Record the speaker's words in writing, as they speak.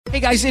Hey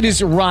guys, it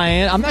is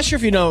Ryan. I'm not sure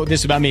if you know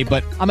this about me,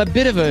 but I'm a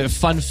bit of a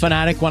fun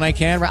fanatic when I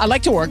can. I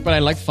like to work, but I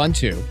like fun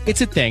too.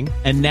 It's a thing.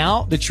 And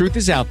now the truth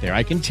is out there.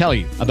 I can tell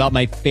you about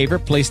my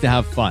favorite place to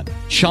have fun.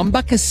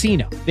 Chumba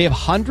Casino. They have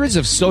hundreds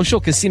of social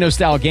casino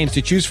style games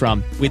to choose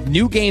from with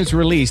new games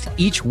released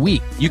each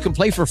week. You can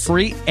play for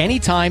free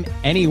anytime,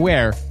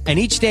 anywhere. And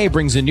each day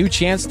brings a new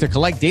chance to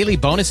collect daily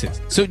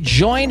bonuses. So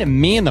join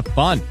me in the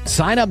fun.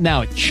 Sign up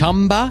now at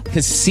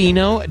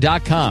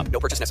ChumbaCasino.com. No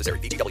purchase necessary.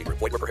 VGW.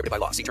 Void where prohibited by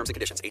law. See terms and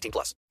conditions.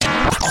 18+.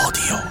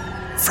 Audio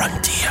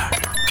Frontier.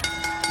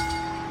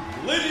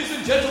 Ladies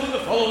and gentlemen, the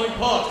following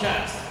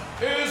podcast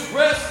is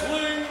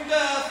Wrestling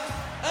Death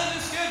and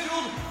is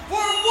scheduled for 1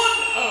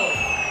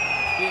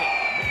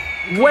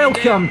 hour.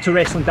 Welcome to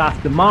Wrestling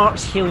Daft, the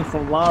Marks, hailing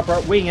from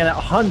Larbert, weighing in at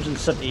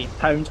 178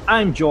 pounds.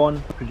 I'm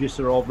John,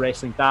 producer of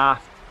Wrestling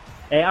Daft,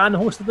 and the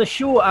host of the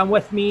show. And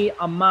with me,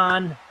 a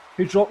man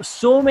who dropped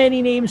so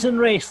many names in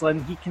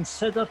wrestling, he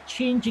considered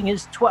changing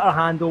his Twitter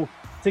handle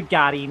to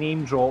Gary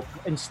Name Drop.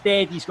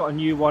 Instead, he's got a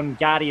new one,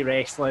 Gary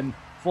Wrestling.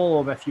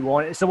 Follow him if you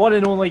want. It's the one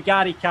and only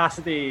Gary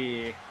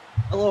Cassidy.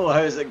 Hello,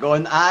 how's it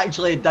going? I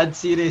actually did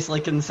seriously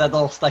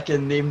consider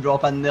sticking Name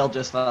Drop in there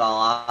just for a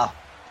laugh.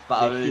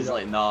 But I was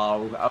like,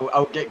 no,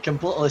 I'll get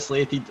completely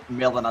slated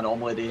more than I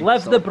normally do.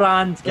 Live the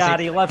brand,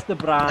 Gary, live the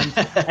brand.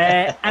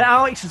 And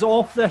Alex is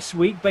off this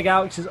week. Big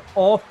Alex is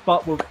off,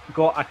 but we've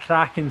got a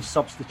cracking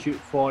substitute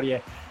for you.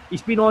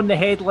 He's been on the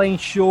Headline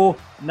Show,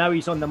 now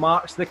he's on the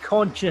Marks, the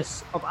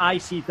conscious of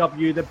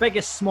ICW, the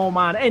biggest small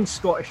man in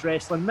Scottish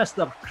wrestling,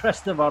 Mr.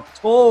 Christopher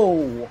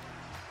Toe.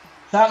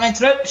 That my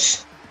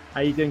troops.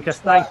 How you doing, Chris?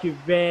 Thank you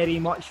very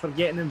much for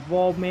getting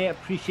involved, mate.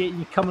 Appreciate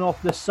you coming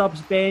off the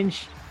subs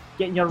bench,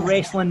 getting your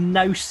wrestling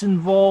nous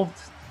involved.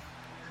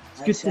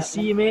 It's good to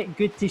see you, mate.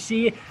 Good to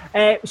see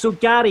you. So,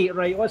 Gary,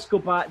 right, let's go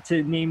back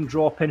to name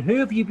dropping. Who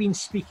have you been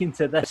speaking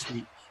to this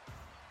week?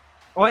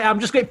 Oh, I'm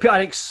just going to put an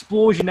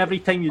explosion every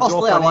time you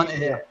drop a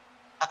name.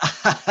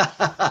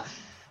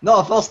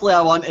 Firstly,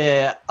 I want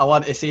to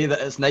say that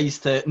it's nice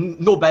to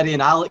no Barry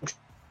and Alex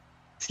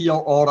here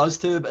or us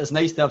too, but it's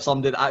nice to have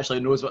somebody that actually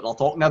knows what they're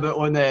talking about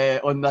on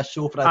this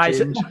show for a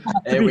change.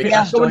 With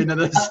us joining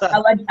us.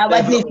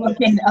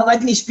 I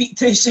wouldn't speak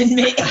too soon,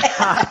 mate.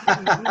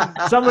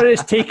 Someone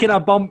is taking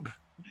a bump,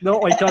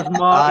 not like us,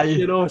 Mark.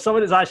 You know,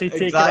 someone is actually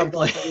taking a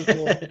bump.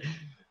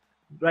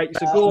 Right,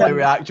 so go on.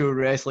 With actual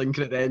wrestling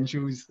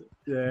credentials.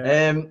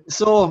 Yeah.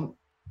 So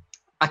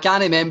I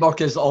can't remember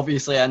because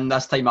obviously in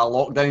this time of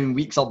lockdown,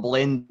 weeks are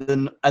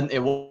blending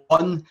into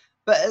one.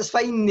 But it's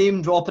fine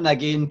name dropping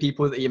again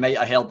people that you might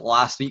have heard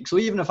last week. So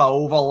even if I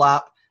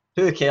overlap,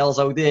 who cares?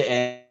 I'll do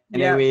it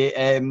anyway.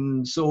 Yeah.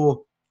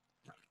 So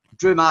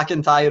Drew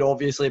McIntyre,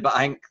 obviously, but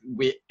I think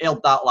we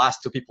aired that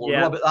last so people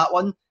know about that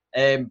one.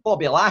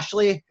 Bobby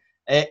Lashley,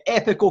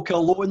 Epico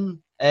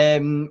Cologne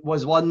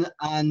was one,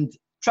 and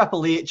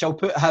Triple H, I'll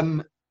put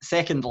him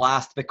second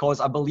last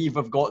because I believe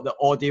we've got the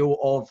audio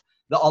of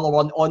the other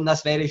one on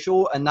this very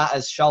show, and that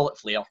is Charlotte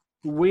Flair.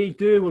 We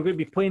do. We're going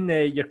to be playing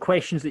your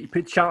questions that you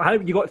put to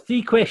Charlotte. You got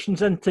 3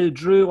 questions into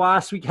Drew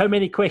last week. How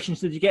many questions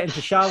did you get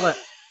into Charlotte?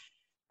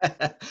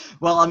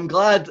 Well, I'm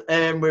glad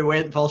we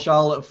went for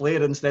Charlotte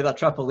Flair instead of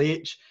Triple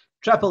H.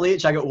 Triple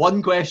H, I got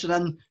 1 question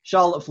in.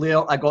 Charlotte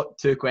Flair, I got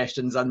 2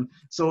 questions in.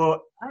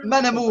 So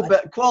minimal,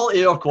 but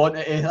quality or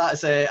quantity.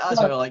 That's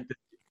how I like it.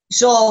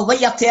 So what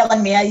you're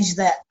telling me is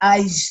that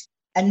as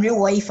in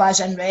real life, as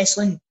in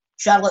wrestling,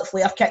 Charlotte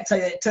Flair kicked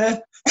out at 2.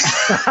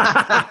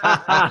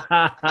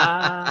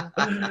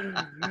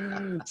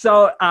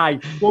 So,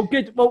 aye. Well,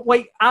 good. Well,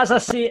 like, as I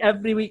say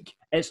every week,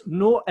 it's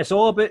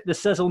all about the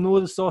sizzle, no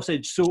the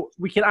sausage. So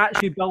we can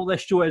actually build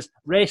this show as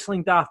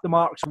Wrestling Daft the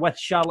Marks with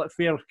Charlotte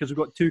Flair because we've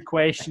got 2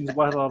 questions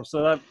with her.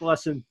 So,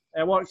 listen,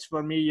 it works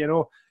for me, you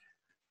know.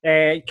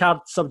 Card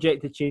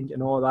subject to change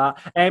and all that.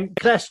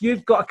 Chris,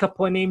 you've got a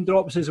couple of name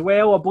drops as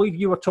well. I believe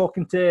you were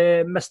talking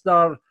to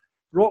Mr.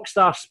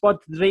 Rockstar Spud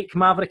Drake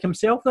Maverick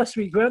himself this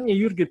week, weren't you?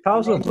 You're good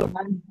pals with him.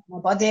 My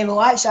buddy, well,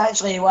 that's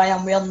actually why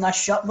I'm wearing this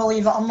shirt,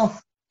 believe it or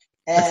not.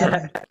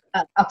 I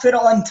put it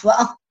on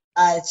Twitter.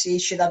 I say,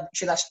 should I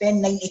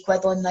spend 90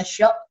 quid on this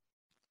shirt?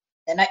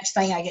 The next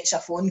time I get a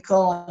phone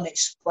call and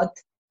it's Spud.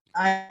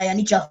 I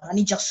need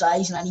your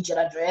size and I need your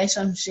address.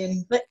 I'm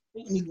saying, what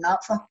you need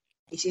that for?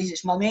 He says,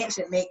 it's my mates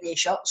that make these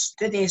shirts.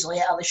 2 days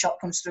later, the shirt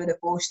comes through the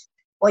post.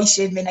 Boy,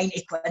 saved me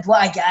 90 quid.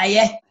 What a guy,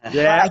 eh?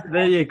 Yeah,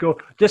 there you go.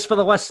 Just for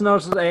the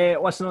listeners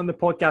listening on the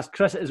podcast,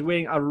 Chris is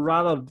wearing a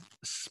rather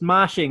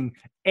smashing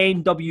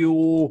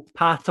NWO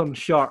pattern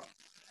shirt.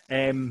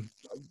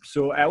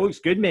 So it looks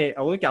good, mate.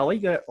 I like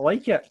it. I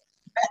like it.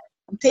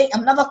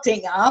 I'm never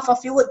taking it off. I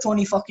feel like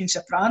Tony fucking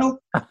Soprano.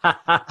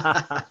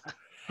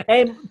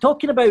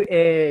 Talking about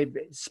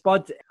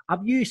Spud,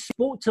 have you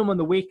spoke to him on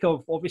the wake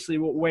of obviously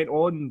what went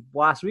on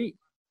last week?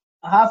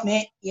 I have,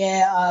 mate.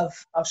 Yeah,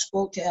 I've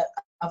spoke to.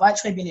 I've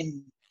actually been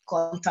in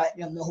contact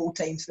with him the whole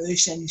time through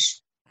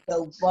since.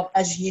 Well,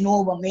 as you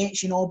know, we're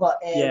mates, you know. But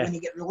when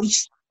he get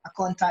released, I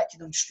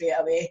contacted him straight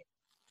away.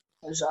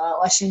 I was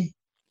listen,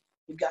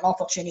 you've got an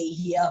opportunity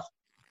here.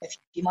 If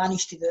you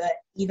manage to do it,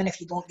 even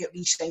if you don't get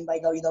re-signed by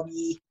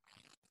WWE,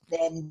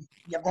 then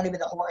you're going to be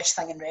the hottest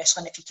thing in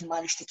wrestling if you can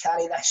manage to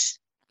carry this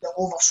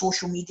over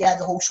social media,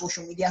 the whole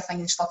social media thing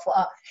and stuff like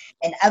that.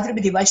 And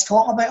everybody was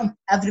talking about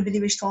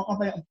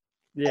him.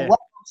 Yeah. And what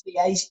he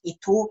is,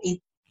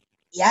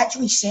 he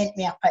actually sent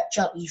me a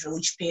picture of his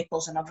release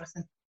papers and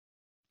everything.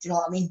 Do you know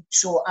what I mean?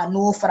 So I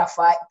know for a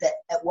fact that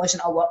it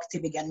wasn't a work to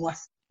begin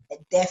with. It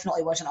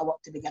definitely wasn't a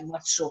work to begin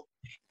with. So,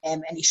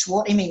 and he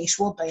swore to me, and he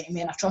swore down to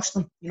me, and I trust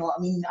him. You know what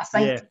I mean? I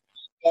think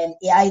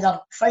he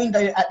either found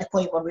out at the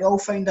point where we all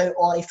found out,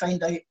 or he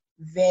found out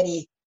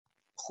very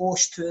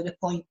close to the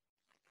point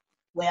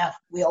where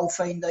we all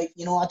found out.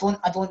 You know, I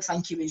don't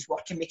think he was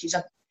working, because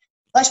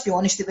let's be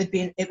honest, it would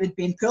be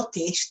in poor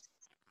taste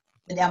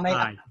with the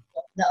amount of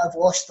people that have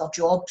lost their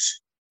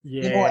jobs.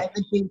 Yeah. You know, it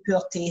would be in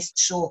poor taste.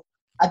 So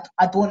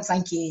I don't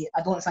think he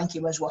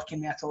was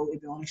working me at all, to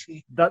be honest with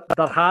you.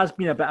 There has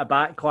been a bit of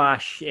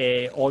backlash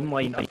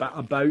online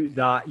about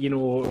that. You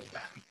know,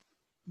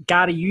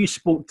 Gary, you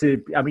spoke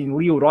to. I mean,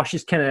 Lio Rush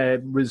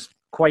was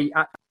quite.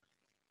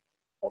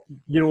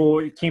 You know,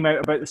 it came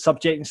out about the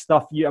subject and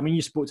stuff.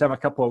 You spoke to him a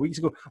couple of weeks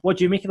ago. What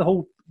do you make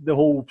of the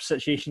whole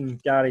situation,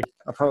 Gary?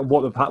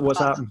 What's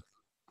happened?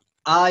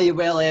 Aye,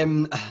 well,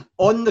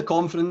 on the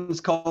conference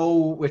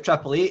call with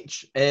Triple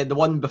H, the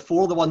one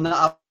before the one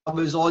that I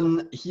was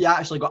on, he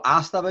actually got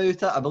asked about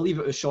it. I believe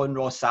it was Sean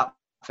Ross Sapp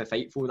for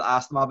Fightful that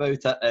asked him about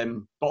it.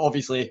 But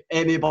obviously,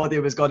 anybody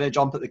was going to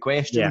jump at the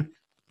question. Yeah.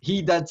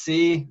 He did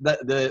say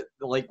that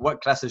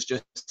what Chris has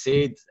just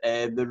said,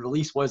 the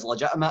release was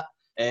legitimate.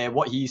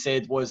 What he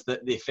said was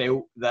that they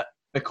felt that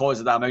because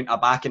of the amount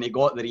of backing he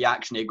got, the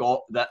reaction he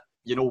got, that,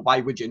 you know, why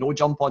would you no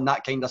jump on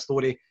that kind of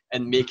story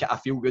and make it a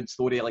feel-good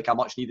story, like a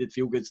much-needed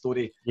feel-good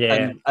story,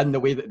 in the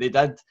way that they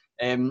did.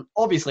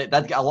 Obviously, it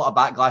did get a lot of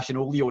backlash. You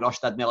know, Lio Rush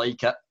didn't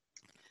like it.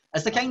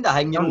 It's the kind of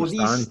thing, you know,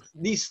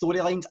 these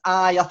storylines,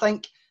 I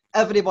think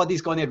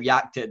everybody's going to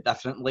react to it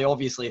differently.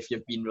 Obviously, if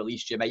you've been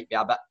released, you might be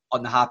a bit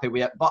unhappy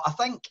with it. But I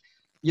think,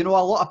 you know, a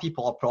lot of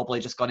people are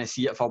probably just going to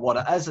see it for what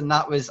it is, and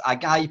that was a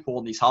guy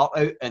pouring his heart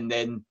out and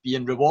then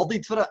being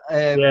rewarded for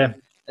it.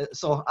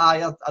 So,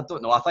 I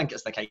don't know. I think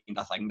it's the kind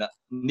of thing that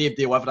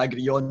nobody will ever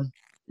agree on.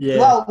 Yeah.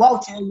 Well, what I'll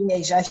tell you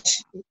is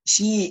this.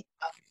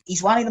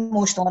 He's one of the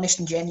most honest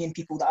and genuine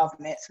people that I've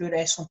met through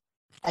wrestling.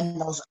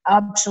 And there's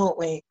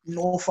absolutely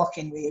no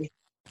fucking way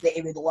that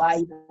he would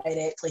lie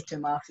directly to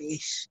my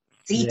face.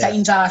 3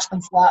 times I asked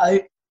him flat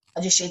out.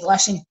 I just said,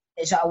 listen,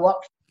 is that a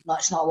work? No,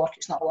 it's not a work,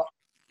 it's not a work.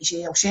 He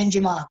said, I'll send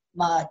you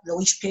my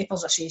release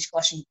papers. I says,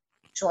 listen,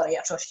 sorry,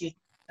 I trust you.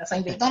 I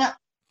think we've done it.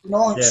 You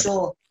know,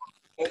 so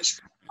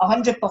it's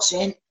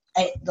 100%.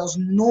 There's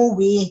no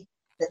way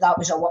that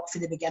was a work for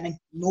the beginning.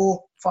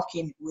 No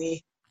fucking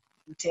way.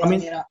 I'm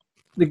telling you that.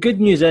 The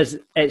good news is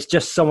it's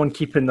just someone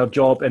keeping their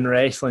job in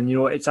wrestling. You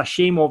know, it's a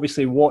shame,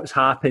 obviously, what's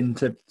happened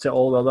to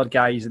all the other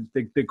guys.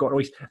 They got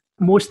released.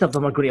 Most of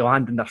them are going to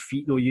land on their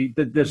feet, though.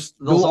 There's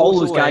all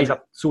those guys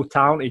are so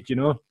talented, you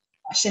know.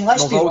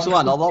 There's also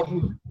another.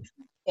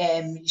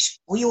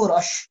 Lio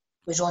Rush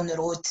was on the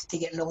road to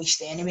getting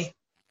released anyway,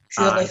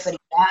 purely for his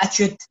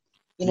attitude.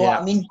 You know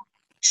what I mean?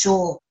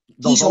 So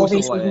he's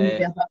obviously going to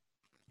be a bit...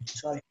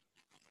 Sorry.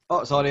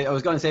 Oh, sorry, I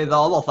was going to say the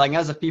other thing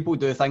is, if people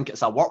do think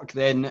it's a work,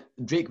 then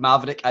Drake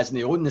Maverick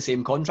isn't on the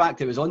same contract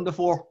he was on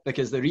before,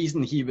 because the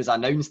reason he was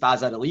announced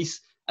as a release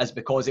is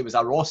because it was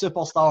a Raw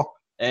superstar,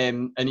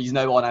 and he's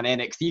now on an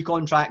NXT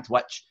contract,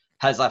 which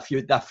has a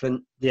few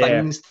different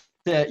things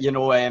to it. You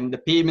know, the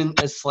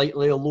payment is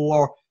slightly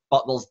lower,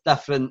 but there's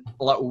different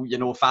little, you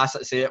know,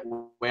 facets of it,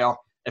 where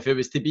if it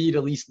was to be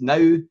released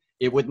now,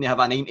 he wouldn't have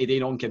a 90-day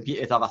non-compete,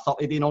 he'd have a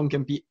 30-day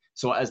non-compete.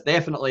 So it is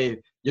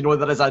definitely, you know,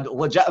 there is a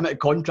legitimate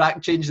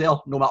contract change there,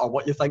 no matter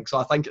what you think. So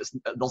I think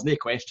there's no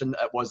question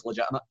it was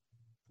legitimate.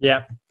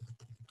 Yeah,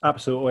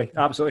 absolutely.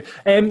 Talking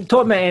about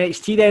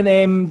NXT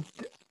then,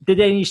 did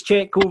any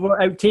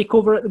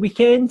takeover at the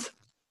weekend?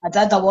 I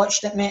did, I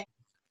watched it, mate.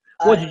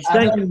 What did you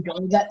think? I really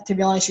enjoyed it, to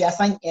be honest with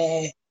you. I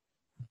think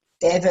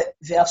Devitt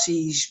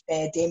versus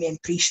Damian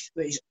Priest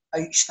was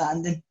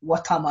outstanding.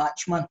 What a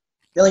match, man.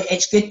 Really,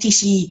 it's good to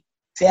see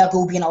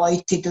Fergal being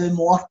allowed to do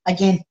more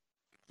again.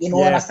 You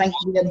know, and I think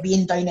with him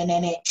being down in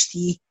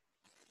NXT,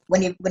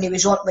 when he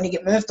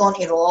got moved on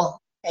to Raw,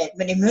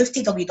 when he moved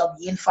to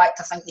WWE, in fact,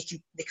 I think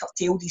they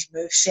curtailed his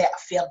moveset a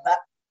fair bit.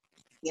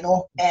 You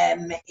know,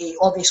 he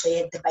obviously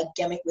had the big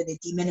gimmick with the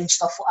demon and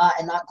stuff like that,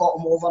 and that got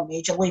him over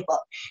majorly. But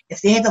if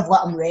they had have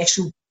let him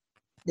wrestle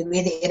the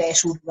way that he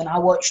wrestled when I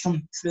watched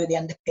him through the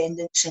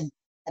independents and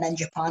in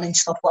Japan and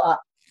stuff like that,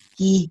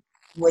 he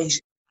was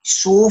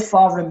so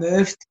far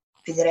removed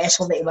from the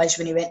wrestler that he was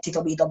when he went to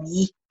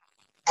WWE.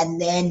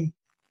 And then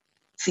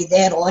from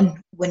there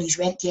on, when he's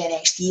went to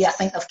NXT, I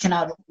think they've kind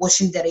of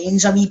loosened the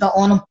reins a wee bit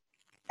on him,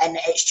 and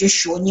it's just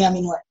shown you. I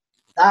mean, like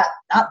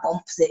that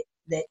bump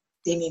that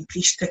Damian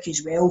Priest took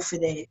as well for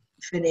the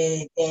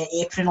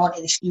apron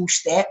onto the steel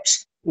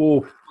steps.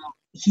 Oh,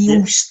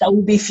 he'll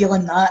still be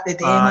feeling that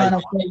today, man.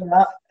 I'll tell you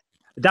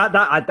that.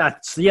 I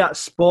see that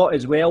spot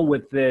as well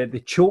with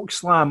the choke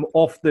slam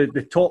off the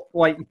top,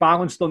 like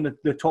balanced on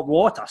the top.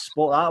 What a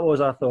spot that was!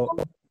 I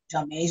thought.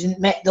 amazing.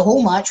 The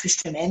whole match was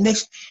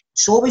tremendous.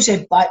 So was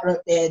the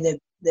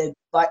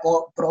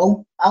backlot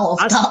brawl. I love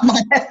that,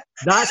 man.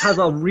 That has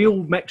a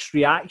real mixed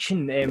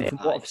reaction from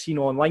what I've seen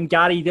online.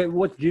 Gary,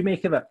 what did you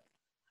make of it?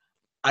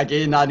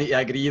 Again, I need to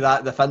agree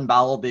that the Finn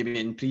Balor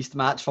Damien Priest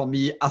match for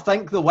me, I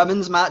think the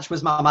women's match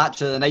was my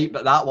match of the night,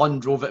 but that one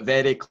drove it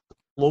very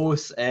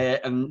close.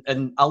 And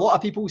a lot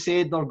of people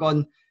said they're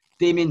going,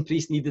 Damien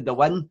Priest needed the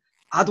win.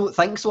 I don't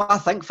think so. I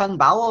think Finn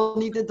Balor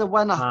needed the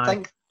win. I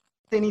think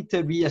they need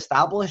to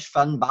re-establish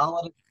Finn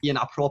Balor being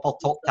a proper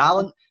top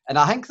talent. And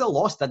I think they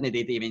lost, didn't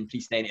they, Damien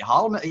Priest any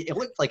harm? He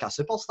looked like a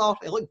superstar.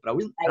 He looked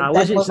brilliant. You're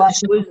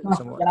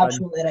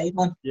absolutely right,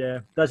 man. Yeah,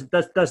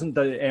 doesn't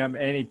do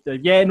any.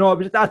 Yeah, no,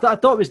 I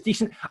thought it was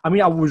decent. I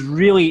mean, I was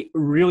really,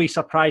 really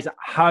surprised at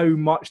how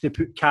much they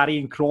put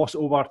Karrion Kross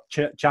over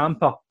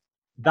Ciampa.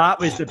 That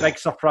was the big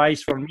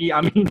surprise for me.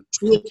 I mean,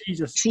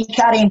 Jesus. See,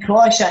 Karrion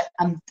Kross,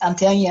 I'm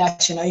telling you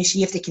this now.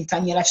 See if they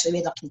continue this the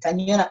way they're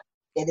continuing it,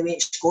 the way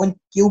it's going.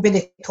 He'll be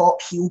the top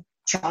heel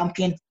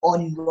champion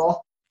on Raw.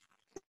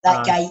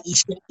 That guy,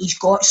 he's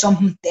got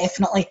something,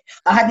 definitely.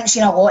 I hadn't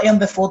seen a lot of him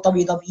before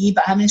WWE,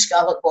 but him and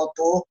Scarlett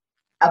Bordeaux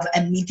have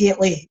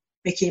immediately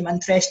became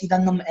interested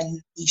in them,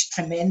 and he's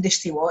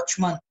tremendous to watch,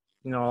 man.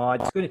 No,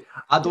 it's good.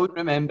 I don't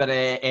remember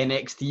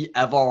NXT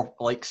ever,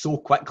 like, so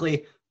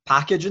quickly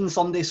packaging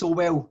somebody so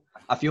well.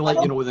 I feel like,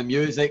 the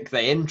music,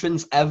 the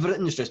entrance,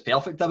 everything's just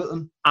perfect about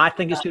them. I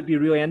think it's going to be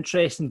really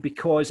interesting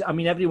because, I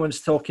mean,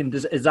 everyone's talking,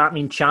 does that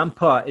mean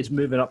Ciampa is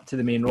moving up to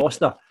the main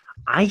roster?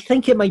 I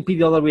think it might be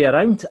the other way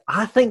around.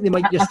 I think they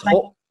might just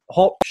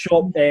hop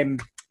shop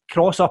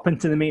Cross up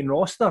into the main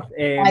roster.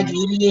 I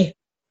agree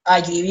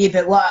with you,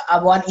 but what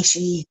I want to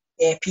see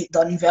Pete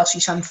Dunne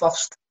versus him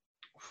first.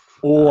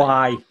 Oh,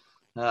 aye.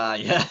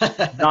 Yeah.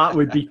 That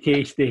would be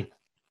tasty.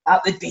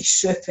 That would be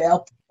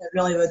superb. It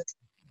really would.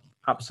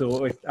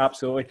 Absolutely.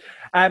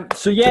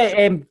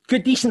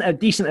 Good, decent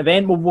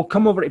event. We'll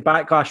come over to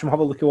Backlash and we'll have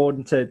a look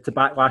on to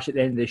Backlash at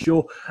the end of the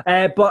show.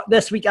 But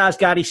this week, as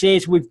Gary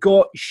says, we've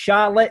got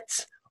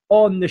Charlotte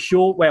on the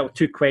show. Well,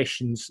 2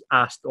 questions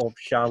asked of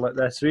Charlotte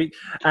this week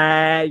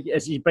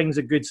as he brings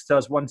the goods to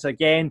us once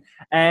again.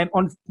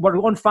 We're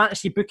on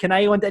Fantasy Booking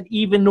Island, and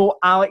even though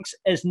Alex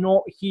is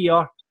not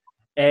here,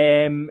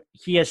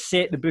 he has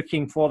set the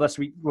booking for this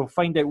week. We'll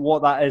find out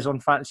what that is on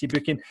Fantasy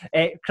Booking.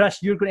 Chris,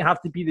 you're going to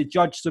have to be the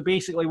judge. So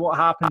basically what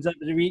happens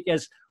every week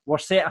is we're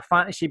set a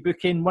fantasy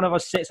booking. One of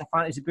us sets a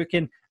fantasy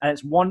booking, and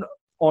it's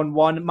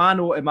 1-on-1,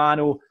 mano to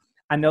mano,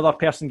 and the other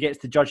person gets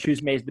to judge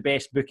who's made the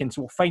best booking.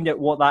 So we'll find out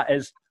what that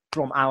is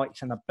from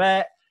Alex in a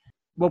bit.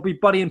 We'll be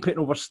putting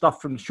over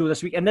stuff from the show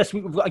this week. And this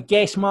week we've got a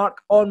guest mark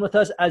on with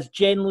us as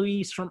Jen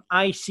Louise from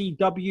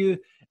ICW,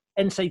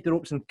 Inside the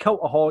Ropes and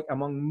Cultaholic,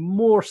 among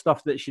more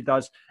stuff that she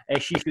does.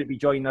 She's going to be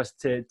joining us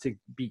to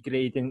be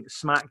grading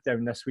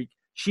SmackDown this week.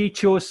 She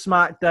chose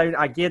SmackDown.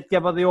 I did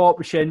give her the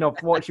option of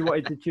what she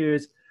wanted to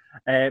choose.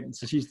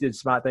 So she's doing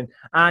SmackDown.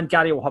 And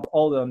Gary will have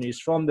all the news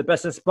from the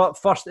business. But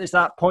first, it's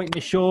that point in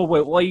the show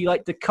where we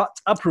like to cut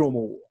a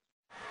promo.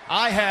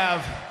 I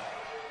have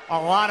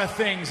a lot of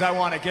things I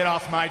want to get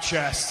off my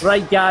chest.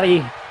 Right,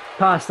 Gary,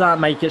 pass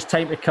that mic. It's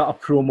time to cut a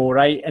promo,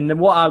 right? And then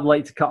what I'd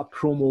like to cut a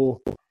promo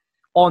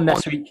on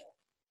this week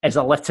is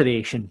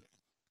alliteration.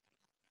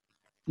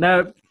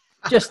 Now,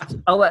 just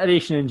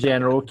alliteration in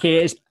general, okay?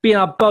 It's been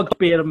a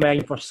bugbear of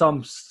mine for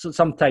some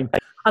time.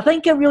 I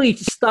think it really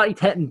started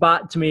hitting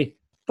back to me.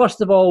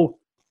 First of all,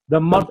 the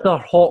Murder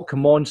Hawk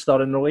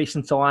Monster in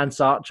relation to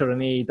Lance Archer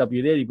and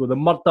AEW. There you go, the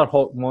Murder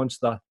Hawk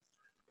Monster.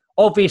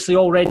 Obviously,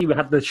 already we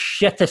had the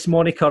shittest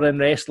moniker in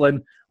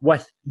wrestling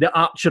with the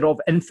Archer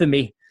of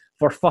Infamy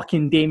for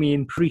fucking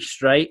Damien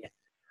Priest, right?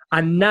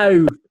 And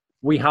now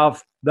we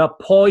have the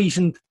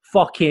poisoned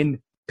fucking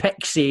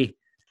pixie,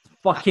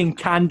 fucking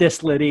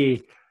Candice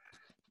LeRae.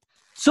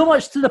 So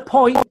much to the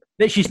point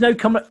that she's now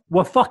coming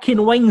with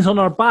fucking wings on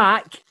her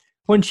back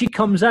when she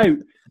comes out.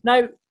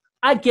 Now,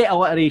 I get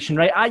alliteration,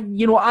 right?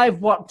 I've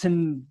worked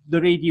in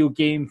the radio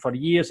game for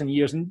years and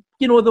years, and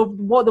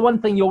the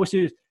one thing you always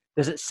do is,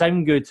 does it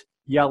sound good?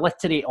 You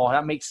alliterate,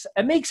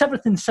 it makes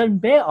everything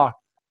sound better.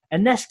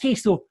 In this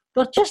case, though,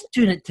 they're just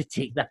doing it to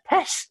take the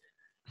piss.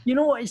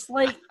 It's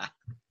like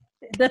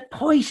the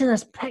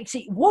poisonous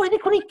pixie. What are they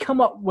going to come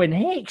up with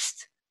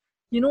next?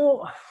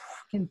 The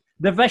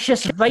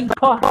vicious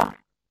viper.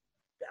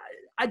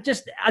 I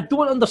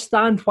don't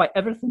understand why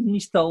everything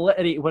needs to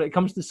alliterate when it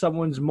comes to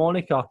someone's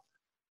moniker.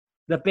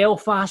 The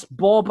Belfast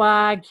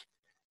Bobag.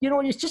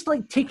 It's just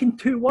like taking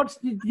 2 words.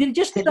 To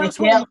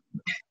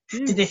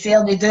be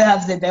fair, they do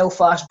have the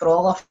Belfast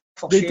Brawler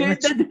for They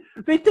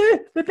do.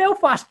 The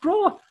Belfast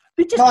Brawler.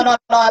 It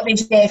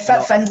was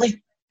Fit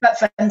Findlay.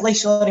 Fit Findlay,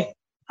 sorry.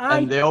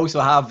 And they also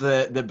have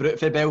the Brute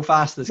for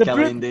Belfast as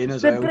Killian Dane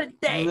as well.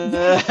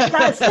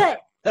 That's it.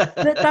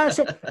 That's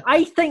it.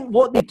 I think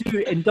what they do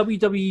in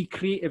WWE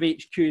Creative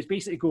HQ is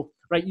basically go,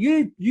 right,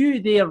 you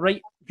there,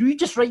 right, you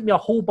just write me a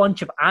whole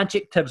bunch of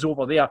adjectives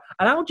over there,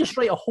 and I'll just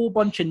write a whole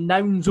bunch of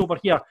nouns over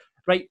here,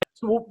 right?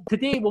 So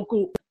today we'll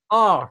go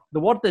R. The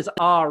word is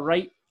R,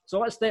 right? So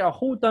let's write a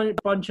whole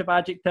bunch of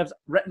adjectives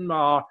written with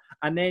R,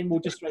 and then we'll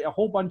just write a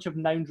whole bunch of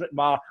nouns written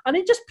bar, and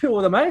then just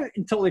pull them out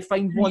until they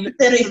find one.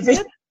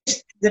 The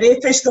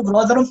rapist of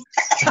Rotherham.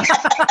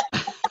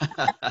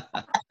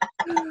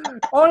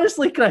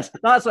 Honestly, Chris,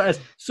 that's what it is.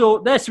 So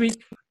this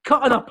week,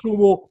 cutting a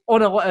promo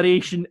on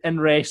alliteration in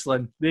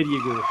wrestling. There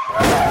you go.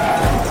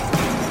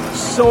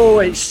 So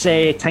it's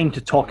time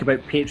to talk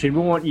about Patreon. We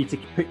want you to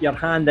put your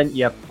hand into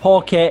your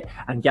pocket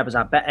and give us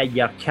a bit of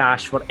your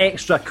cash for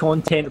extra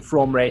content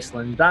from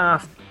Wrestling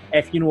Daft.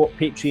 If you know what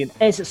Patreon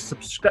is, it's a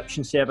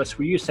subscription service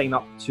where you sign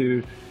up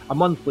to a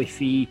monthly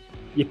fee.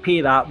 You pay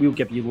that, we'll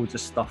give you loads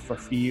of stuff for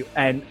free.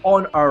 And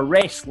on our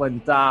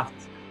Wrestling Daft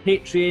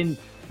Patreon,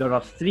 there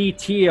are 3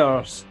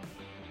 tiers.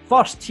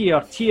 First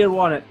tier, tier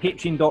 1 at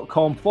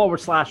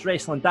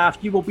patreon.com/Wrestling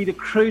Daft. You will be the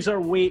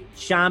Cruiserweight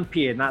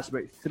Champion. That's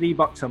about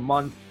 $3 a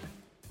month.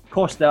 I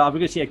was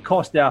going to say it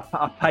cost a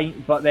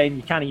pint, but then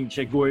you can't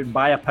even go out and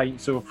buy a pint,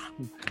 so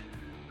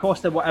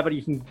cost of whatever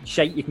you can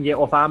get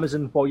off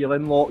Amazon while you're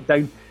in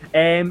lockdown.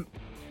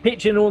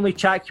 Patreon only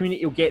chat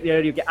community, you'll get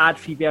there. You'll get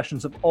ad-free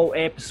versions of all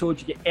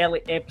episodes. You get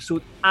early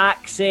episode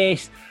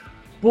access,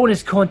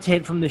 bonus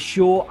content from the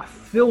show, a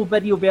full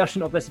video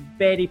version of this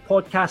very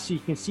podcast so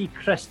you can see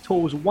Chris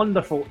Toll's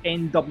wonderful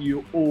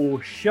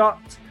NWO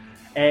shirt.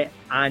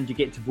 And you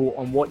get to vote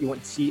on what you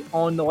want to see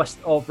on the list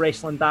of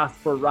Wrestling Daft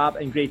for Rab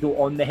and Grado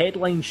on the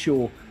headline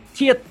show.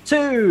 Tier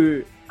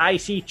 2,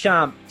 IC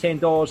Champ,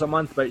 $10 a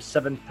month, about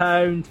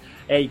 £7.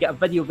 You get a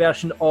video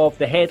version of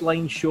the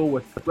headline show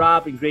with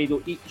Rab and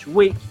Grado each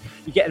week.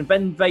 You get an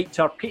invite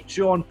to our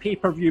Patreon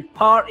pay-per-view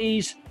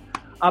parties.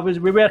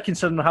 We were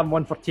considering having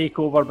one for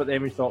TakeOver, but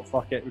then we thought,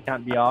 fuck it, we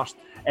can't be arsed.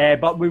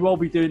 But we will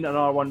be doing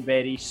another one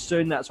very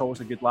soon. That's always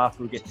a good laugh.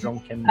 We'll get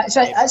drunk. And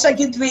That's a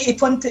good way to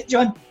punt it,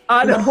 John.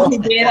 I know.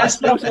 Bonus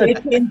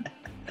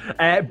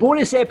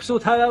bonus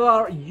episode,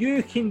 however,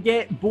 you can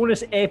get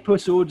bonus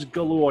episodes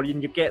galore. You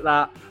can get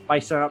that by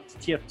signing up to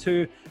Tier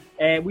 2.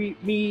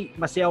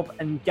 Myself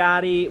and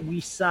Gary,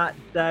 we sat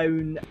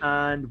down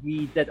and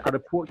we did a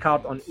report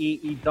card on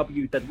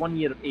AEW, did 1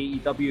 year of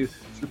AEW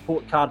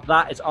report card.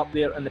 That is up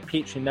there in the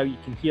Patreon now. You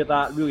can hear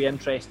that. Really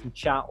interesting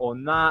chat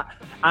on that.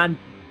 And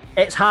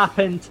it's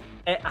happened.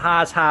 It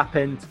has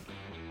happened.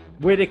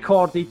 We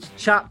recorded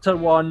Chapter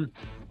 1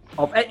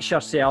 of It's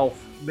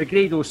Yourself, the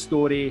Grado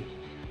story,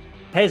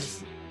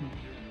 his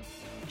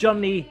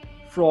journey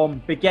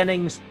from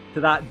beginnings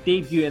to that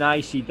debut in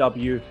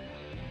ICW.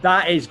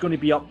 That is going to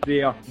be up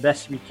there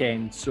this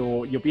weekend,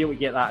 so you'll be able to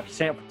get that if you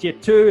sign up for Tier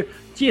 2.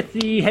 Tier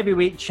 3,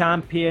 Heavyweight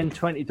Champion,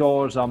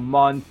 $20 a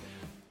month.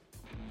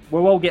 We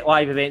will get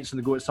live events on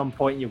the go at some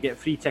point. You'll get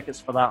free tickets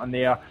for that on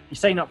there. You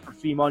sign up for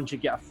 3 months, you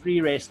get a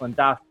free Wrestling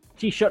Daft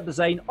t-shirt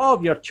design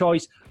of your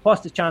choice, plus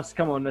the chance to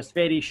come on this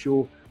very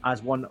show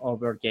as one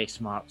of our guest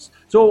marks.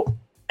 So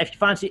if you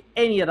fancy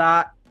any of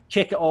that,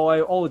 check it all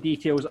out. All the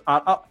details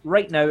are up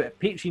right now at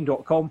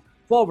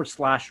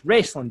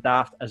patreon.com/Wrestling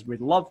Daft, as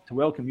we'd love to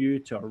welcome you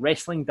to our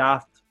Wrestling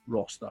Daft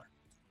roster.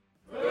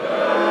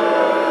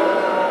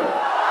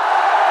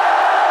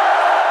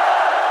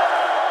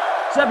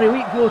 So every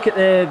week we look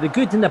at the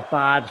good and the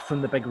bad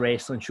from the big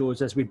wrestling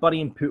shows as we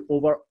bury and put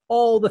over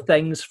all the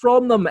things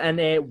from them. And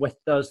with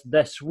us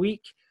this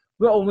week,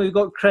 we've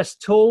got Chris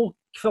Toll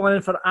filling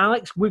in for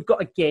Alex. We've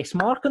got a guest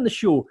mark on the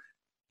show.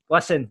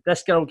 Listen,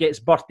 this girl gets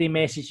birthday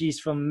messages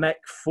from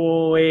Mick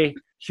Foley.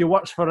 She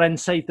works for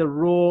Inside the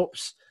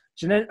Ropes.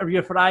 She's an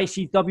interviewer for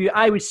ICW.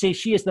 I would say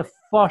she is the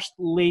first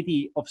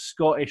lady of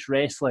Scottish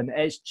wrestling.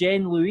 It's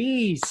Jen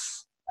Louise.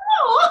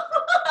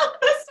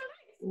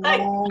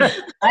 Oh,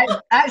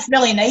 that's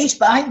really nice,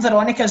 but I think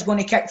Veronica's going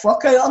to kick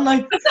fuck out on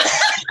now.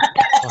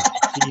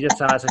 Jesus,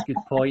 that's a good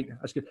point.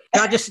 That's good.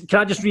 Can I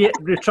just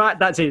retract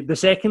that to the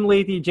second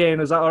lady, Jen?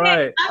 Is that all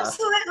right? Yeah,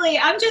 absolutely.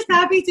 I'm just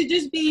happy to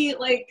just be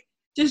like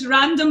just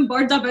random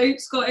bird about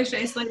Scottish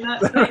wrestling.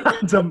 That's right.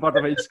 Random bird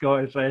about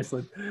Scottish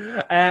wrestling.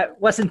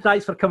 Listen,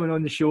 thanks for coming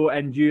on the show,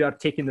 and you are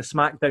taking the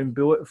SmackDown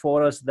bullet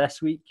for us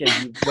this week,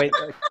 and you went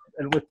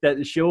and looked at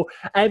the show.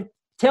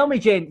 Tell me,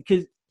 Jen,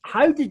 because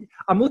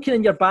I'm looking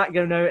in your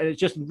background now, and it's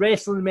just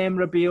wrestling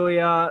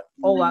memorabilia,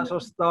 all that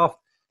sort of stuff.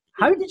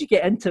 How did you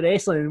get into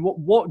wrestling, and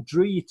what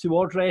drew you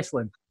towards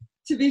wrestling?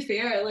 To be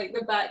fair, like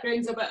the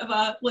background's a bit of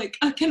a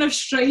kind of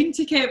shrine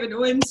to Kevin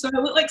Owens, so I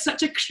look like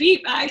such a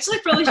creep. I actually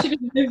probably should have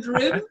moved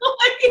room.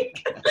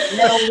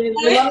 No, we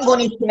weren't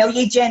going to tell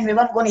you, Jen. We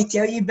weren't going to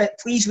tell you, but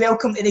please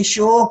welcome to the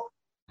show,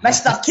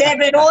 Mr.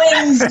 Kevin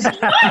Owens.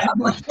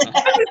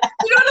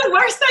 You know, the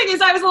worst thing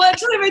is I was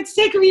literally about to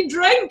take a wee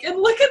drink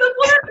and look at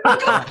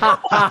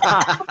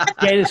the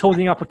Jen is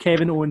holding up a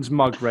Kevin Owens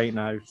mug right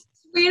now.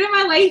 Where in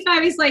my life I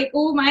was like,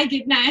 oh my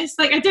goodness,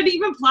 like I didn't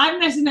even plan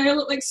this and now I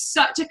look like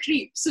such a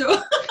creep.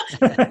 So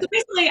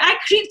basically I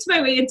creeped my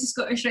way into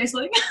Scottish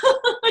wrestling.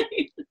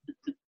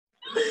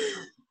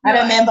 I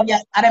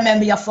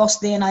remember your first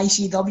day in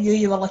ICW.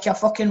 You were like a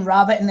fucking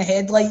rabbit in the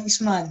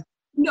headlights, man.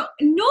 No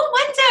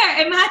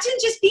wonder. Imagine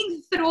just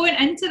being thrown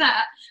into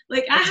that.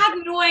 Like I had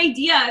no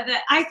idea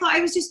that. I thought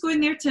I was just going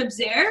there to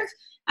observe.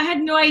 I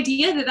had no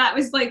idea that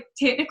was like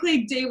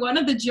technically day one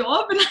of the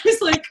job, and I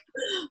was like,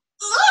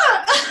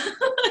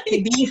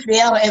 To be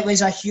fair, it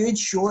was a huge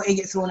show to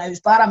get thrown out. It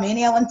was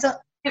Baramania, wasn't it?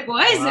 It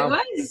was, Wow. it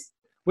was.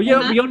 Were you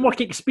on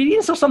work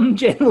experience or something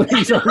generally?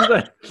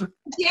 Genuinely,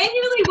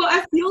 what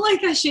I feel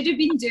like I should have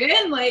been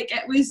doing, like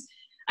it was.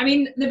 I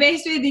mean, the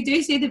best way they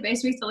do say the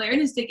best way to learn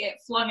is to get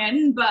flung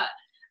in, but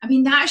I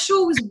mean that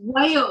show was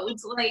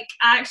wild, like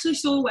actually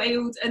so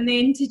wild, and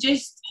then to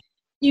just,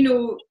 you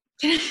know,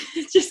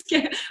 just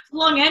get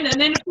flung in,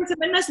 and then of course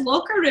I'm in this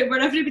locker room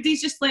where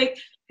everybody's just like,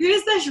 who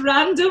is this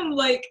random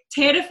like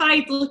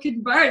terrified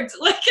looking bird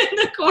like in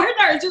the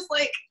corner, just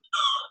like.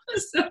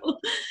 So,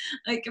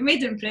 like, it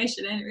made an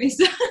impression anyway.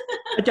 So.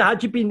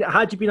 Had you been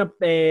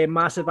a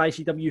massive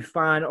ICW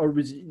fan, or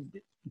was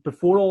it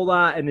before all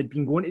that, and had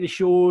been going to the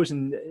shows,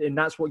 and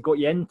that's what got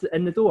you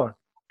in the door?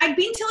 I'd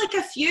been to like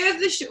a few of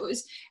the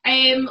shows.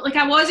 Like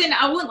I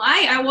won't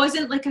lie, I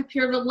wasn't like a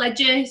pure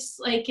religious,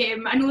 like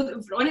I know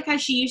that Veronica,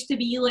 she used to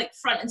be like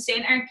front and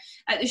centre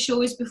at the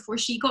shows before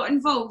she got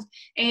involved.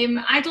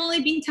 I'd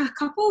only been to a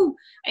couple,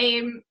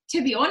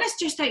 to be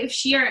honest, just out of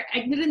sheer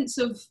ignorance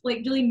of like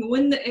really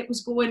knowing that it was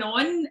going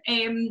on.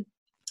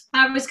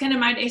 I was kind of,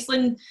 my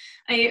wrestling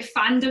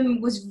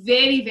fandom was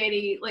very,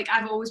 very, like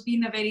I've always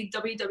been a very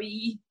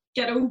WWE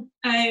girl.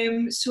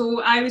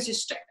 So I was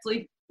just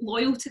strictly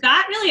loyal to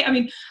that, really. I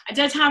mean, I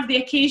did have the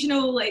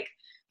occasional like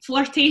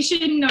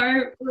flirtation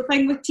or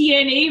thing with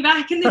TNA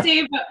back in the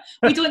day, but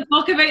we don't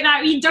talk about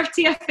that wee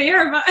dirty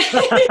affair. But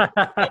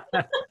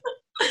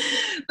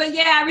but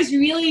yeah, I was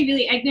really,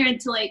 really ignorant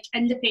to like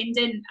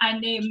independent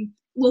and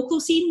local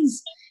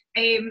scenes.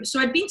 So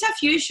I'd been to a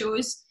few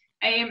shows,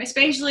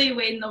 especially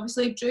when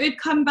obviously Drew had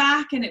come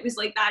back, and it was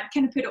like that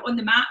kind of put it on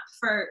the map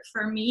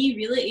for me,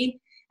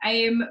 really.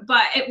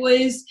 But it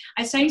was,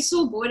 I sound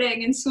so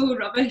boring and so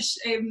rubbish,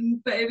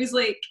 but it was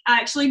like, I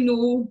actually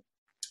know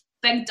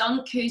Big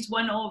Dunk, who's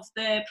one of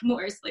the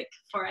promoters like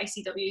for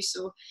ICW,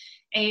 so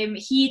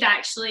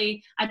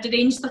I'd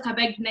arranged like a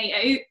big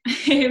night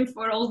out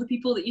for all the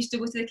people that used to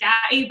go to the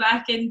Catty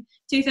back in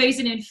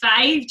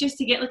 2005, just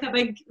to get like a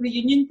big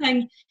reunion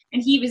thing,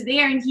 and he was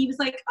there, and he was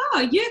like,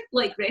 oh, you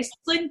like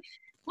wrestling,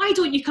 why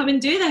don't you come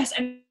and do this?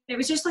 And it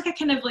was just like a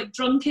kind of like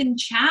drunken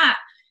chat,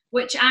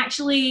 which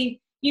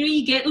actually, you know,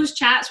 you get those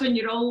chats when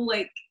you're all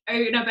like out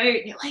and about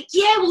and you're like,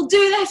 yeah, we'll do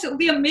this, it'll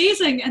be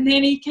amazing. And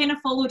then he kind of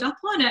followed up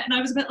on it, and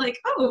I was a bit like,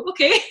 oh,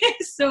 okay.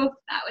 So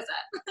that was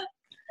it.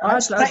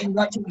 That's pretty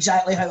much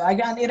exactly how I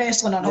got into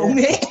wrestling at home,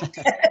 mate.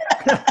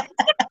 I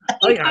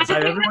think that's how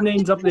everyone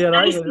ends up there,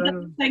 right?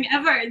 Thing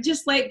ever.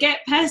 Just like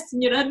get pissed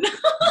and you're in.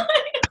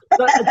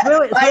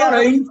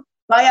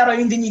 Buy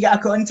around and you get a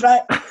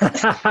contract.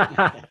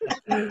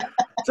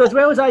 So as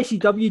well as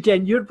ICW,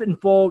 Jen, you've been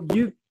involved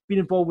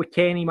with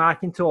Kenny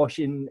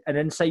McIntosh and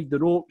Inside the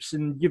Ropes,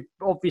 and you've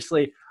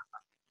obviously,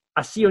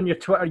 I see on your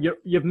Twitter,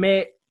 you've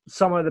met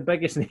some of the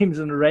biggest names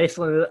in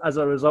wrestling as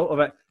a result of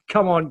it.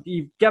 Come on,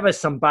 you give us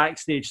some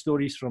backstage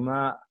stories from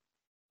that.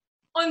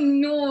 Oh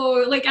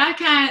no, like I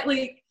can't,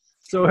 like.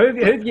 So who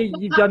have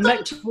you've done?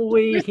 Mick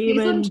Foley,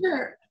 Heyman.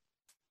 Sure.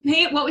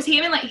 Hey, what was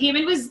Heyman like?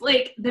 Heyman was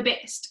like the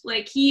best.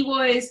 Like he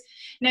was.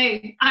 Now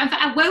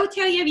I will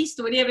tell you a wee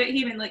story about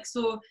Heyman. Like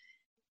so.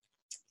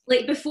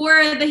 Like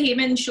before the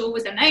Heyman show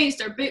was announced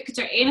or booked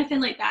or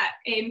anything like that,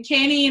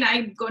 Kenny and I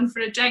had gone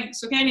for a drink.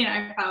 So Kenny and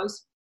I are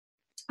pals,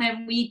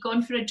 and we'd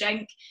gone for a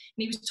drink, and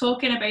he was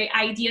talking about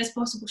ideas,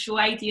 possible show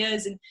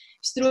ideas, and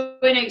just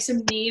throwing out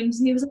some names.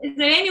 And he was like, "Is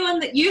there anyone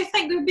that you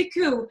think would be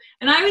cool?"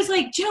 And I was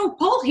like, "Do you know,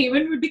 Paul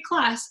Heyman would be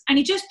class." And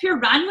he just pure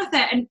ran with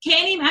it. And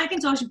Kenny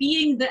McIntosh,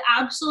 being the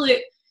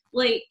absolute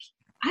like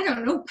I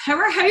don't know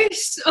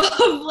powerhouse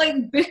of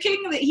like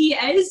booking that he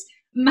is,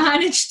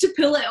 managed to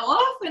pull it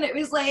off, and it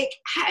was like,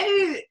 how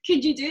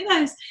could you do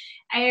this?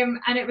 And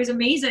it was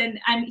amazing,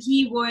 and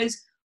he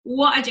was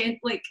what a gent.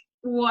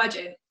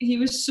 He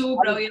was so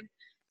brilliant.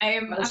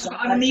 I've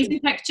got an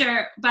amazing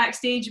picture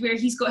backstage where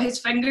he's got his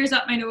fingers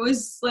up my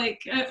nose, like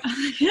I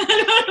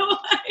don't know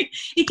why.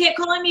 He kept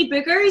calling me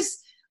boogers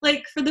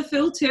like for the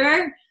full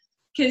tour,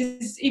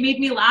 because he made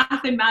me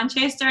laugh in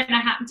Manchester, and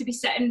I happened to be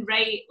sitting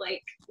right,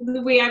 like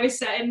the way I was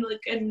sitting,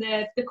 like in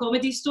the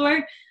Comedy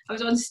Store. I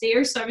was on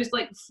stairs, so I was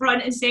like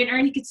front and centre,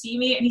 and he could see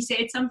me, and he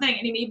said something, and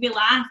he made me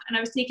laugh, and I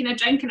was taking a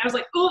drink, and I was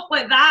like, oh,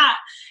 like that,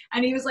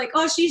 and he was like,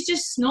 oh, she's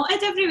just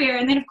snotted everywhere,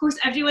 and then of course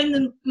everyone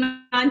in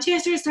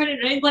Manchester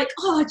started around like,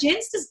 oh,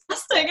 Jen's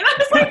disgusting, and I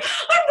was like,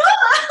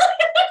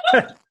 I'm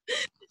not.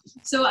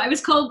 So I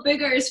was called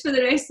Boogers for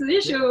the rest of the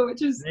show,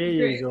 which was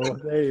great. You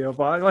go.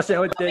 But I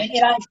went to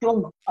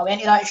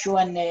that show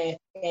on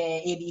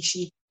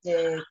ABC,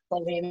 the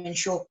Paul Heyman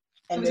show,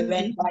 and we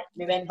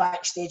went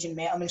backstage and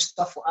met him and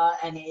stuff like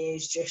that, and he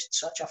is just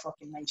such a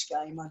fucking nice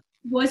guy, man.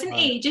 Wasn't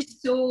he?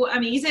 Just so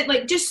amazing,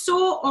 like just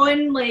so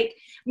on, like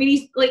I mean,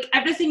 he's like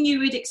everything you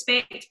would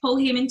expect Paul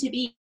Heyman to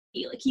be.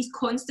 Like he's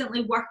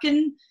constantly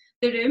working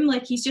the room,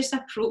 like he's just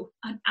a pro,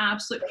 an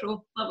absolute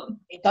pro. Love him.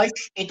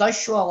 He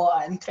does show a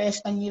lot of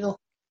interest in you though.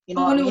 You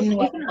know what I mean?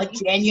 Like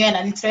genuine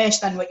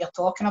interest in what you're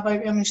talking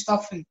about him and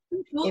stuff. And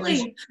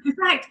totally. In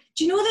fact,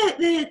 do you know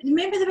the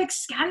remember the big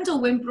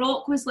scandal when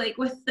Brock was like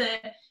with the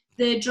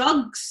the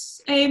drugs,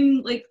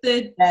 like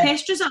the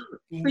test result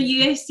for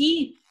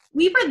USC.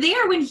 We were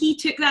there when he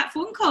took that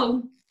phone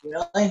call.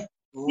 Really? There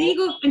you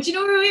go. And do you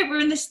know where we were? We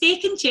were in the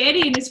Steak and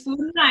Cherry, and his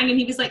phone rang, and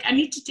he was like, "I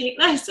need to take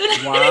this."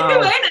 And Wow. I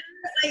went, and I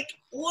was like,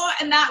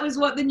 "What?" And that was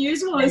what the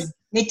news was.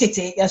 Need to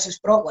take this. It's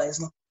Brock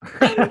Lesnar.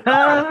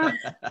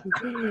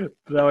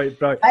 Brilliant.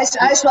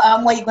 That's what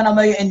I'm like when I'm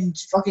out and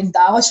fucking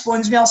Dallas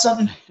phones me or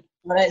something.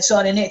 Right,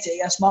 sorry, I need to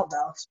take this. Mark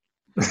Dallas.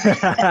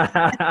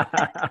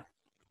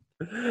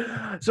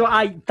 So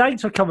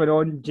thanks for coming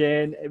on,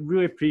 Jen.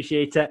 Really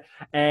appreciate it.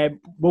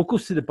 We'll go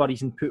to the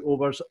buddies and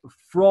put-overs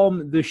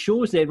from the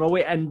shows then, will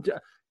we? And do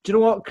you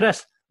know what,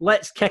 Chris?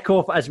 Let's kick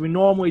off as we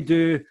normally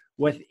do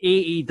with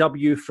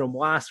AEW from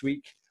last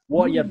week.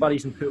 What are your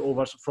buddies and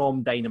put-overs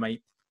from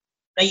Dynamite?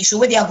 Right, so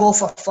what do I go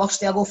for first?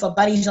 Do I go for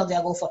buddies or do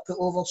I go for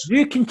put-overs?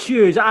 You can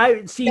choose.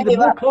 I see the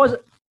more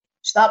positive.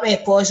 Start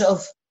with a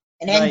positive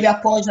and end with a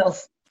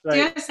positive.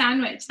 Do a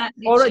sandwich.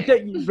 All right,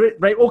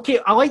 right. Okay,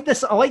 I like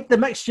this. I like the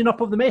mixing up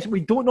of the mess.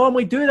 We don't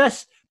normally do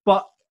this,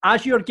 but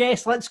as your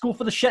guest, let's go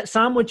for the shit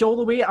sandwich all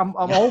the way. I'm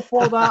all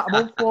for that. I'm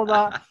all for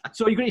that.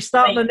 So you're going to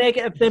start with the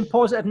negative, then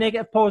positive,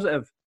 negative,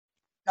 positive.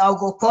 I'll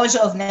go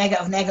positive,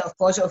 negative, negative,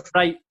 positive.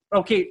 Right.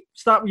 Okay.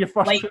 Start with your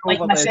first.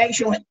 Like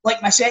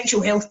my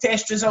sexual health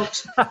test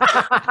results.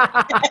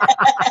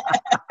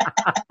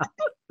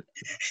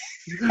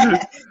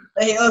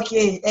 Right.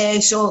 Okay.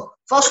 So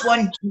first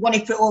one, I'm going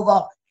to put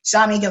over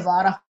Sammy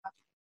Guevara.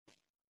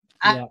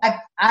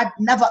 I've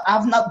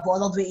not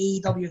bothered with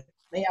AEW.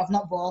 Right, I've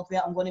not bothered with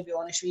it. I'm going to be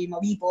honest with you. My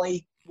wee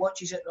boy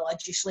watches it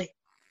religiously,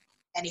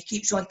 and he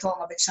keeps on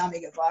talking about Sammy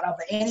Guevara.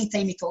 But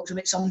anytime he talks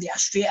about somebody, I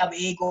straight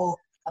away go,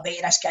 "I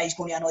bet this guy's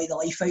going to annoy the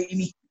life out of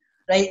me."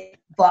 Right,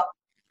 but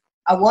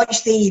I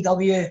watched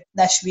AEW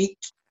this week,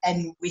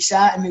 and we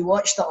sat and we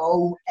watched it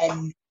all,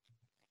 and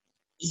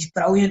he's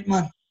brilliant,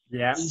 man.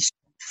 Yeah, he's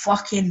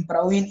fucking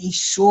brilliant.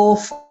 He's so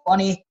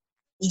funny.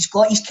 He's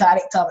got his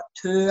character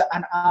to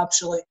an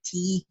absolute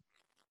T,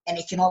 and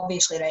he can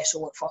obviously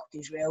wrestle like fuck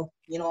as well.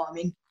 You know what I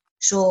mean?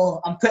 So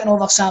I'm putting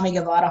over Sammy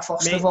Guevara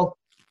first of all.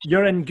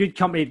 You're in good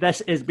company.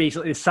 This is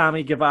basically the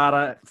Sammy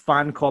Guevara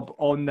fan club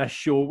on this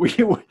show.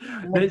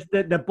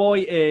 The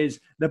boy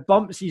is the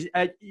bumps. He's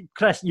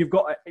Chris. You've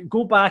got to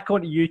go back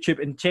onto YouTube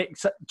and check.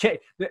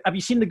 Have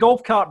you seen the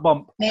golf cart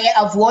bump? Mate,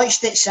 I've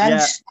watched it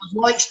since.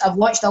 Yeah. I've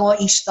watched a lot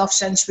of his stuff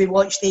since we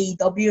watched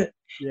AEW.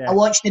 Yeah. I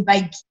watched the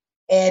big.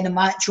 The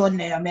match on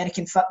the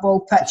American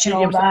football pitch and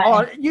all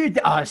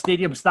that.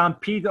 Stadium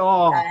Stampede.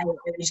 Oh,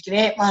 it was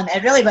great, man.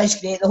 It really was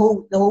great. The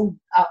whole.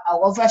 I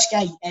love this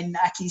guy, and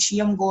I can see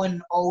him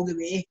going all the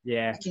way.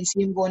 Yeah, I can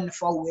see him going the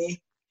full way.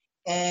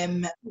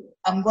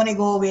 I'm going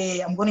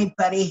to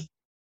bury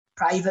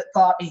Private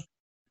Party.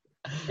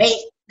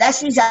 Right,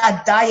 this is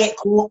a Diet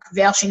Coke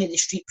version of the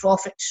Street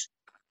Profits,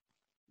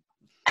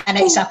 and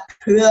it's a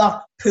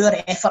poor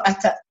effort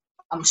at it.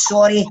 I'm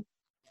sorry,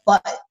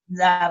 but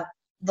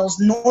there's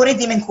no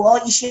redeeming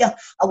qualities here.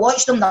 I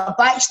watched them, the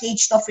backstage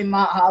stuff in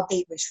Matt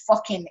Hardy was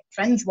fucking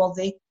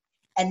cringeworthy.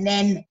 And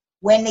then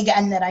when they get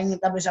in the ring,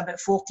 there was about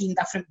 14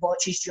 different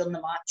botches during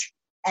the match.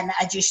 And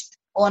I just,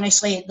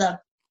 honestly,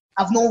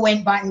 I've no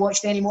went back and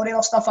watched any more of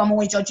their stuff. I'm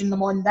only judging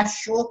them on this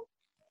show.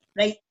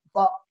 Right?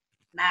 But,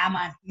 nah,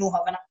 man, no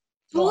having it.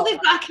 Well,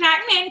 they've got a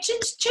cracking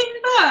entrance tune,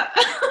 but...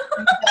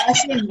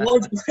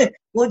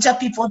 loads of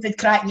people have had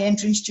cracking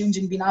entrance tunes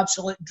and been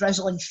absolute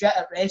drizzling shit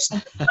at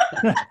wrestling.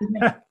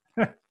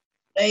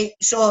 Right,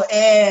 so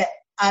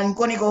I'm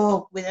going to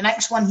go with the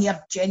next one here.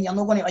 Jen, you're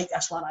not going to like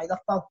this one either,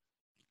 pal.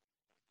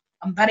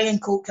 I'm burying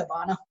Colt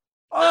Cabana.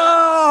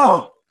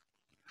 Oh!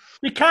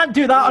 You can't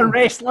do that on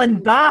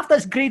Wrestling Daft.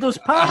 That's Grado's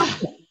pal.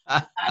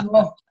 I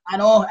know.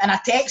 And I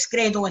texted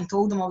Grado and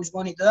told him I was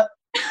going to do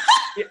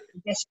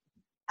it.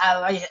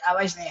 I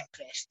wasn't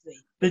impressed.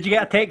 Right. Did you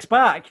get a text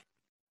back?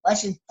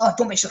 Listen,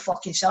 don't be so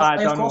fucking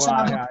selfish. Of course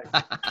I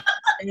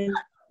haven't.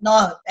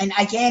 No, and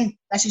again,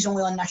 this is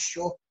only on this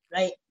show,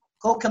 right?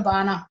 Colt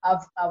Cabana,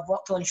 I've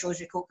worked on shows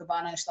with Colt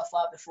Cabana and stuff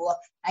like that before.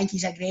 I think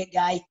he's a great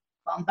guy,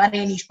 but I'm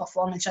burying his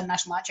performance in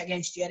this match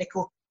against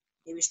Jericho.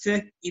 He was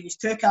too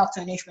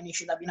cartoonish when he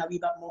should have been a wee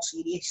bit more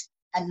serious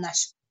in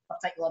this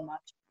particular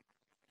match.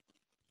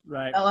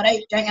 Right. All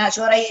right, think that's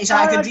all right? Is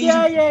that a good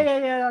reason?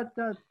 Yeah.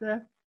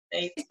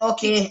 Right.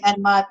 Okay,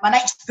 and my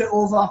next put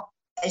over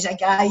is a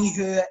guy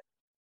who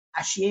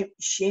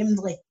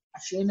ashamedly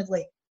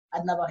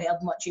I'd never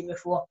heard much of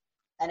before,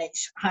 and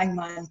it's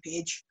Hangman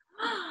Page.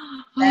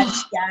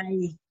 This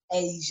guy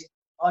is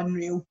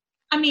unreal.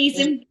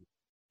 Amazing.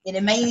 It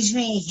reminds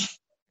me,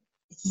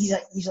 he's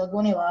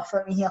going to laugh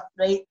at me here,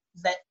 right?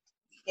 But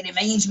it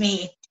reminds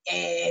me,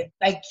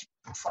 big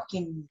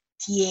fucking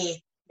TA,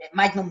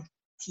 Magnum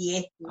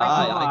TA.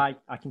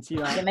 I can see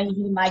that. It reminds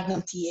me of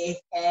Magnum TA.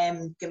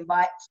 Going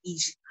back,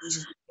 he's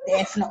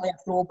definitely a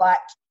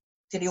throwback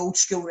to the old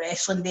school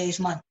wrestling days,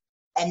 man.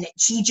 And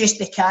see, just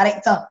the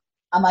character.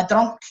 I'm a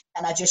drunk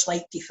and I just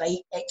like to fight.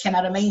 It kind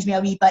of reminds me a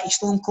wee bit of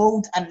Stone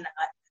Cold, and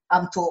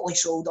I'm totally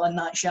sold on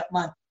that shit,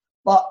 man.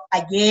 But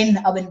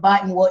again, I went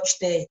back and watched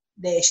the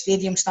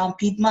Stadium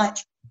Stampede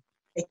match,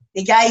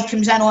 the guy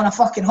comes in on a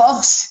fucking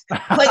horse.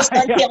 What's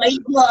that like? You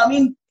know what I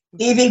mean?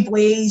 Davey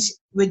Blaze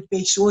would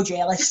be so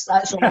jealous.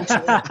 That's all I'm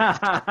saying.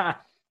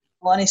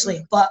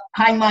 Honestly. But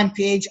Hangman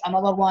Page,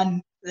 another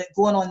one that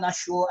going on this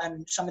show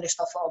and some of the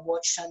stuff that I've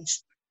watched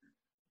since,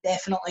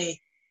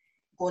 definitely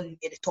going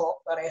to the top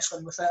of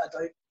wrestling without a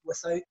doubt,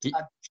 without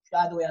a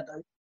shadow of a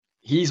doubt.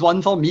 He's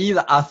one for me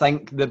that I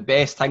think the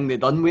best thing they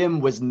done with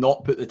him was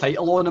not put the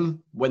title on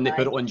him when they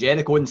put it on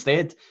Jericho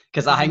instead,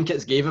 because I think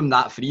it's gave him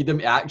that freedom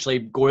to actually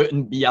go out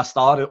and be a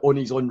star on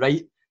his own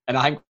right. And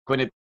I think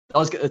when he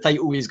does get the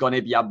title, he's going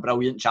to be a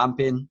brilliant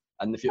champion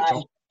in the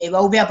future. He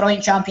will be a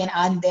brilliant champion,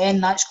 and then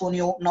that's going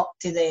to open up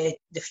to the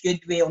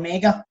feud with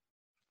Omega.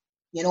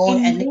 You know,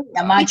 and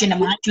imagine the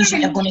matches that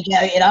they're going to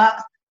get out of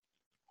that.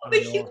 The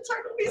heel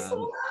turn will be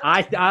so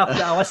bad.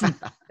 Listen,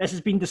 this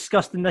has been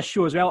discussed in this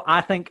show as well.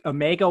 I think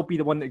Omega will be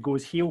the one that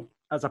goes heel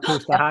as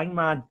opposed to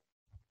Hangman.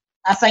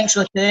 I think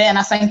so too, and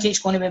I think it's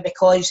going to be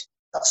because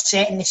they're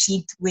setting the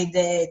seed with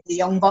the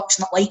Young Bucks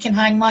not liking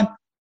Hangman,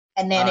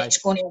 and then it's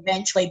going to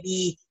eventually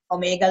be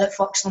Omega that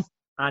fucks them.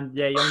 And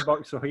yeah, Young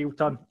Bucks will heel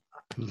turn.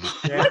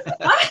 Yeah.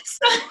 I'm like,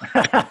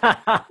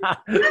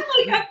 I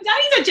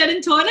need a gin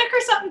and tonic or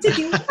something to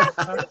do with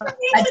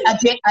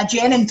that. a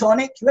gin and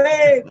tonic. Do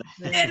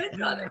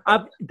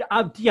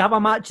you have a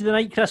match of the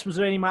night, Chris? Was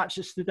there any match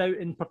that stood out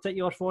in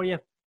particular for you?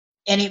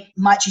 Any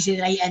matches of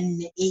the night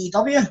in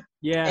AEW?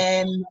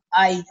 Yeah.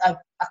 I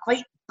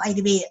quite, by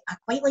the way, I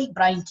quite like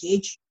Brian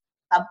Cage.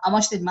 I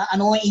must admit, I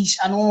know he's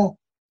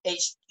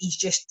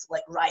just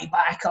like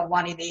Ryback or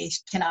one of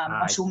these kind of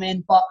muscle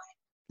men, but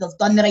they've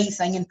done the right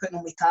thing in putting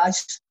him with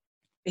Taz,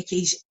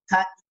 because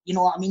you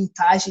know what I mean.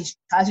 Taz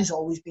has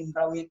always been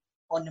brilliant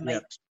on the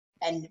mic,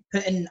 and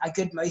putting a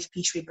good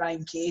mouthpiece with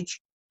Brian Cage.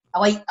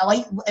 I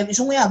like. It was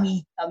only a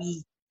wee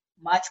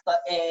match, but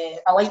I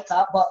liked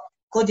that. But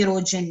Cody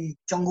Rhodes and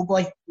Jungle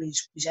Boy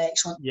was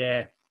excellent.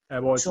 Yeah,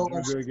 it was a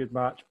really good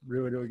match.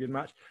 Really good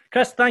match.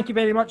 Chris, thank you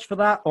very much for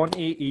that on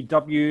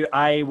AEW.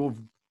 I will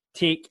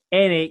take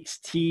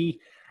NXT.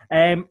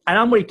 And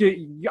I'm going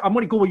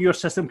to go with your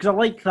system because I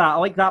like that. I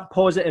like that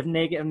positive,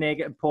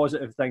 negative,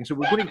 positive thing. So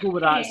we're going to go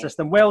with that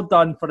system. Well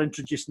done for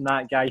introducing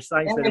that, guys.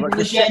 Thanks very much.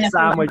 The shit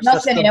sandwich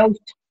system.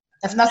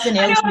 If nothing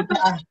else,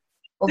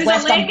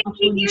 there's a leg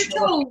in your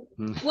toe.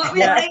 What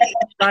we like?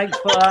 Thanks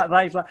for that.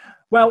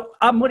 Well,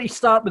 I'm going to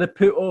start with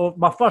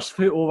my first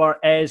put over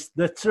is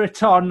the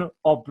return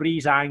of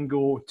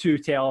Breezango to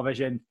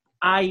television.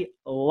 I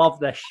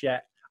love this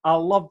shit. I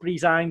love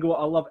Breezango.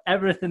 I love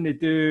everything they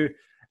do.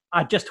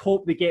 I just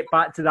hope they get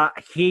back to that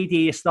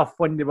heyday stuff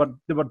when they were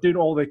doing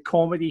all the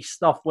comedy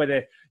stuff with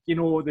the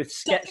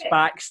skits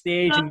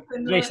backstage and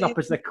dressing up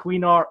as the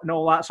Queen Art and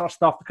all that sort of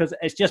stuff, because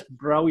it's just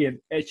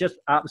brilliant. It's just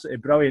absolutely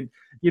brilliant.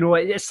 You know,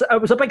 it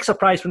was a big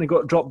surprise when they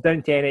got dropped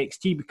down to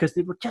NXT because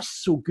they were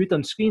just so good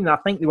on screen. I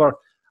think they were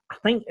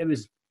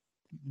underused.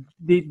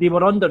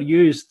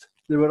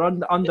 They were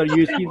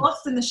underused. They got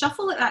lost in the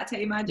shuffle at that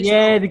time.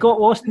 They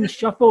got lost in the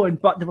shuffle,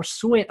 but they were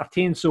so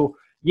entertaining. So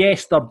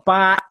yes, they're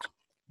back.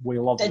 We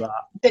love that.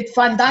 Did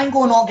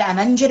Fandango not get an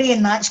injury,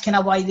 and that's kind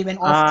of why they went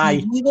off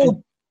TV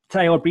though?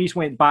 Tyler Breeze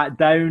went back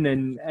down,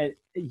 and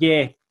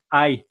going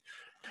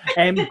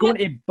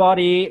to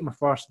Buddy. My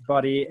first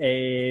Buddy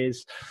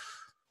is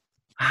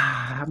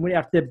I'm going to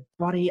have to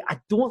Buddy. I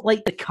don't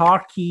like the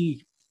car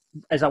key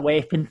as a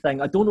weapon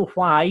thing. I don't know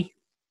why.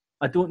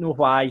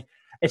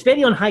 It's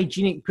very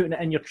unhygienic putting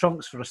it in your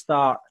trunks for a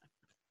start.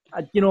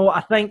 I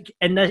think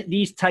in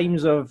these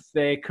times of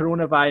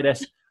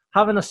coronavirus,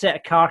 having a set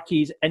of car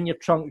keys in your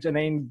trunks and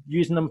then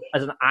using them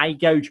as an eye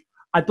gouge,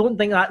 I don't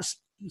think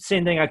that's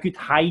sending a good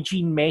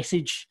hygiene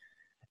message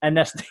in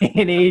this day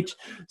and age.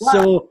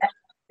 But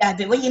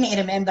what you need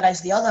to remember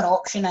is the other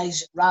option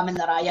is ramming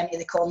their eye into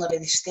the corner of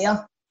the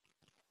stair.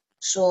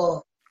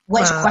 So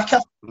what's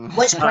quicker?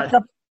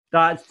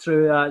 That's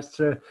true.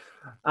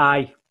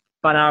 Aye.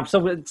 But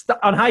so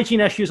on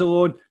hygiene issues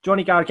alone,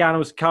 Johnny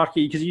Gargano's car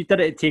key, because you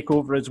did it at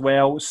TakeOver as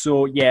well.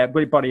 So yeah,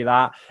 we'll bury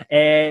that.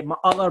 My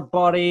other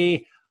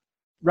buddy,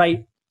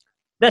 right?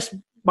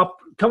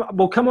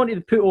 We'll come on to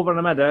the put over in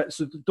a minute,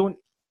 so don't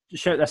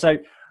shout this out.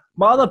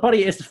 My other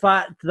buddy is the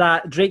fact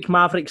that Drake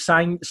Maverick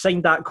signed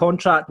that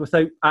contract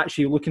without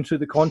actually looking through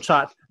the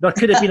contract. There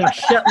could have been a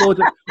shitload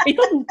of.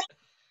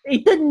 He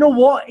didn't know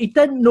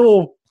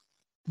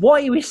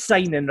what he was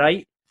signing.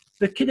 Right?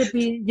 There could have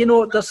been,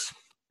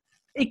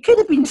 he could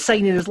have been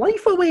signing his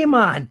life away,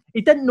 man.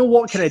 He didn't know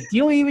what kind of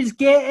deal he was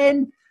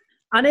getting.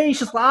 And then he's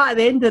just like, at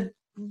the end of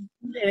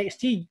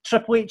NXT,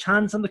 Triple H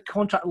hands on the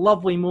contract.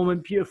 Lovely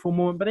moment, beautiful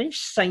moment. But then he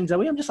signs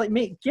away. I'm just like,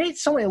 mate, get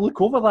someone to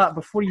look over that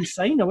before you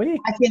sign away.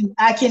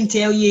 I can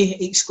tell you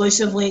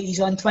exclusively he's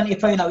on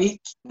 £20 a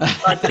week.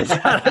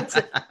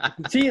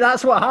 See,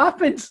 that's what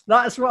happens.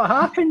 That's what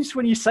happens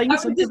when you sign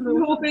something. I'm just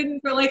hoping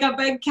for like a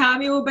big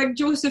cameo. Big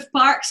Joseph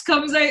Parks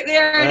comes out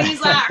there and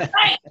he's like,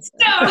 right,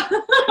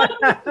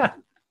 no.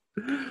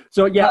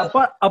 So yeah,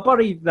 but I'll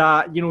bury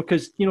that,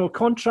 because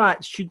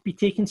contracts should be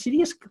taken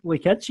seriously,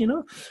 kids,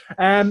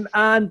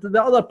 and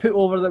the other put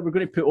over that we're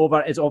going to put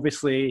over is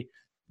obviously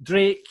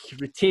Drake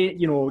retain,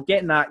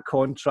 getting that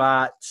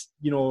contract,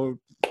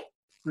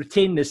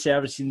 retain the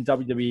service in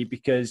WWE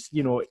because,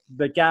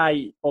 the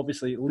guy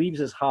obviously leaves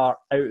his heart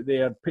out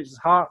there, puts his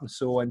heart and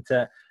soul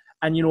into it.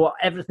 And,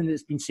 everything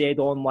that's been said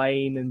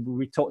online, and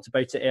we talked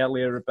about it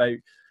earlier about,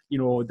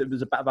 there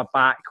was a bit of a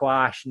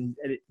backlash and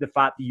the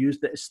fact they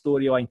used it as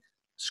storyline.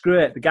 Screw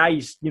it. The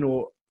guy's,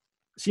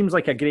 seems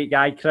like a great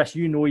guy. Chris,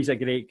 he's a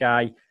great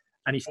guy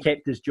and he's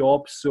kept his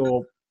job.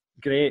 So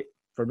great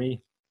for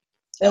me.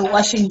 Well,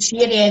 listen,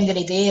 see at the end of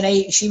the day,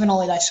 right, see when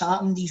all of this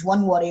happened, his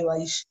one worry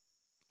was,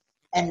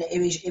 and he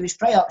was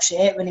pretty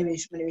upset when he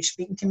was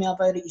speaking to me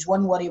about it, his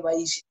one worry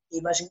was he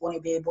wasn't going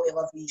to be able to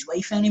live with his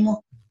wife anymore.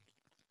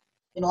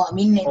 You know what I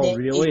mean? Oh,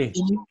 really?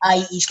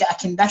 He's got a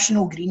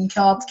conditional green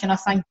card kind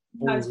of thing.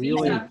 Oh,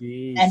 really?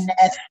 And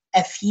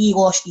if he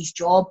lost his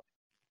job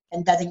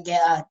and didn't get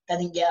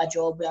a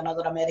job with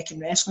another American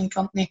wrestling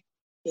company,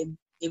 he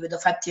would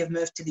have had to have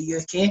moved to the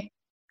UK,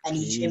 and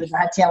he would have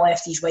had to have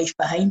left his wife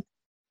behind.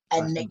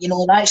 And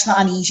that's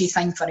not an easy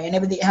thing for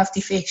anybody to have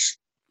to face.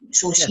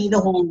 So see the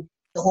whole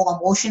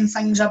emotion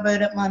things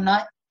about it, man.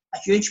 That a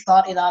huge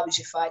part of that was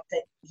the fact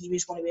that he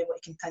was going to be able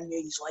to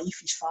continue his life,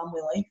 his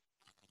family life.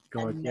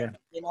 God, and, yeah.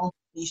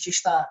 He's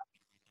just a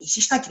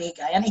great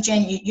guy. And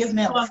Jen, you've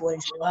met him before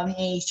as well, haven't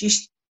you? He's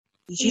just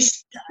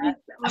I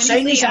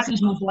sound as if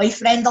he's my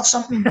boyfriend or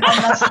something.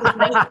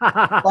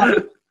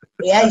 But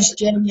he is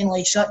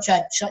genuinely such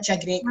a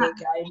great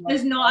guy.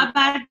 There's not a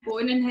bad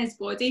bone in his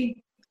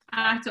body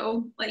at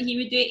all. Like, he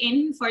would do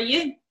anything for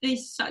you.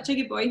 He's such a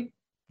good boy.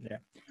 Yeah.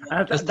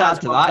 Just to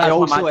add to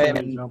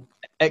that,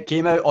 it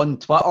came out on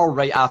Twitter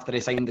right after he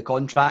signed the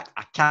contract.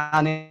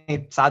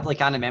 I sadly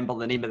can't remember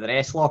the name of the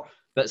wrestler,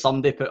 but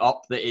somebody put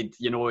up that he'd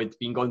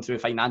been going through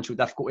financial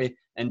difficulty,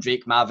 and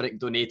Drake Maverick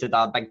donated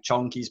a big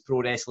chunk of his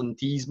Pro Wrestling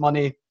Tees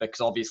money, because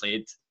obviously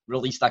he'd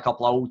released a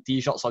couple of old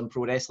t-shirts on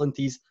Pro Wrestling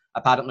Tees.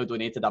 Apparently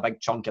donated a big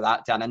chunk of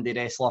that to an indie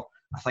wrestler.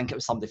 I think it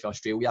was somebody from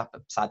Australia,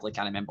 but sadly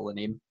can't remember the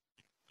name.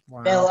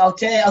 Wow. Well, I'll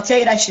tell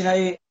you this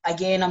now.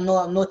 Again, I'm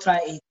not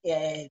trying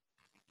to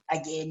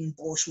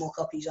blow smoke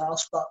up his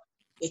arse, but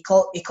he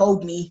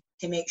called me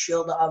to make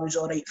sure that I was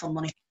all right for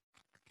money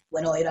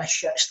when all of this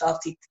shit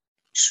started.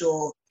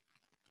 So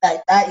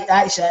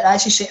that's it.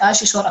 That's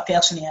the sort of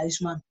person he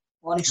is, man.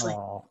 Honestly.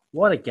 Oh,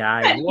 what a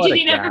guy! What you a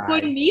didn't guy! ever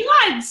phone me,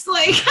 lads.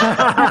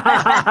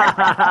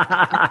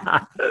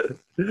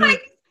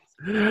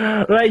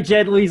 Right,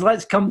 Jed Louise,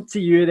 let's come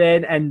to you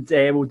then, and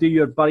we'll do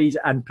your buddies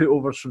and put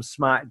overs from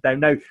SmackDown.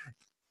 Now,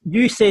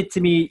 you said to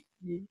me,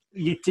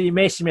 you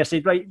messaged me, I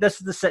said, right, this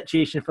is the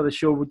situation for the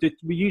show.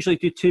 We usually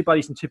do 2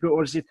 buddies and 2 put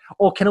overs. I said,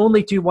 can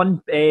only do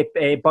 1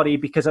 buddy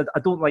because I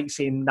don't like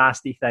saying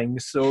nasty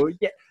things. So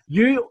yeah,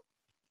 you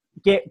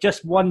get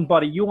just 1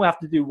 buddy. You only have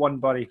to do 1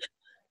 buddy.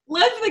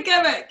 Live the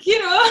gimmick,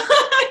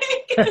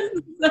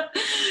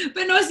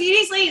 But no,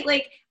 seriously,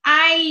 like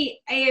I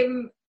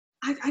didn't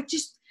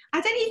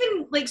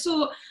even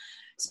so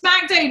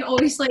SmackDown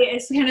obviously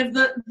is kind of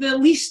the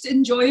least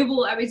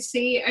enjoyable, I would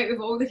say, out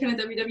of all the kind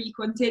of WWE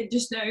content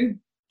just now.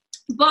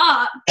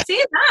 But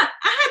saying that,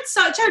 I had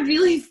such a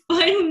really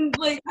fun,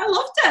 I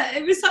loved it.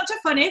 It was such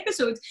a fun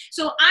episode.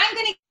 So I'm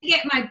going to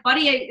get my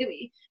buddy out of the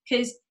way,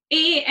 because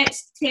A,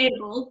 it's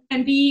terrible,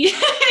 and B,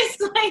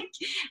 it's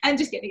I'm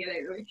just getting it out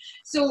of the way.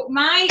 So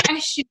my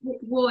issue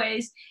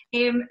was,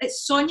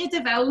 it's Sonya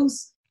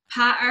Deville's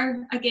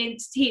patter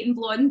against hating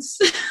blondes.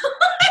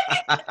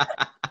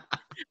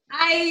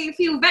 I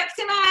feel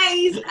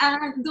victimised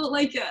and don't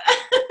like it.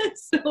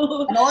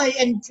 So,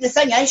 and the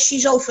thing is,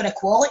 she's all for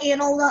equality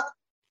and all that.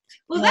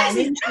 Well, that's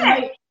it.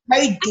 How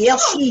dare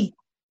she?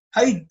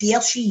 How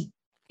dare she?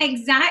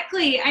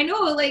 Exactly. I know,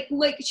 like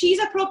she's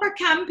a proper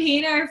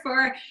campaigner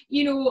for,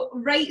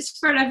 rights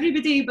for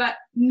everybody, but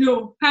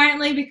no,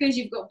 apparently because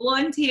you've got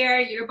blonde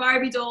hair, you're a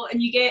Barbie doll,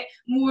 and you get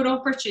more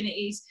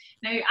opportunities.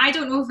 Now, I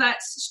don't know if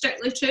that's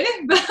strictly true,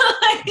 but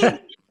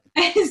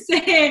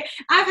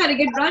I've had a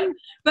good run,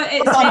 but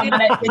it's...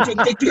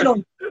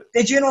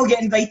 Did you not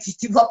get invited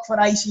to work for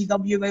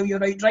ICW while you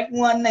were out drinking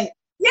one night?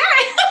 Yeah!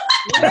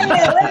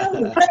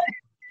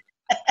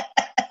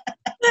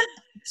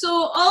 So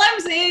all I'm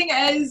saying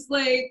is,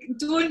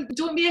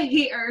 don't be a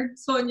hater,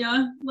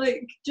 Sonya.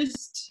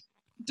 Just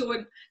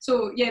don't.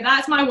 So yeah,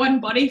 that's my 1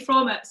 buddy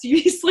from it.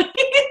 Seriously,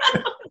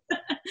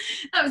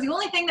 that was the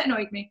only thing that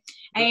annoyed me.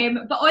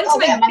 But on to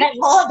wait a minute.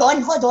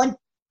 Hold on.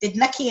 Did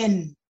Nikki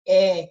and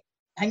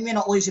Hangman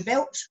not lose the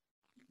belts?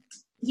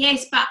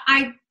 Yes, but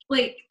I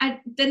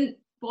didn't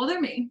bother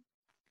me.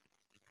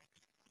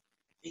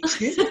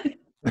 Excuse me.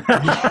 No,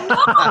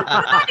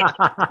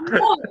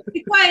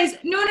 because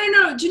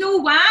no. Do you know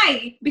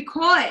why?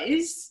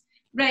 Because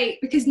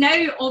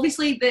now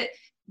obviously that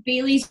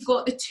Bayley's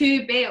got the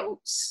 2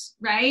 belts,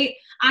 right?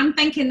 I'm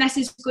thinking this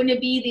is going to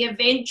be the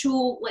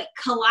eventual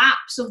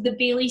collapse of the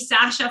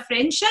Bayley-Sasha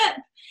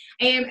friendship.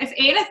 If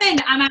anything,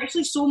 I'm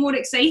actually so more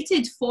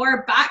excited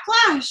for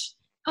Backlash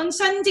on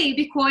Sunday,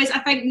 because I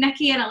think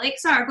Nikki and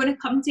Alexa are going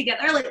to come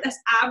together like this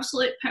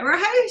absolute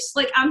powerhouse.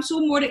 I'm so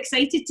more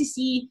excited to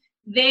see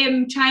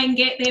them try and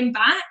get them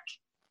back.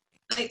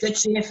 Good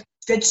save.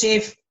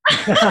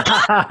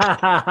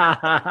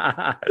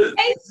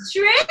 It's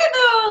true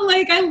though.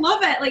 Like I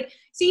love it. Like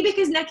see,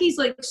 because Nikki's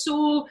like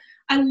so.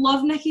 I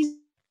love Nikki's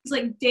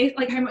like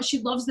like how much she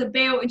loves the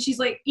belt, and she's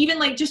like even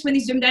like just when they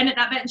zoomed in at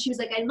that bit, and she was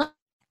like, I love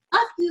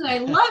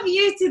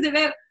you to the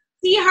belt.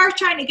 See her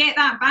trying to get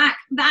that back.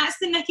 That's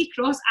the Nikki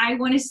Cross I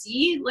want to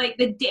see. Like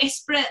the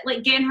desperate,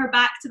 like getting her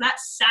back to that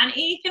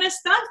sanity kind of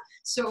stuff.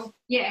 So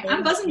yeah,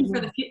 I'm buzzing for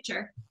the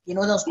future. You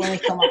know there's going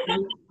to come a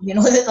point. You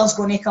know that there's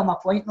going to come a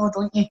point, though,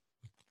 don't you?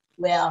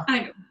 Where I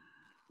know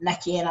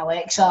Nikki and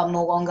Alexa are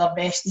no longer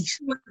besties.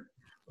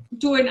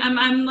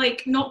 I'm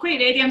like not quite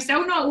ready. I'm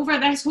still not over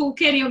this whole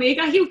Kenny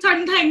Omega heel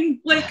turn thing.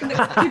 Like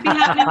that could be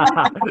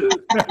happening.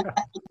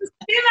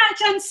 Too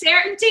much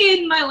uncertainty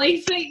in my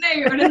life right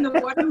now or in the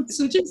world.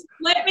 So just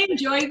let me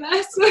enjoy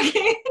this,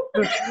 okay?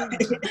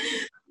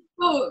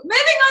 Oh,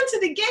 moving on to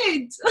the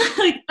good.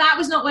 Like that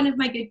was not one of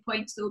my good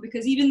points though,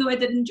 because even though I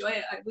did enjoy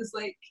it, I was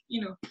like,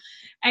 you know.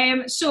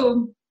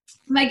 So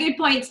my good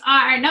points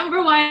are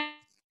number one,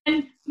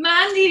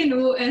 Mandy and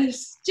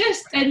Otis,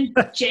 just in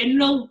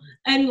general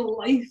in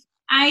life.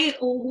 I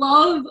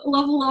love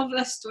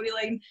this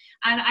storyline,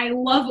 and I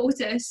love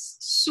Otis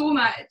so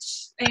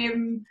much.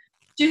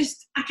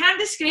 Just I can't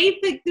describe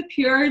the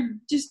pure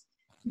just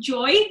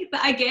joy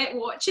that I get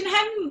watching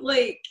him.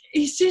 Like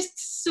he's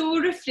just so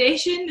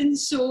refreshing, and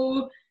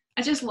so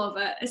I just love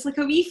it. It's like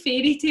a wee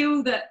fairy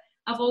tale that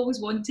I've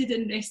always wanted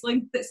in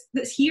wrestling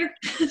that's here.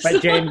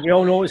 But Jen, we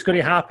all know what's going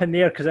to happen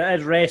there because it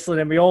is wrestling,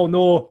 and we all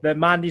know that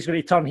Mandy's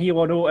going to turn heel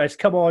on Otis.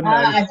 Come on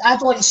now. I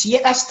don't see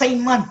it this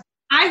time, man.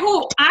 I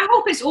hope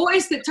it's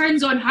Otis that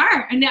turns on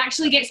her and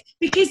actually gets,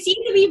 because see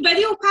the wee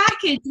video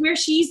package where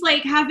she's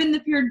like having the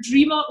pure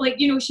dream of, like,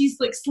 you know, she's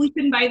like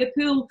sleeping by the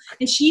pool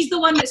and she's the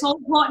one that's all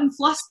hot and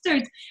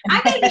flustered.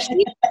 I think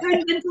she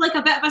turns into like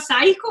a bit of a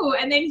psycho,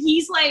 and then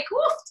he's like,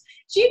 oof,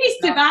 she needs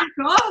to back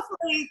off.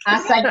 Like,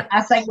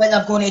 I think what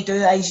they're going to do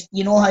is,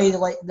 you know how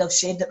they've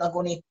said that they're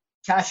going to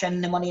cash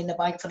in the Money in the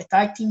Bank for the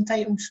tag team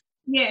titles.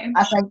 Yeah.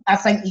 I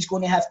think he's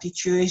going to have to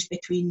choose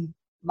between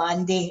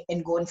Mandy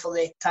and going for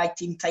the tag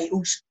team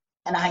titles,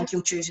 and I think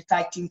he'll choose the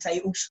tag team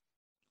titles.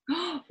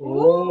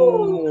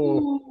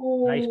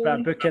 Oh, nice bit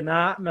of booking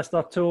that,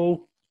 Mr.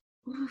 Toll.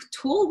 Oh,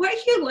 Toll, what do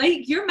you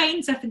like? Your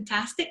mind's a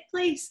fantastic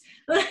place.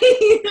 Love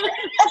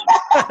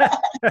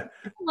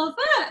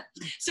it.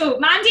 So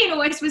Mandy and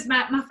Otis was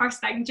my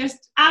first thing.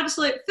 Just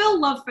absolute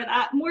full love for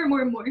that. More.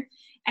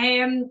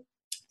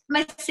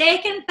 My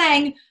second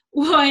thing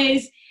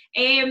was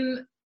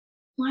well,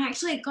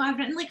 actually, God, I've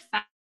written like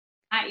 5.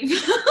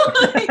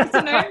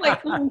 So now I'm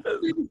like, I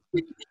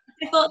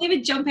thought they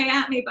would jump out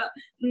at me, but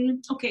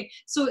okay.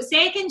 So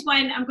second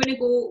one, I'm going to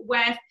go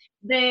with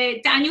the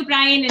Daniel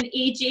Bryan and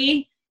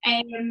AJ,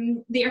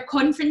 their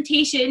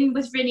confrontation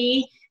with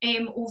Renee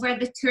over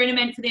the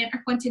tournament for the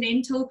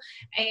Intercontinental.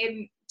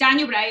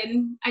 Daniel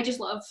Bryan, I just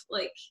love,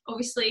 like,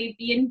 obviously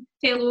being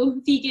fellow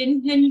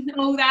vegan and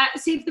all that,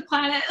 save the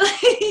planet.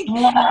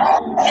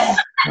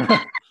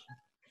 I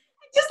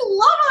just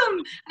love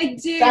him. I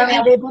do.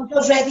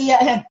 Everyone's ready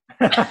at him.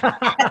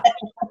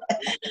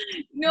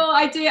 No,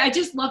 I do. I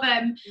just love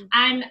him,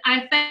 and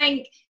I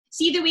think,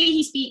 see the way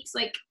he speaks,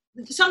 like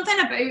something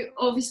about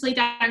obviously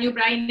Daniel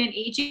Bryan and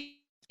AJ.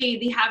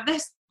 They have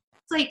this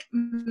like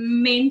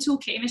mental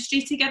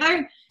chemistry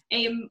together,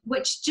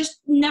 which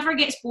just never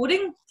gets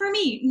boring for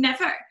me,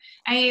 never.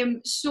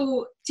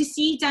 So to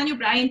see Daniel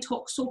Bryan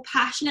talk so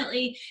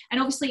passionately, and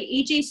obviously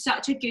AJ's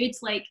such a good,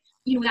 like,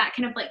 you know, that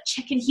kind of like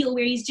chicken heel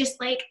where he's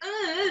just like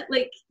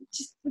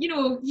just, you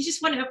know, you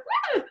just want to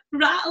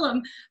rattle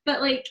him.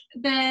 But like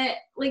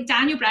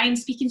Daniel Bryan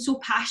speaking so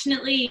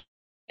passionately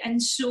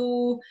and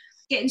so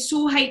getting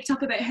so hyped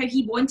up about how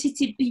he wants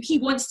to be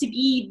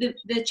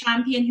the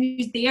champion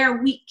who's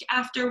there week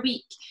after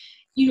week,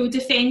 you know,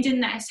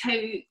 defending this, how,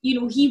 you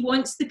know, he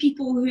wants the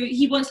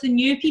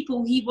new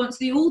people, he wants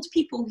the old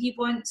people, he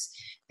wants,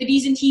 the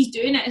reason he's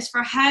doing it is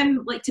for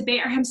him, like, to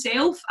better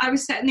himself. I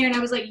was sitting there and I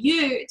was like,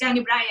 you,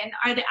 Daniel Bryan,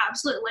 are the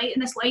absolute light in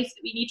this life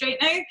that we need right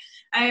now.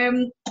 I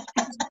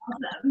just love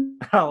them.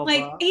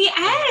 Like, that. He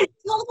is.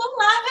 Don't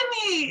laugh at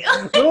me.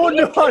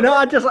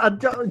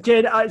 No,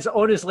 Jen, it's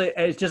honestly,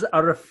 it's just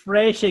a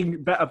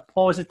refreshing bit of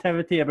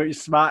positivity about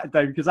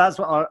SmackDown, because that's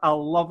what I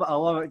love. I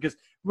love it because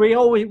we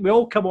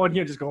all come on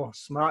here and just go, oh,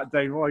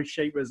 SmackDown, what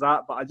shape was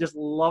that? But I just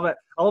love it.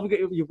 I love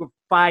it. You've got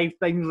 5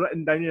 things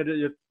written down here that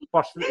you're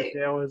first to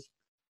tell us.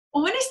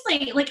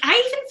 Honestly, like, I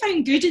even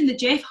found good in the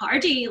Jeff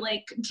Hardy,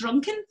 like,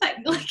 drunken thing.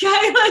 Like,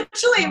 I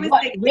actually was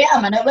like, wait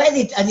a minute, what are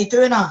they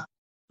doing? A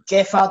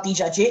Jeff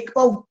Hardy's a Jake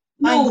Ball?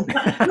 No,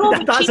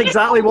 that's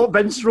exactly what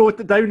Vince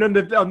wrote down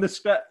on the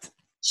script.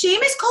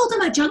 Sheamus called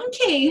him a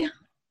junkie.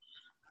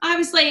 I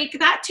was like,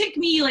 that took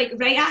me, like,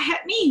 right at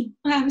hit me.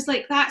 And I was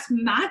like, that's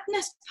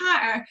madness,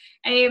 Patter.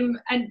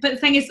 But the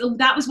thing is,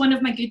 that was one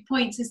of my good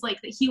points, is like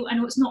the heel. I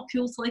know it's not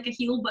cool to like a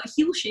heel, but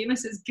heel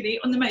Sheamus is great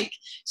on the mic.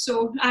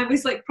 So I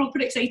was like proper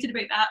excited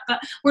about that.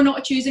 But we're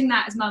not choosing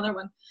that as my other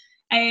one.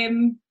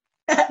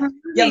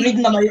 You're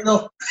reading them out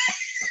though.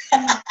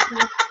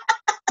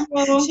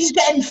 She's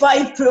getting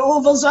 5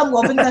 put-overs. I'm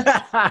loving this.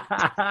 Like,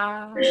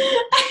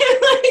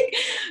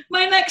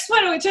 my next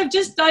one, which I've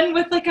just done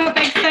with like a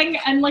big thing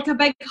and like a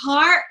big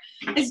heart,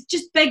 is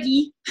just Big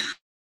E.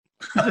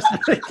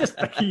 just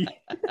Big E.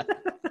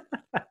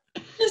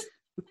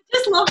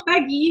 Just love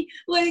Big E.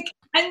 Like,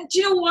 and do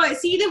you know what?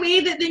 See the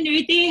way that the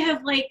New Day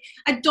have like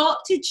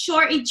adopted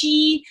Shorty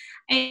G.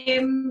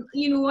 You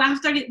know,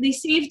 after they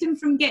saved him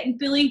from getting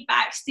bullied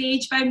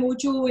backstage by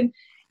Mojo, and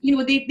you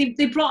know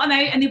they brought him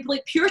out and they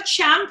like pure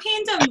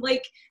championed him.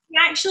 Like,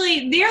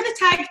 they're the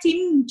tag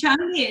team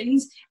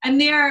champions, and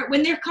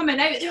when they're coming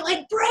out, they're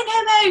like, bring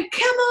him out,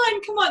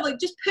 come on, like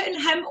just putting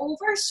him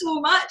over so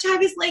much. I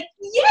was like,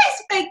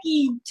 yes, Big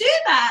E, do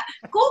that.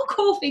 Go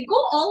Kofi,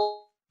 go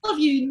all of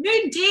you.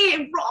 New Day,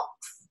 it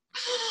rocks.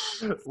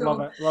 So,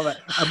 love it.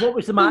 And what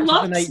was the match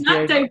of the night,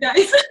 Jen? SmackDown,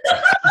 guys.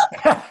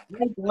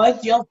 My God,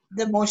 you're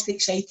the most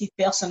excited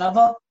person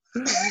ever.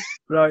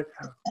 Right.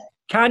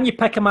 Can you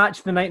pick a match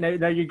of the night now?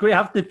 Now you're going to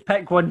have to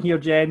pick one here,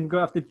 Jen. You're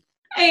going to have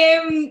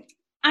to.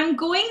 I'm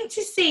going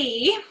to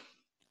say,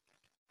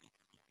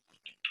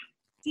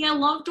 I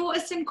loved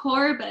Otis and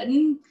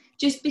Corbin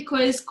just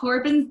because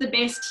Corbin's the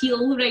best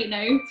heel right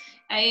now,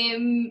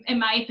 in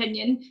my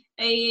opinion.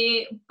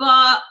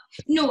 But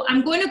no,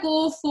 I'm going to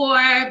go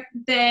for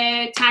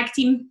the tag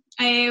team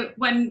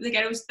when the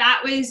girls.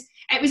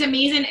 It was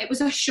amazing. It was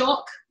a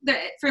shock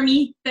for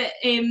me that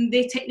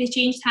they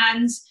changed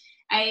hands.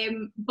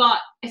 But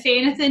if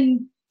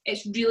anything,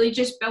 it's really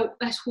just built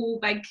this whole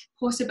big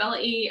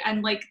possibility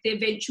and like the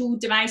eventual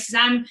demise.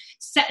 I'm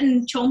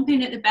sitting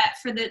chomping at the bit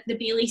for the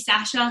Bayley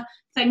Sasha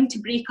thing to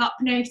break up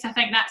now, because I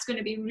think that's going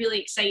to be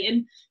really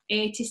exciting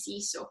to see.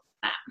 So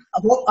that.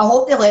 I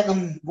hope they let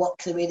them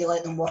work the way they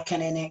let them work in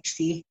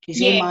NXT,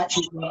 because their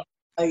matches were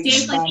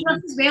outstanding.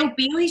 As well,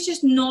 Bayley's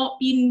just not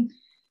been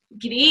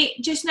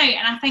great just now,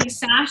 and I think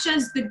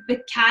Sasha's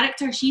the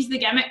character. She's the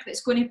gimmick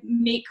that's going to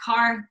make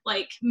her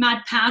like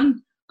Mad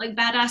Pam. Like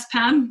Badass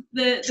Pam,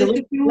 the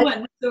cool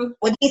one. So,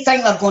 what do you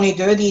think they're going to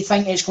do? Do you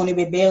think it's going to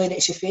be Bayley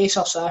that's the face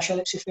or Sasha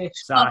that's the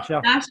face?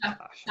 Sasha.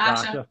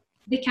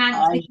 They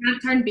can't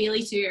turn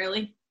Bayley too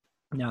early.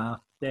 Nah,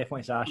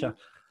 definitely Sasha.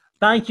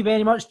 Thank you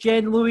very much,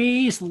 Jen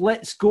Louise.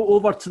 Let's go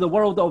over to the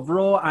world of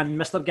Raw and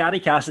Mr. Gary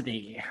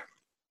Cassidy.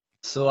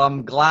 So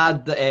I'm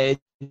glad that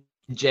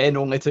Jen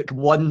only took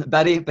one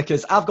Berry,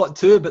 because I've got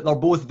two, but they're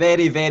both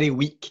very, very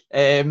weak.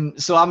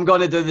 So I'm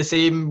going to do the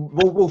same.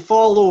 We'll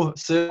follow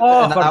suit.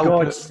 Oh, and for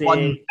God's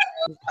sake.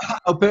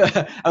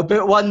 I'll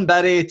put one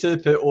Berry, 2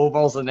 put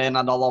overs, and then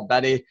another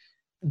Berry.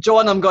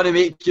 John, I'm going to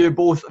make you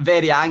both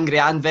very angry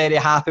and very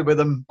happy with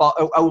them, but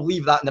I'll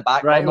leave that in the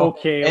back. Right,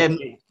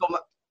 okay. So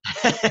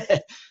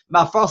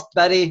my first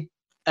Berry,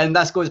 and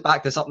this goes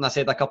back to something I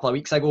said a couple of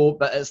weeks ago,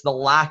 but it's the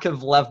lack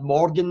of Liv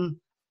Morgan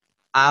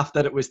after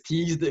it was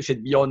teased that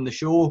should be on the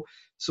show.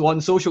 So on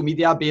social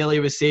media,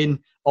 Bayley was saying,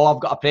 oh, I've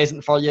got a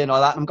present for you and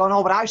all that. And I'm going,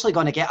 oh, we're actually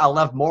going to get a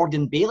Liv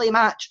Morgan-Bayley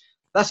match.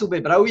 This will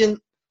be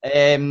brilliant.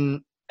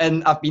 And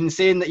I've been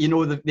saying that, you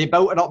know, they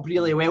built it up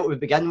really well to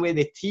begin with.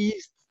 They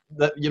teased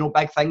that, you know,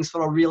 big things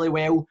for her really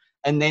well.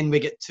 And then we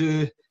get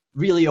 2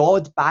 really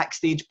odd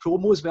backstage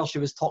promos where she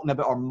was talking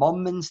about her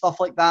mum and stuff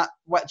like that,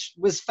 which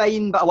was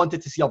fine, but I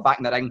wanted to see her back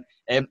in the ring.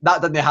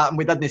 That didn't happen.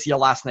 We didn't see her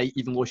last night,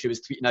 even though she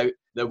was tweeting out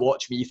the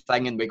watch me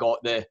thing, and we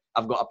got the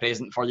I've got a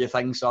present for you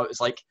thing. So it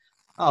was like,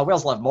 oh,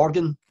 where's Liv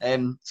Morgan?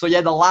 So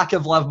yeah, the lack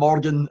of Liv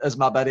Morgan is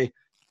my Berry.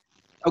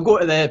 I'll go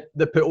to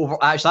the put over.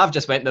 Actually, I've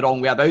just went the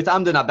wrong way about it.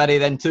 I'm doing a Berry,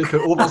 then 2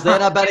 put overs,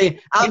 then a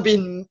Berry. I'm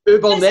being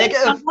uber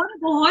negative.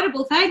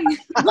 Horrible thing.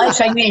 Let's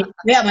say, wait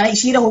a minute.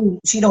 See the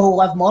whole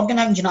Liv Morgan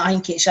thing. Do you know? I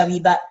think it's a wee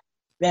bit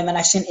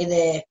reminiscent to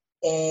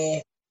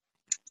the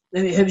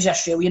who was the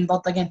Australian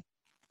bird again?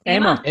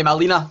 Emma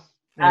Lena.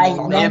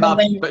 Emma,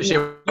 but she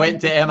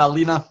went to Emma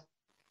Lena.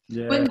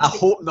 Yeah. I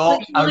hope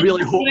not. I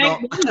really hope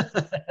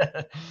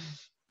not.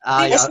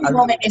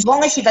 As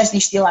long as she doesn't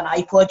steal an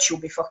iPod, she'll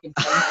be fucking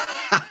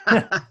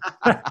fine.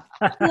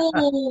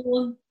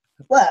 Oh,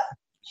 what?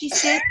 She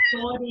said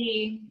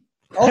sorry.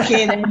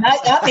 Okay, then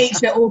that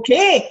makes it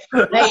okay.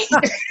 Right.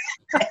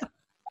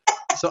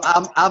 So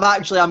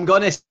I'm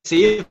going to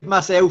save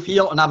myself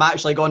here, and I'm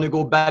actually going to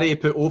go Berry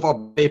put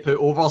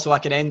over, so I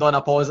can end on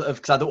a positive,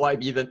 because I don't want to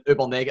be the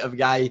uber negative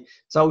guy.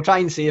 So I'll try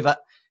and save it.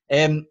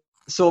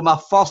 So my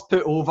first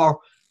put over,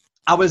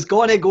 I was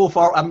going to go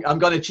for, I'm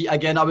going to cheat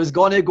again, I was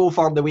going to go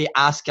for the way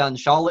Asuka and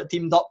Charlotte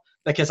teamed up,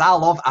 because I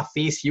love a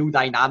face-heel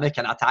dynamic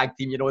in a tag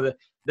team. You know,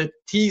 the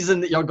teasing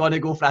that you're going to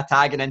go for a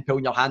tag and then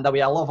pulling your hand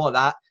away. I love all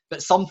that.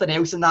 But something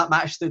else in that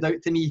match stood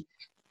out to me.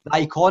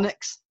 The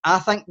Iconics, I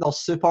think they're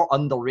super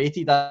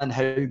underrated in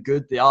how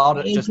good they are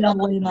at just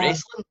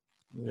wrestling.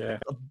 Yeah.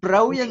 They're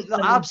brilliant. They're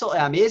absolutely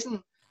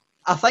amazing.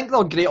 I think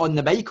they're great on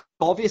the mic.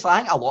 Obviously, I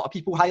think a lot of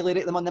people highly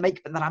rate them on the mic,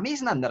 but they're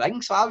amazing in the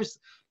ring. So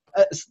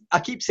I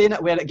keep saying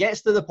it, where it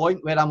gets to the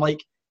point where I'm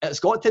like, it's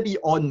got to be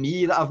on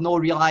me that I've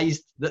not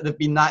realised that they've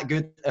been that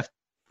good if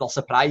they're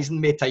surprising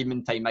me time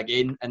and time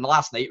again. And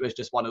last night was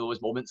just one of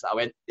those moments that I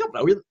went, you're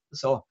brilliant.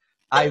 So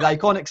the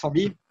Iconics for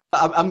me.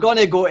 I'm going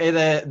to go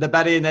to the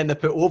bury and then the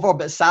put over,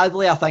 but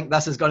sadly I think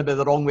this is going to be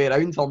the wrong way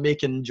around for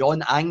making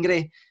John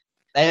angry.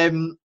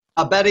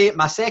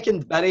 My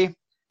second bury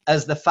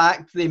is the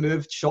fact they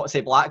moved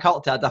Shotzi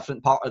Blackheart to a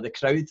different part of the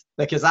crowd,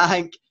 because I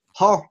think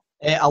her,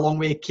 along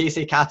with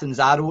Casey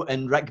Catanzaro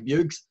and Rick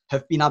Buggs,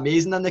 have been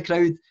amazing in the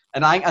crowd.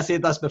 And I think I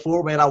said this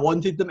before, where I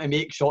wanted them to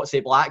make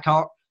Shotzi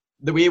Blackheart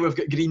the way we've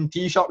got green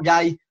t-shirt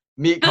guy,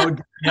 make her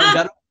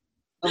girl.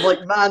 I'm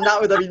like, man,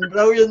 that would have been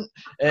brilliant.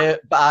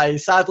 But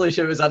sadly,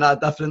 she was in a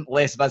different,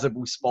 less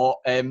visible spot.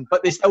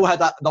 But they still had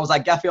there was a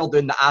giffer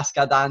doing the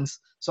Asuka dance,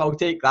 so I'll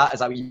take that as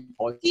a wee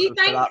positive. Do you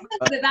think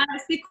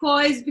that's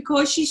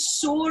because she's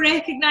so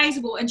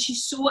recognisable and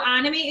she's so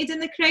animated in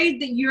the crowd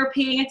that you're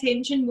paying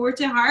attention more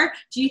to her?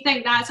 Do you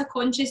think that's a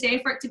conscious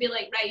effort to be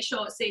like, right,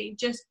 Shotzi,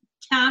 just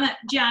can it,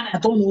 Janet? I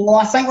don't know.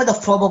 I think what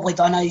they've probably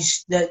done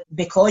is that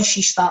because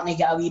she's starting to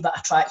get a wee bit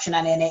of traction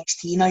in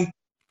NXT now,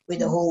 with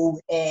the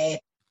whole...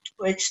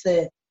 It's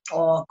the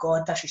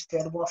this is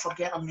terrible. I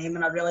forget her name,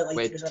 and I really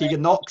like it.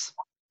 Tegan Knox?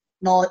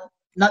 No,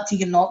 not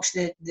Tegan Knox.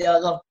 The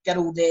other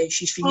girl.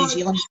 She's from New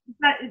Zealand.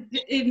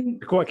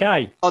 Dakota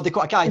Kai. Oh,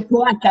 Dakota Kai.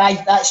 Dakota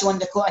Kai. That's the one.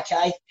 Dakota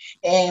Kai.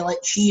 Like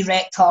she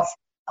wrecked her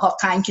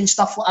tank and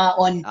stuff like that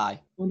on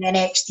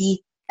NXT,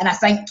 and I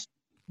think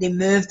they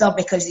moved her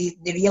because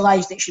they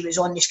realised that she was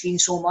on the screen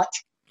so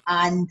much,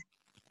 and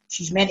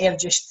she's meant to have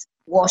just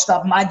lost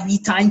her mad wee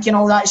tank and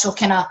all that. So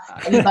kind of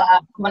a wee bit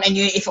of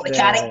continuity for the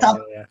character.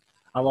 Yeah.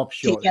 I love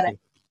Shotzi.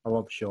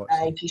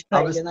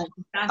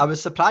 I was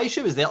surprised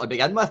she was there to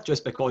begin with,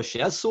 just because she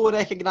is so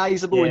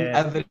recognisable and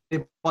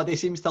everybody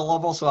seems to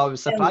love her. So I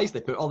was surprised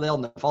they put her there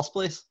in the first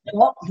place.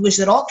 Was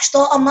the Rock's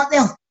daughter not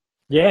there?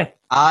 Yeah.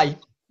 Aye,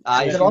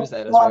 she was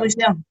there as well.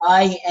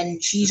 Aye,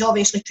 and she's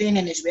obviously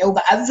training as well.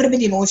 But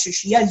everybody knows who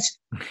she is.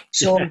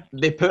 So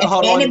they put her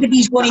if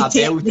anybody's going to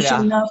take the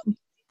shine off.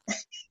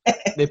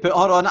 They put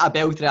her on at a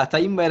belter at a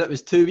time where it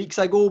was 2 weeks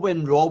ago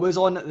when Raw was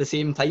on at the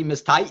same time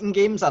as Titan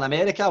Games in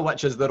America,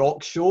 which is The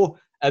Rock's show,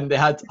 and they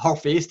had her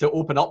face to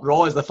open up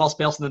Raw as the first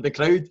person in the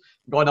crowd,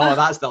 going, oh,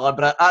 that's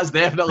deliberate. That's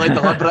definitely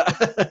deliberate.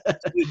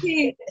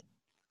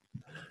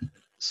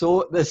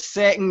 So the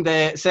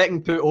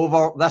second put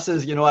over, this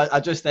is, I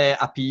just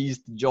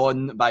appeased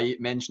John by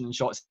mentioning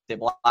Shotzi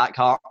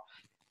Blackheart.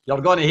 You're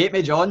going to hate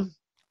me, John.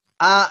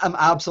 I am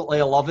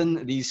absolutely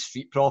loving these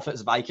Street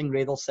Profits Viking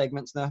Raiders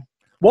segments now.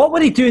 What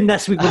were they doing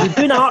this week? Were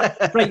they doing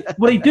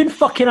Were they doing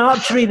fucking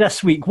archery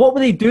this week? What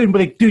were they doing? Were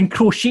they doing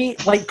crochet,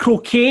 like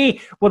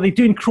croquet? Were they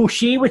doing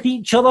crochet with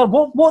each other?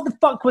 What the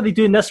fuck were they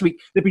doing this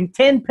week? They've been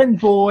 10-pin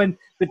bowling.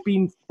 They've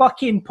been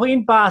fucking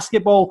playing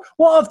basketball.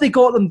 What have they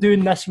got them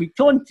doing this week?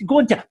 Going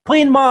to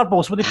playing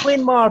marbles. Were they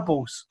playing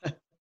marbles?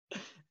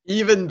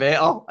 Even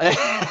better.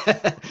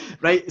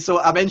 Right,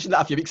 so I mentioned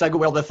that a few weeks ago.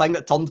 Well, the thing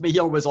that turned me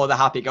here was all the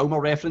Happy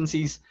Gilmore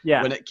references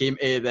when it came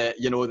to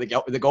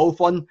the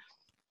golf one.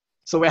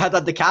 So we had a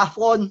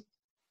decathlon.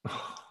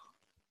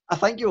 I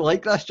think you'll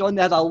like this, John.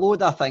 They had a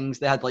load of things.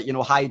 They had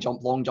high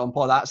jump, long jump,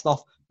 all that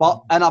stuff.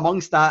 But in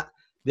amongst that,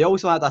 they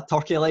also had a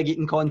turkey leg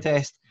eating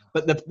contest.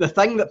 But the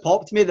thing that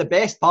popped me, the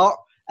best part,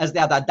 is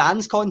they had a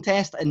dance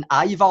contest and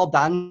Ivar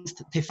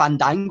danced to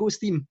Fandango's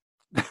theme.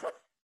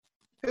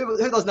 Who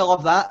doesn't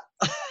love that?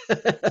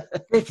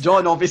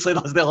 John obviously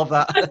doesn't love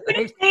that. I was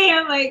going to say,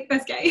 I'm like,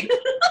 this guy.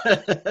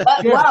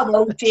 What I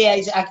will say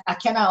is I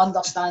kind of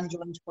understand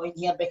John's point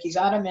here, because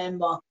I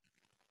remember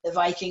the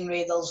Viking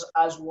Raiders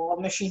as War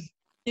Machine.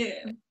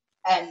 Yeah.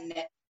 And,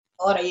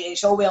 alright,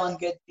 it's all well and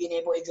good being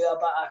able to do a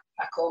bit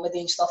of comedy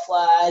and stuff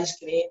like that is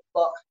great,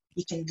 but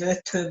you can do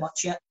too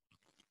much of it.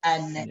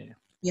 And,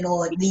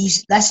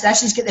 this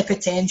has got the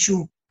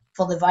potential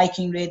for the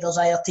Viking Raiders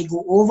either to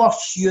go over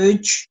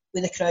huge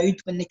with the crowd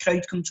when the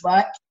crowd comes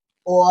back,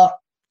 or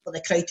for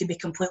the crowd to be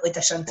completely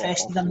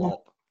disinterested in them.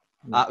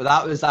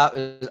 That was.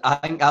 I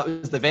think that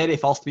was the very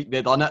first week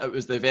they done it. It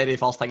was the very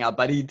first thing I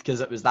buried, because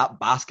it was that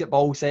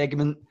basketball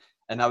segment,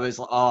 and I was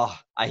like, oh,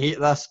 I hate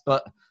this,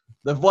 but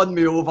they've won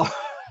me over.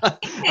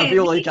 I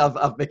feel like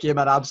I've became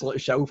an absolute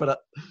show for it.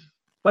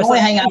 The only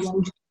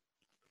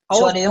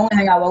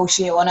thing I will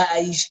say on it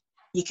is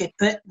you could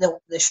put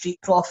the Street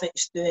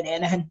Profits doing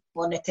anything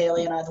on the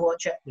telly and I'd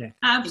watch it. Yeah,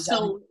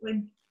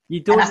 absolutely.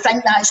 And I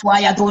think that's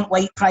why I don't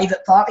like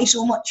Private Party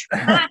so much.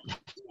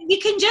 You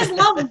can just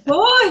love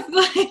both.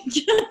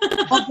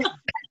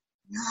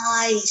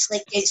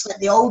 It's like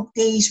the old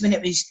days when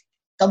it was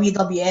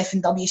WWF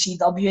and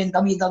WCW, and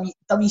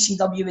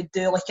WCW would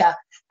do like a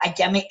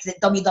gimmick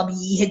that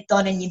WWE had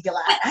done, and you'd be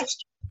like,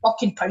 that's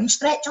fucking pound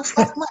stretch or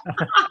stuff like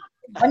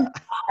that.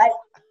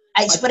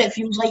 It's what it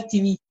feels like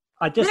to me.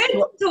 I just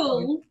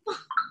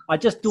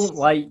don't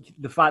like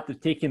the fact of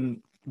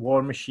taking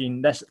War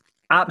Machine, this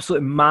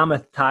absolute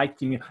mammoth tag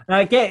team. And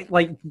I get,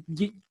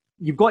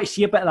 you've got to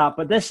see a bit of that,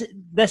 but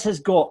this has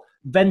got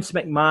Vince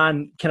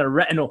McMahon kind of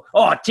written,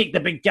 take the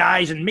big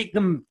guys and make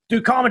them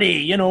do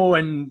comedy,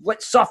 and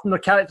let's soften their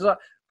characters up.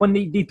 When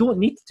they don't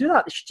need to do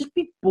that. They should just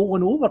be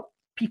bowling over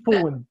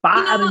people and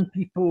battering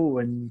people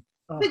and...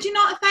 But do you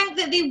not think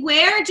that they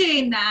were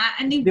doing that,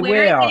 and they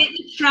were getting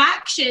the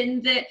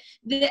traction that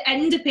the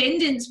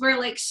independents were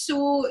like,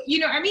 so, you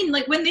know what I mean?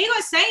 Like when they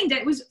got signed,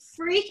 it was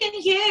freaking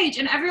huge,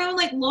 and everyone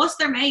like lost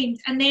their mind,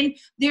 and then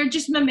their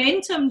just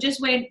momentum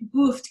just went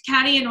boofed,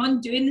 carrying on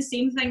doing the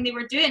same thing they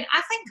were doing.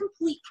 I think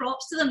complete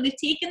props to them. They've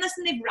taken this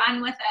and they've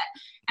ran with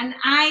it, and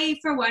I,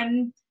 for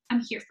one,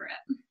 am here for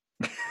it.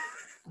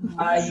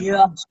 You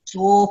are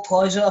so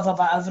positive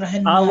about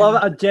everything. I man.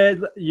 love it,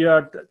 Jed.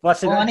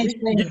 Listen,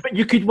 Honestly.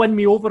 you could win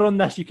me over on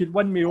this. You could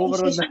win me over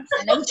on this.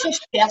 The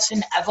nicest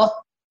person ever.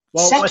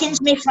 Well,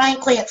 Sickens me,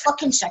 frankly. It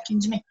fucking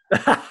sickens me.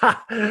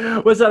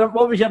 What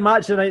was your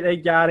match tonight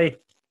then, Gary?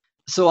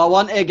 So I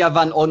want to give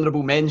an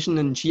honourable mention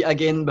and cheat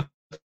again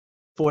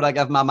before I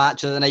give my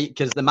match of the night,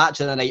 because the match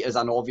of the night is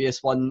an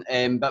obvious one.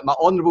 But my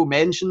honourable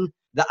mention,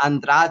 the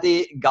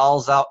Andrade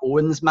Garza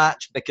Owens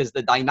match, because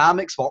the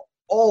dynamics were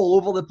all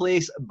over the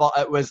place, but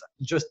it was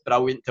just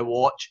brilliant to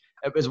watch.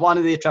 It was one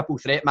of the triple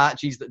threat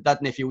matches that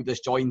didn't feel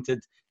disjointed.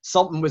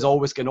 Something was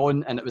always going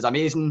on, and it was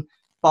amazing.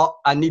 But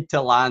I need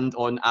to land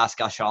on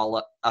Asuka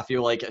Charlotte. I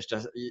feel like it's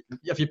just,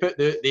 if you put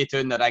they two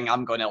in the ring,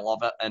 I'm going to love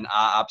it, and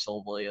I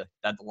absolutely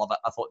did love it.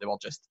 I thought they were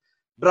just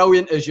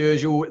brilliant as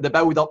usual. The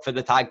build up for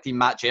the tag team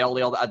match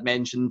earlier that I'd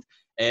mentioned,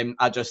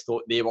 I just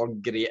thought they were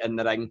great in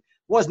the ring.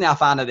 Wasn't a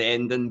fan of the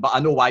ending, but I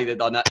know why they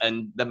done it,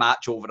 and the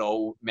match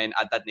overall meant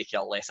I didn't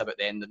care less about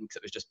the ending because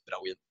it was just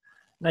brilliant.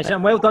 Nice,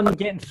 and well done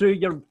getting through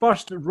your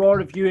first Raw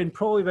review in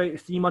probably about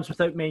 3 months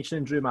without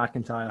mentioning Drew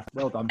McIntyre.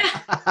 Well done.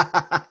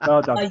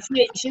 Well done.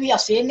 See what you're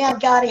saying there,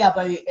 Gary,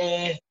 about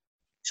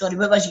sorry,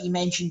 what was it you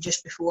mentioned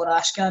just before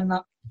asking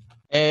that?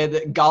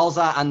 The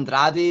Garza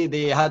Andrade,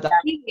 they had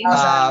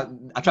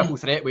a triple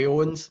threat with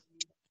Owens.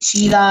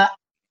 See that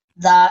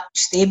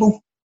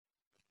stable?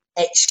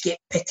 It's got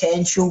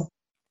potential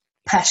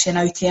pissing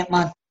out of it,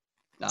 man.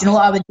 Nah. Do you know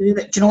what I would do?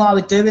 Do you know what I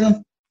would do with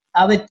them?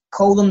 I would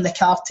call them the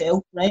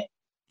Cartel, right?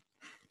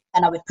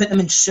 And I would put them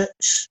in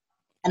suits,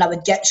 and I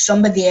would get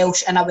somebody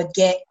else, and I would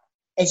get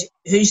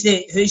who's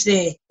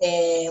the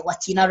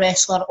Latina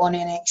wrestler on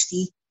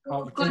NXT?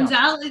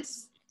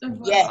 Gonzalez.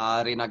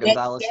 Yeah, Reina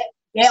Gonzalez.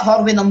 Get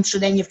her with them, so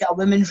then you've got a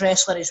women's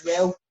wrestler as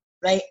well,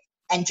 right?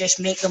 And just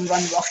make them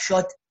run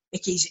roughshod,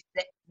 because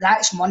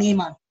that's money,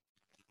 man.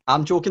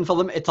 I'm joking for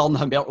them to turn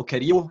Humberto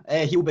Carrillo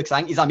heel, because I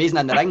think he's amazing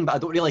in the ring, but I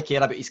don't really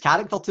care about his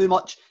character too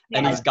much. Yeah.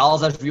 And he's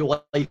Garza's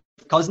real life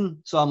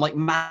cousin, so I'm like,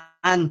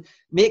 man,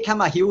 make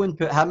him a heel and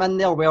put him in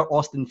there where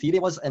Austin Theory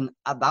was, and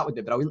that would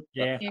be brilliant.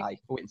 Yeah. But, aye,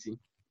 wait and see.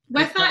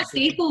 With that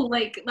staple,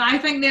 like, I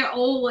think they're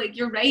all, like,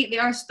 you're right,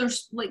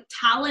 there's like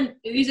talent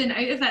oozing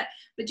out of it,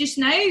 but just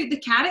now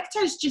the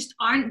characters just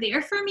aren't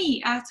there for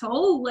me at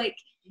all. Like,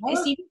 it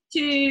seems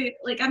to,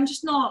 like,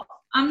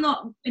 I'm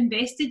not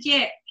invested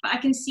yet, but I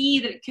can see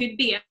that it could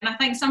be, and I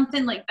think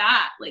something like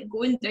that, like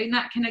going down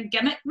that kind of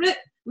gimmick route,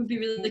 would be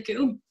really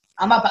cool.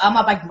 I'm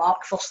a big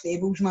mark for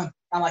stables, man.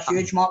 I'm a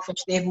huge mark for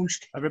stables.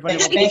 Everybody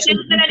in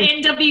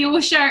an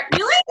NWO shirt,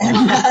 really?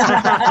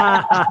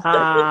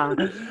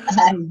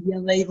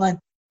 You're right, man.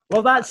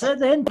 Well, that's it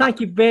then.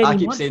 Thank you very much. I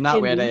keep saying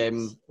that where...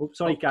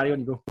 sorry, carry on,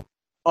 you go.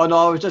 Oh no,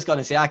 I was just going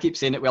to say, I keep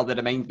saying it where they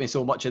remind me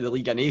so much of the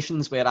League of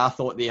Nations, where I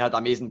thought they had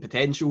amazing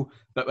potential,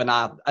 but when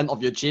I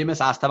interviewed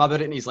Sheamus, asked him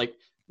about it, and he's like,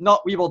 no,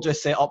 we were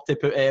just set up to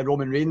put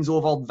Roman Reigns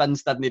over.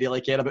 Vince didn't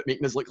really care about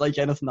making us look like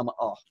anything. I'm like,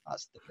 oh,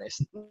 that's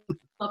depressing.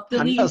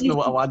 And that's not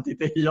what I wanted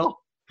to hear.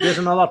 There's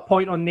another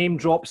point on name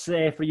drops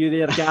for you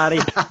there, Gary.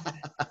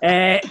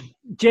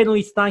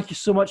 Generally, thank you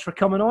so much for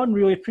coming on.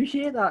 Really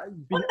appreciate that.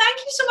 Well, thank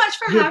you so much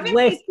for having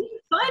me. It's been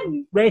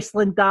fun.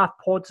 Wrestling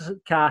Daft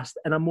podcast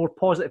in a more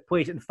positive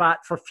place. In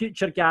fact, for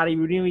future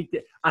Gary,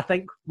 I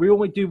think we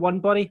only do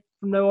one buddy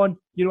from now on.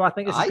 You know, I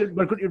think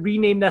we're going to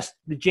rename this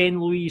the Jen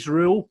Louise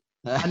rule,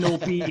 and it'll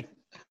be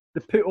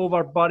the put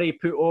over buddy,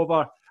 put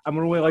over, and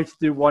we're only allowed to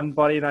do one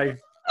buddy now.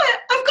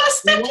 I've got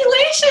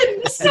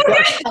stipulations.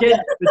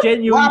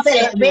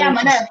 Wait a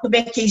minute,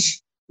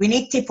 because we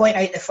need to point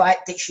out the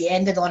fact that she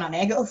ended on a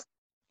negative.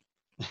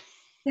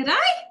 Did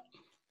I?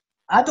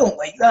 I don't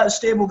like that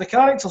stable. The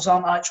characters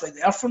aren't actually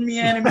there for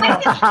me anymore.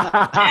 Negative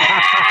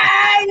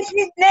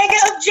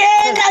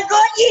Jen, I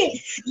got you.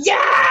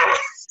 Yes.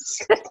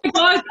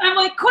 God, I'm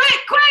like, quick,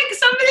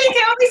 somebody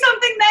tell me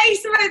something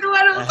nice about the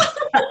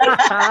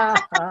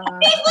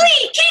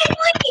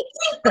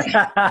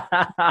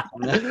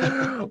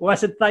world.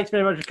 Listen, thanks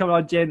very much for coming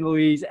on, Jen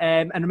Louise.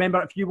 And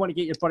remember, if you want to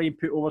get your buddy and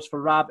put overs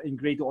for Rab and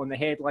Grado on the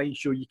headline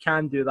show, you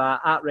can do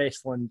that at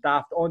Wrestling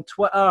Daft on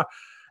Twitter.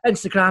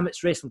 Instagram,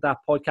 it's Wrestling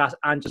Daft Podcast,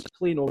 and just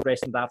plain old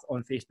Wrestling Daft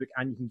on Facebook,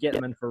 and you can get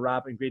them in for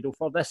Rab and Grado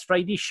for this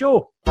Friday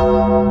show.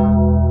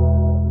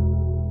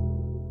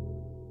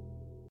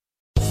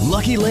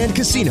 Lucky Land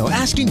Casino,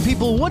 asking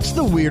people, what's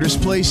the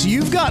weirdest place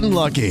you've gotten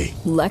lucky?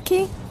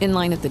 Lucky? In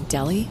line at the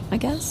deli, I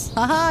guess?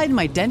 Aha, in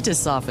my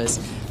dentist's office.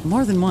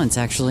 More than once,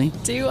 actually.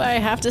 Do I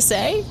have to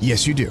say?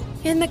 Yes, you do.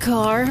 In the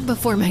car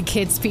before my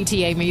kids'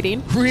 PTA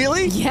meeting.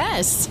 Really?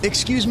 Yes.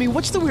 Excuse me,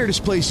 what's the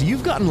weirdest place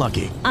you've gotten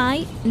lucky?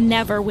 I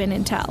never win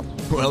and tell.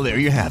 Well, there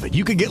you have it.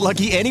 You can get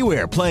lucky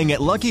anywhere, playing at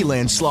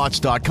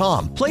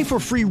LuckyLandSlots.com. Play for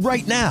free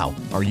right now.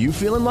 Are you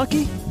feeling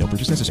lucky? No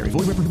purchase necessary.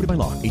 Void where prohibited by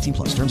law. 18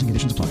 plus. Terms and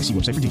conditions apply. See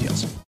website for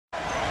details.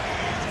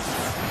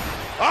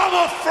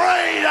 I'm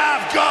afraid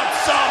I've got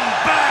some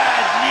bad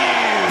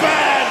news.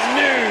 Bad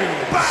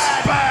news.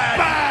 Bad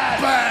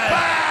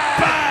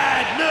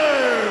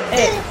news.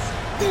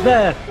 It's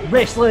the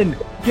Wrestling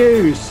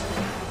News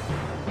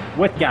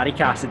with Gary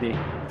Cassidy.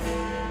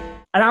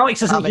 And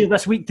Alex isn't here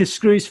this week to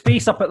screw his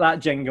face up at that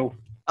jingle.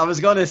 I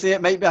was going to say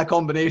it might be a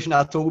combination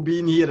of Toll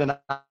being here and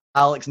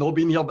Alex not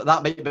being here, but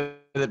that might be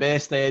the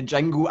best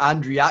jingle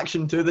and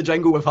reaction to the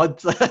jingle we've had.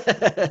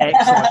 Excellent.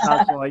 That's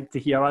what I like to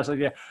hear.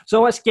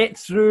 So let's get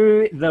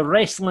through the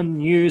wrestling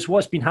news,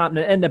 what's been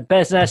happening in the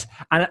business,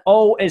 and it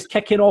all is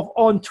kicking off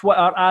on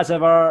Twitter as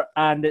ever,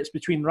 and it's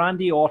between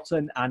Randy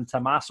Orton and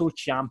Tommaso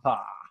Ciampa.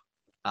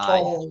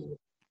 Absolutely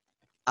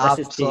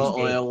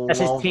this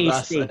is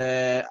tasty.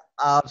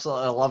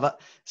 Absolutely love it.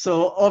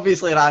 So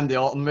obviously Randy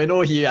Orton, we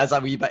know he is a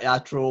wee bit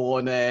of a troll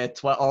on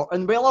Twitter,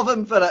 and we love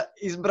him for it.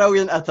 He's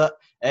brilliant at it.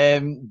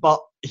 But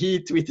he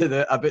tweeted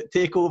out about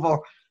TakeOver,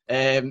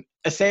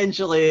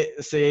 essentially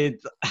said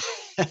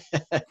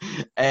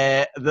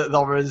that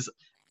there was,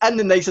 in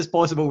the nicest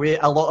possible way,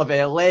 a lot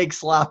of leg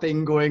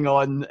slapping going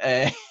on.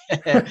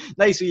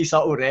 Nice wee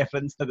subtle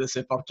reference to the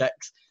super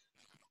kicks.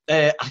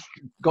 I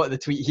got the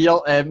tweet here.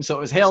 So it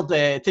was held,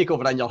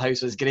 TakeOver in your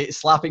house was great.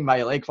 Slapping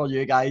my leg for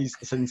you guys,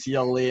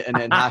 sincerely, and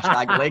then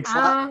hashtag leg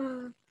slap.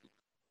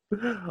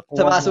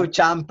 Tommaso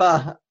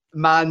Ciampa,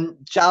 man,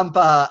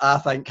 Ciampa, I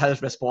think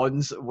his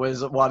response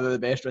was one of the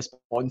best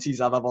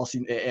responses I've ever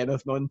seen to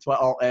anything on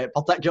Twitter,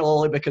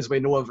 particularly because we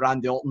know of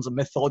Randy Orton's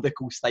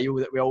methodical style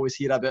that we always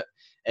hear about.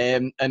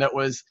 And it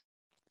was,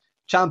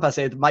 Ciampa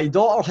said, "My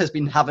daughter has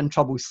been having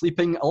trouble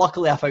sleeping.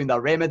 Luckily, I found a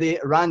remedy.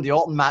 Randy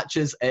Orton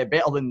matches,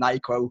 better than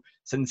NyQuil.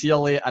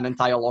 Sincerely, an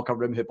entire locker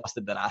room who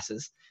busted their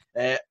asses."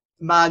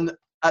 Man,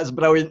 that's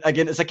brilliant.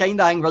 Again, it's a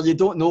kind of thing where you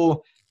don't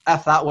know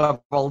if that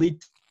will ever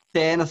lead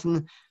to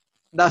anything.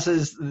 This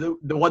is the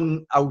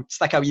one I'll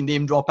stick a wee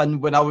name drop in.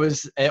 When I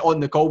was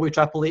on the call with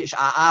Triple H,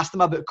 I asked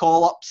him about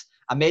call-ups.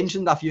 I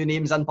mentioned a few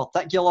names in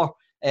particular.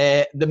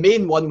 The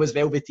main one was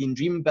Velveteen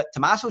Dream, but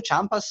Tommaso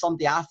Ciampa is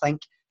somebody I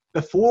think,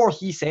 before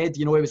he said,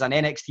 he was an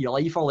NXT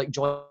lifer like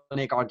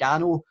Johnny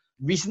Gargano,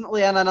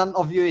 recently in an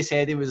interview he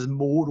said he was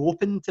more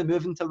open to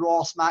moving to Raw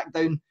or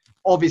SmackDown.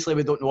 Obviously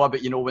we don't know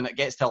about, when it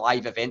gets to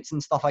live events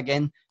and stuff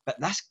again, but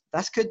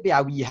this could be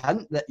a wee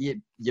hint that,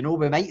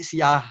 we might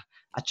see a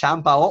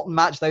Ciampa Orton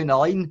match down the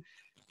line.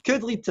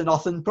 Could lead to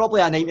nothing,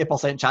 probably a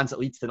 90% chance it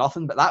leads to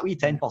nothing, but that wee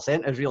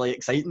 10% is really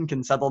exciting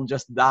considering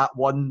just that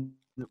one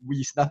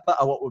wee snippet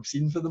of what we've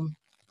seen for them.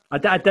 I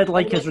did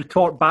like his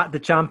retort back to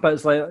Ciampa.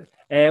 It's like,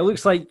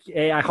 looks like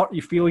I hurt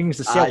your feelings,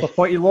 the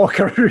self-appointed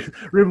locker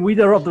room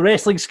leader of the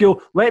wrestling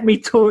school. Let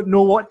me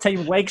know what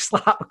time leg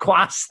slap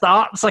class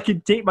starts so I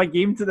can take my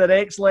game to the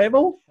next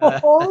level.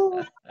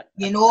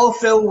 You know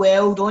full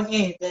well, don't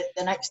you, that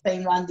the next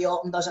time Randy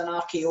Orton does an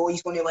RKO,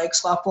 he's going to leg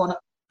slap on it.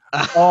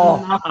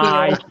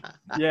 Aye.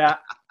 Yeah,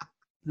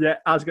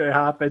 that's going to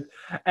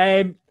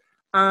happen.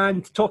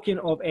 And talking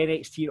of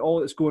NXT and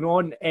all that's going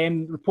on,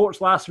 reports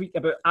last week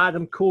about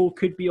Adam Cole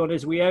could be on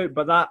his way out,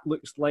 but that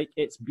looks like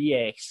it's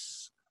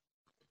BS.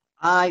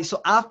 Aye,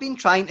 so I've been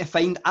trying to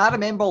find, I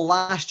remember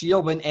last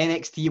year when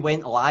NXT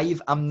went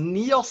live, I'm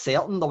near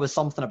certain there was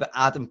something about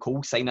Adam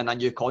Cole signing a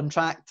new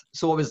contract.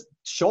 So I was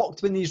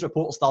shocked when these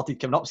reports started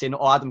coming up saying,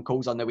 Adam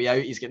Cole's on the way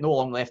out, he's got no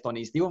long left on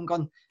his deal. I'm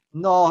going,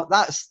 no,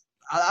 that's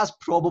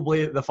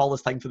probably the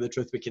furthest thing for the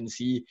truth we can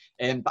see.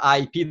 But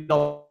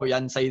PW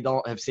Insider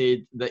have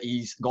said that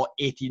he's got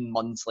 18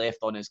 months left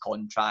on his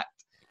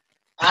contract.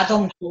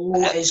 Adam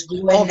Cole is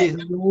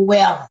going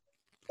nowhere.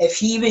 If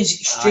he was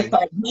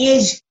stupid, he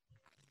is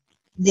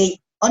the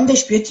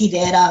Undisputed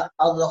Era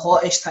are the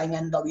hottest thing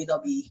in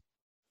WWE.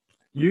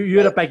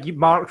 You're a big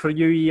mark for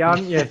UE,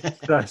 aren't you?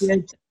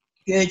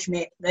 Huge,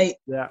 mate, right?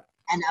 Yeah.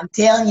 And I'm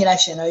telling you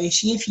this,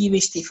 see if he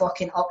was to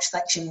fucking up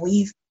sticks and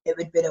leave, it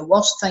would be the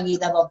worst thing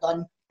he'd ever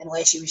done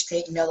unless he was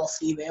taking the other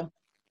three with him.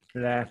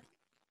 Yeah.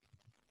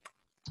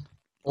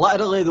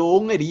 Literally, the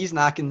only reason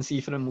I can see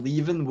for him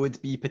leaving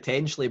would be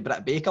potentially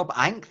Britt Baker, but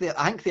I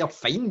think they're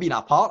fine being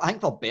apart. I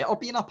think they're better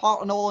being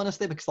apart, in all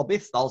honesty, because they're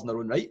both stars in their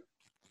own right.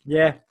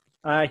 Yeah.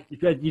 You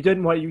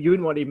wouldn't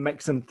want to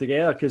mix them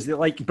together because,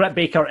 like, Britt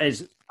Baker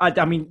is.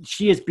 I mean,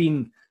 she has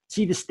been.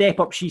 See the step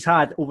up she's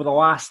had over the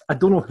last. I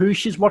don't know who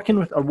she's working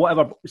with or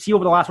whatever. See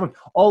over the last one,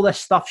 all this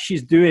stuff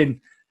she's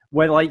doing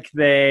with like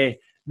the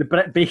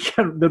Britt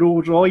Baker, the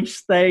Rolls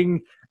Royce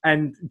thing,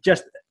 and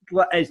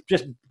it's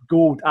just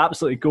gold,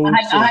 absolutely gold.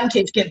 I think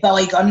it's got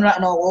Billy Gunn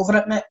written all over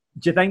it, mate.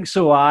 Do you think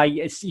so?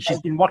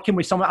 She's been working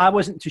with someone. I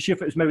wasn't too sure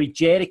if it was maybe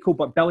Jericho,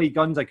 but Billy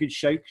Gunn's a good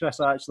shout,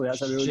 Chris. Actually,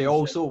 that's a really. She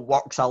also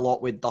works a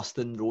lot with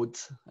Dustin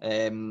Rhodes.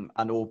 I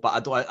know,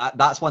 but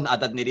that's one I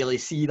didn't really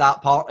see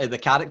that part of the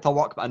character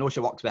work. But I know she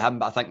works with him.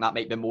 But I think that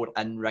might be more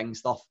in-ring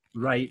stuff.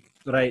 Right.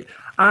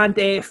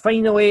 And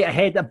finally,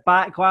 ahead of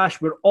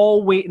Backlash, we're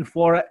all waiting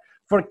for it.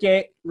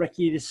 Forget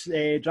Ricky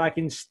the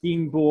Dragon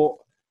Steamboat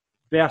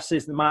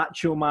versus the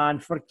Macho Man.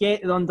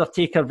 Forget The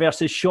Undertaker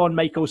versus Shawn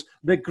Michaels.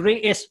 The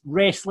greatest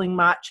wrestling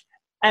match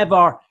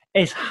ever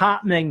is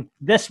happening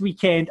this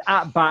weekend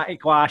at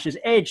Backlash as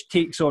Edge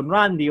takes on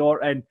Randy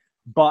Orton,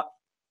 but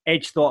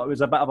Edge thought it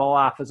was a bit of a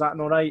laugh. Is that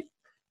not right?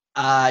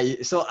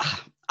 So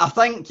I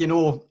think,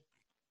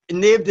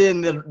 nobody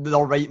in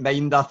their right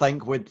mind, I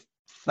think, would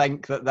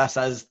think that this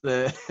is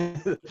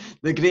the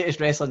the greatest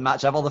wrestling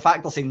match ever. The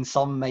fact they're saying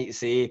some might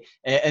say,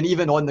 and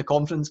even on the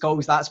conference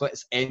calls, that's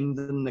what's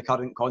ending the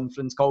current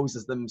conference calls,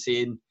 is them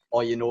saying,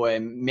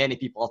 many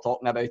people are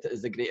talking about it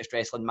as the greatest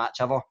wrestling match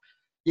ever.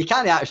 You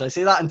can't actually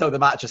say that until the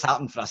match has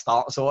happened for a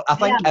start. So I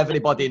think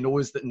everybody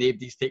knows that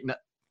nobody's taking it.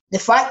 The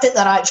fact that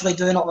they're actually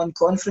doing it on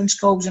conference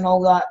calls and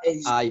all that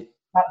is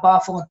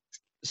baffling.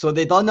 So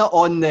they done it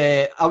on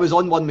I was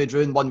on one with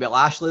Drew and one with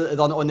Lashley. They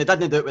done it on. They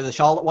didn't do it with the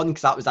Charlotte one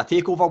because that was a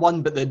takeover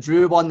one. But the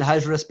Drew one,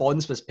 his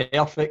response was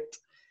perfect.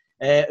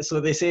 So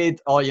they said,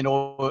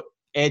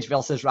 Edge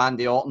versus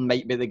Randy Orton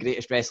might be the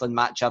greatest wrestling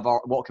match ever.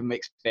 What can we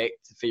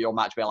expect for your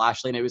match with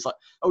Lashley? And he was like,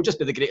 it'll just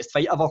be the greatest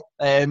fight ever.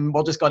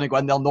 We're just going to go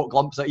in there and knock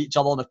lumps at each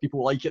other, and if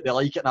people like it, they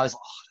like it. And I was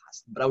like,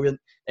 that's brilliant.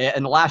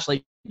 And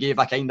Lashley gave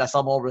a kind of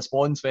similar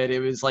response where he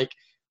was like,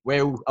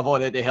 well, I've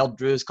already heard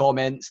Drew's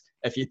comments.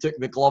 If you took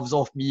the gloves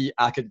off me,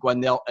 I could go in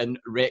there and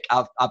wreck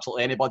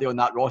absolutely anybody on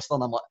that roster.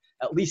 And I'm like,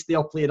 at least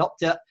they're playing up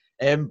to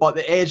it. But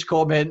the Edge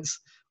comments,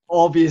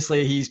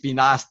 obviously he's been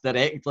asked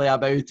directly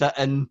about it.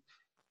 And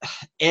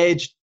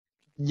Edge,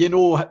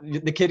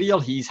 the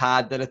career he's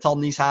had, the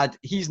return he's had,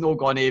 he's not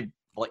going to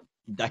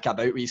dick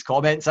about with his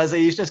comments, is he?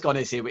 He's just going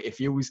to say what he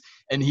feels.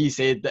 And he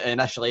said that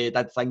initially he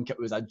did think it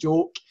was a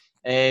joke.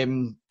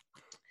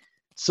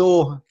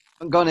 So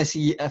I'm going to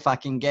see if I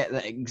can get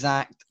the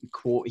exact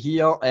quote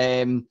here.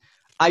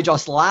 I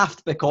just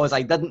laughed because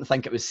I didn't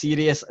think it was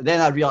serious.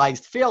 Then I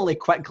realised fairly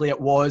quickly it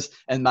was,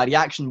 and my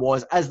reaction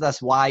was, is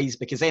this wise?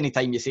 Because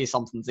anytime you say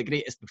something's the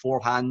greatest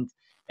beforehand,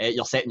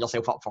 you're setting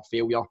yourself up for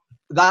failure.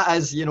 That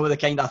is, the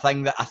kind of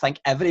thing that I think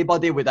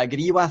everybody would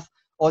agree with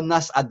on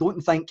this. I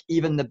don't think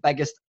even the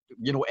biggest,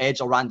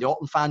 Edge or Randy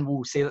Orton fan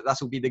will say that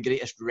this will be the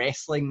greatest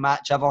wrestling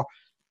match ever.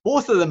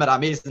 Both of them are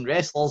amazing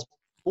wrestlers.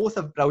 Both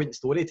have brilliant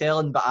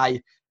storytelling, but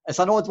it's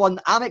an odd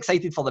one. I'm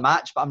excited for the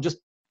match, but I'm just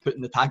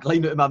putting the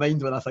tagline out of my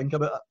mind when I think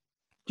about it.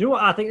 Do you know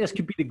what? I think this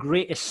could be the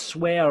greatest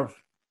swerve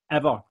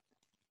ever.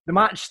 The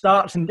match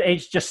starts and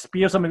Edge just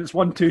spears him and it's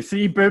 1, 2,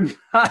 3, boom.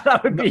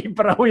 That would be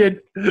brilliant.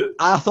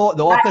 I thought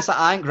the opposite.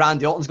 I think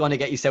Randy Orton's going to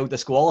get himself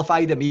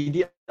disqualified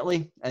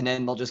immediately, and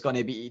then they're just going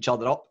to beat each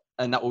other up,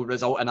 and that will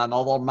result in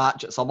another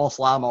match at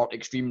SummerSlam or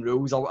Extreme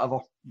Rules or whatever.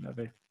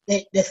 Maybe.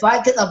 The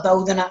fact that they're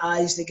building it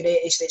as the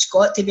greatest, it's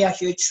got to be a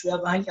huge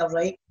swerve. I think you're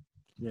right.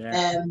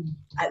 Yeah.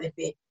 It would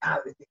be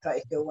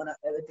pretty cool, wouldn't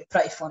it? It would be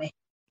pretty funny.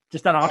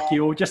 Just an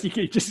RKO.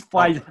 Just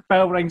flies,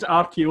 bell rings,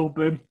 RKO,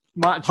 boom.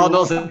 Match.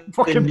 Hunnels and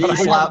knee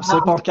slap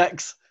super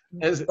kicks.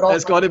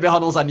 It's got to be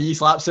Hunnels and knee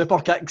slap super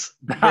kicks.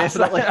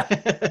 Definitely.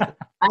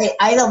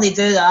 Either they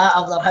do that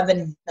or they're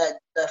having they're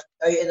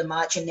out of the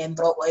match and then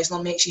Brock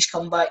Lesnar makes his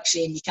comeback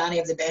saying you can't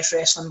have the best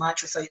wrestling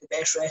match without the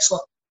best wrestler.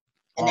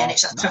 And then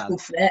it's a triple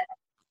threat.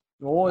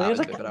 Oh, there's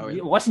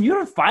listen, you're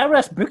on fire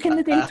with this booking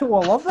today, too.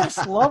 I love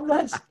this. Love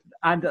this.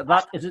 And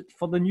that is it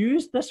for the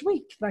news this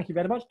week. Thank you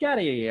very much,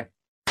 Gary.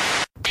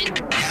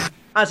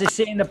 As I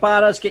say in the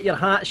bars, get your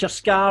hats, your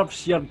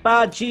scarves, your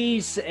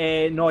badges.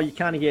 No, you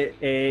can't get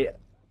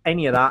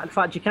any of that. In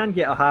fact, you can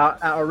get a hat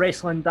at our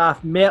Wrestling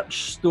Daft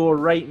merch store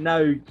right now.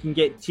 You can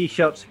get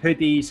t-shirts,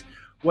 hoodies,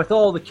 with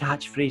all the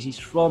catchphrases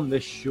from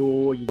the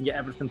show. You can get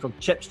everything from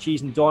Chips,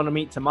 Cheese and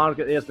Dynamite to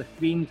Margaret There's the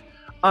Fiend.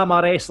 I'm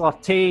a Wrestler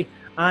Tay,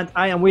 and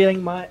I am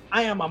wearing my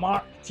I Am a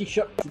Mark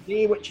t-shirt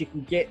today, which you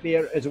can get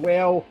there as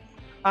well.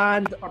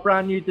 And a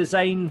brand new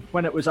design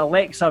when it was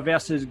Alexa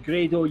versus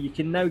Grado. You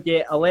can now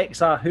get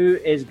Alexa, who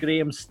is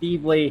Graham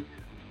Stevely,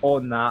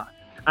 on that.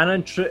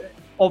 And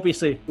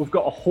obviously, we've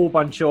got a whole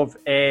bunch of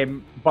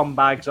bum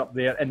bags up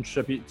there in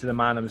tribute to the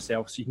man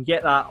himself. So you can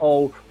get that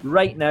all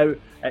right now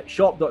at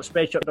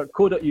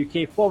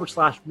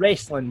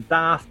shop.spreadshirt.co.uk/wrestling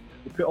daft.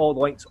 We'll put all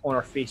the links on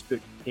our Facebook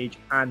page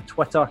and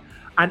Twitter.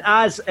 And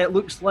as it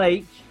looks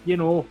like,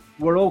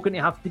 we're all going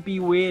to have to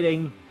be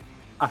wearing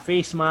a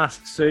face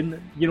mask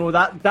soon.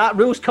 That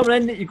rule's coming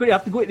in that you're going to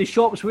have to go to the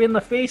shops wearing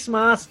the face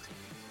mask.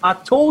 I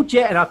told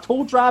you, and I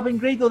told Rab and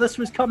Grado this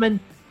was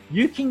coming.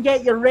 You can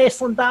get your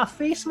Wrestling Daft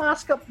face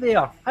mask up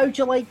there. How'd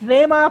you like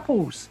them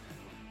apples?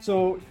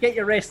 So get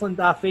your Wrestling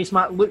Daft face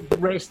mask. Look,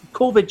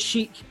 COVID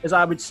chic, as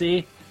I would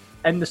say,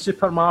 in the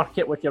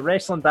supermarket with your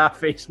Wrestling Daft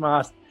face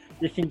mask.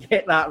 You can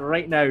get that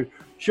right now.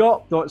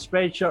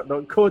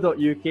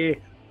 Shop.spreadshirt.co.uk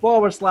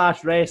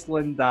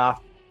facebook.com/wrestling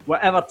daft.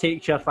 Whatever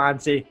takes your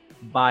fancy,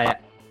 buy it.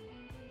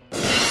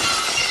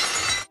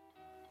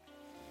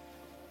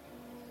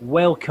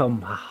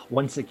 Welcome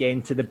once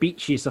again to the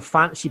beaches of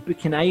Fantasy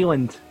Booking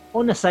Island.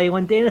 On this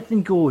island,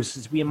 anything goes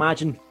as we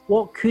imagine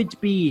what could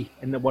be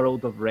in the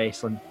world of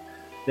wrestling.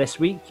 This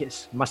week,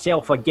 it's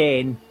myself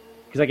again,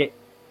 because I get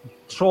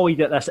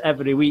trolled at this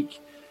every week.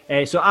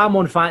 So I'm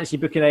on Fantasy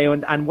Booking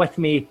Island, and with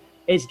me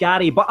is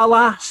Gary. But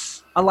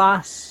alas,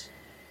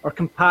 our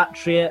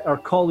compatriot, our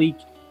colleague,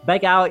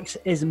 Big Alex,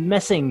 is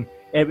missing.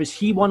 It was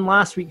he won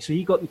last week, so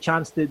he got the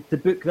chance to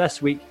book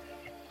this week.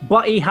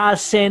 But he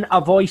has sent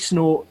a voice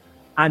note.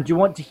 And do you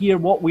want to hear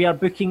what we are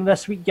booking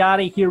this week,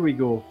 Gary? Here we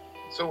go.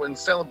 So in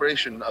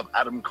celebration of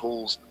Adam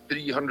Cole's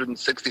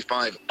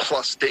 365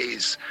 plus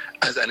days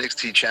as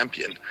NXT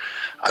champion,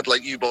 I'd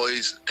like you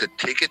boys to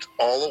take it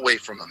all away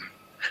from him.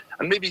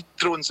 And maybe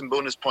throw in some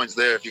bonus points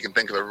there if you can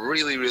think of a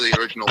really, really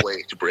original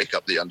way to break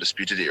up the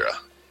Undisputed Era.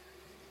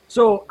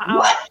 So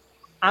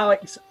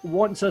Alex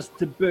wants us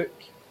to book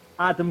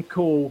Adam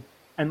Cole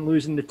and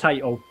losing the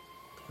title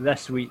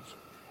this week.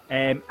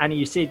 And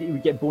you said that you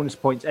would get bonus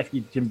points if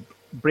you can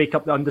break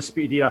up the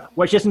Undisputed Era,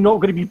 which is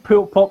not going to be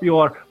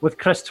popular with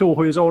Chris Toll,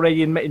 who is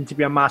already admitting to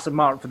be a massive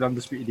mark for the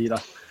Undisputed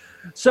Era.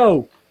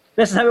 So,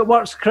 this is how it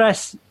works,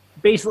 Chris.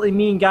 Basically,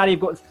 me and Gary have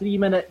got 3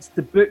 minutes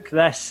to book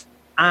this,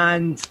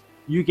 and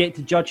you get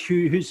to judge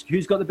who's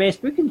got the best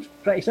booking.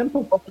 Pretty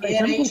simple.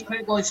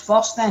 Who goes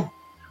first then?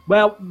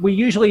 Well, we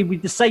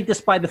decide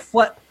this by the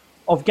flip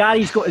of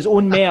Gary's got his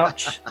own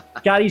merch.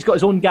 Gary's got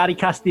his own Gary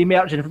Cassidy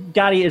merch, and if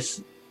Gary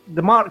is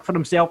the mark for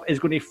himself, is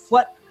going to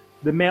flip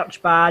the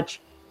merch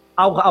badge.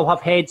 I'll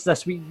have heads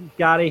this week,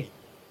 Gary.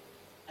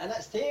 And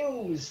it's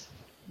tails.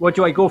 What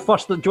do I go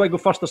first? Do I go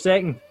first or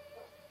second?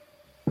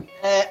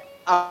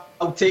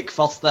 I'll take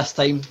first this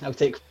time.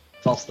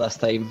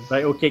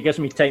 Right, okay, gives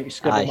me time to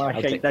scribble my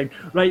shite down.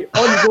 Right,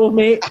 on you go,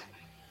 mate.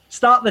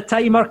 Start the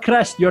timer,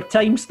 Chris. Your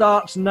time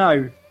starts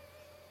now.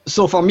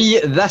 So for me,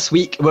 this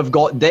week, we've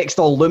got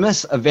Dexter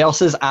Lumis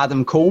versus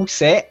Adam Cole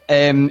set.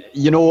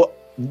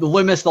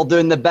 Lumis they're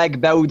doing the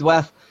big build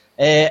with.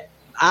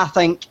 I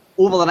think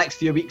over the next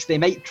few weeks, they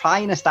might try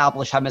and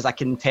establish him as a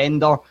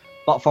contender.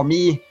 But for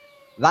me,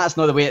 that's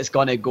not the way it's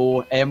going to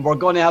go. We're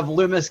going to have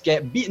Lumis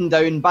get beaten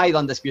down by the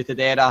Undisputed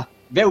Era.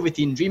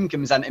 Velveteen Dream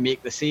comes in to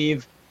make the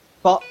save.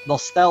 But they're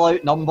still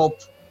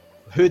outnumbered.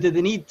 Who do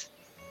they need?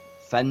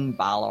 Finn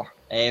Balor.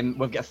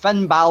 We've got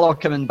Finn Balor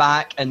coming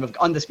back, and we've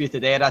got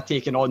Undisputed Era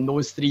taking on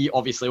those three.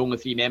 Obviously, only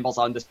 3 members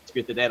of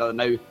Undisputed Era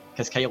now,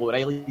 because Kyle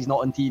O'Reilly's not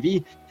on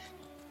TV.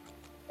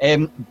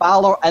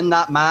 Balor in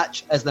that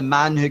match is the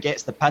man who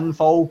gets the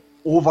pinfall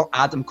over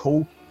Adam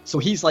Cole. So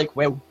he's like,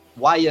 well,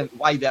 why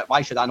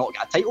should I not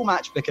get a title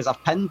match? Because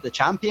I've pinned the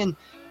champion.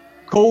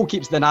 Cole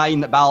keeps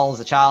denying that Balor's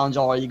the challenger,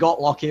 or you got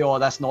lucky, or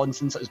this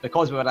nonsense. It was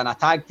because we were in a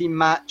tag team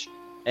match.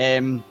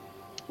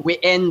 We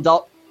end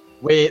up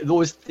with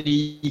those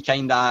 3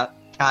 kind of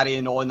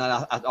carrying on,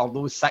 or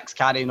those 6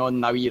 carrying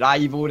on a wee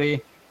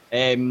rivalry.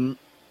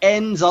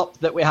 Ends up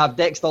that we have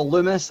Dexter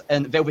Lumis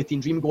and Velveteen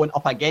Dream going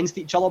up against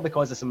each other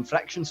because of some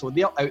friction, so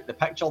they're out the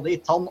picture. They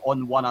turn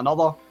on one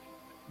another.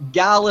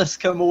 Gallus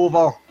come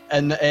over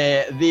and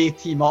they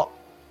team up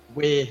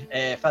with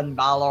Finn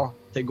Balor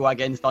to go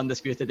against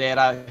Undisputed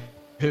Era,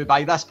 who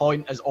by this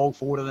point is all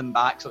 4 of them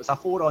back. So it's a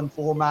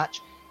 4-on-4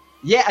 match.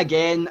 Yet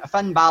again,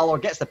 Finn Balor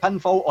gets the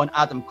pinfall on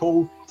Adam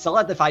Cole,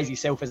 solidifies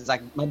himself as a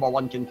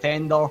 #1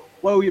 contender.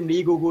 William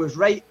Regal goes,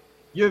 right,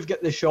 you've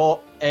got the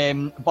shot.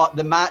 But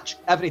the match,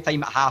 every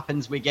time it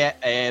happens, we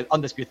get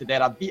Undisputed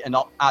Era beating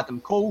up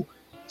Adam Cole.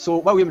 So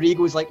William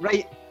Regal's like,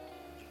 right,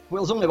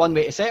 well, there's only one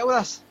way to settle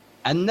this.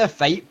 In the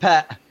fight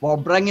pit, we're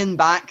bringing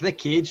back the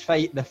cage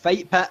fight, the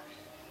fight pit.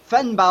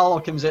 Finn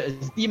Balor comes out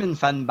as Demon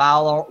Finn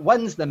Balor,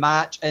 wins the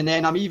match, and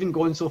then I'm even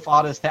going so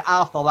far as to,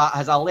 after that,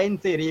 has a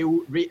lengthy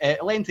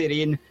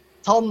reign,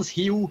 turns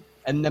heel,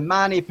 and the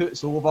man he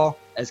puts over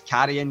is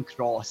Karrion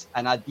Kross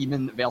in a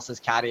Demon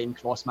versus Karrion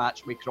Kross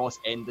match with Kross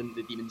ending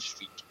the Demon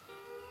streak.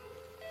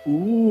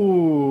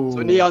 Ooh.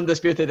 So the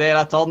Undisputed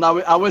Era turn.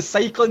 I was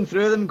cycling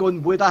through them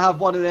going, would I have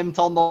one of them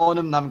turned on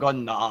him? And I'm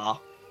going, nah.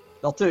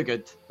 They're too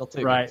good.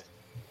 Right.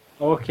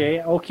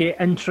 Okay,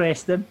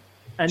 interesting.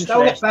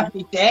 Still got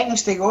 50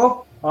 seconds to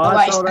go. Oh,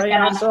 that's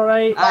all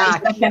right.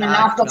 Sticking an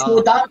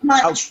after-show dark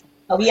match.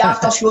 A wee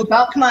after-show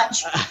dark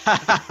match.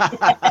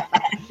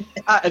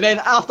 And then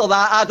after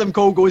that, Adam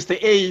Cole goes to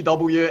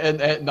AEW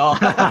and no,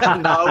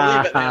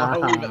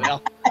 I'll leave it there.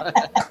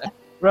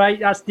 Right,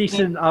 that's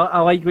decent. I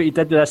like what you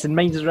did with this, and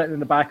mine's is written in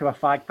the back of a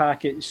fag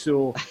packet,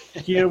 so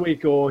here we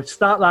go.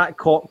 Start that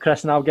clock,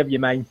 Chris, and I'll give you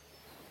mine.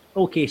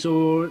 Okay,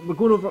 so we're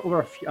going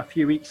over a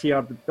few weeks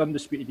here. The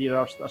Undisputed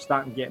Era are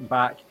starting getting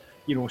back,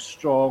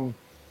 strong.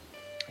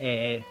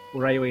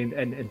 O'Reilly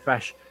and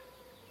Fish.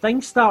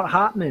 Things start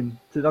happening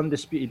to the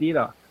Undisputed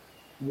Era.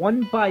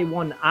 One by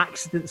one,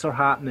 accidents are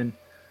happening.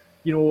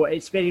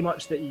 It's very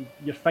much that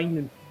you're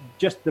finding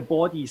just the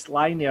bodies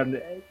lying there.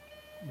 And,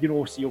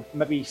 so you'll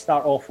maybe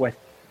start off with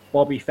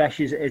Bobby Fish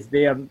is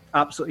there,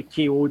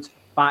 absolutely KO'd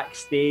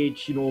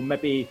backstage,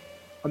 maybe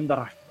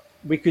under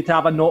we could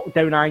have a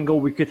knockdown angle,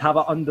 we could have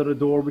it under the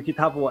door, we could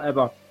have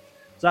whatever.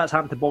 So that's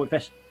happened to Bobby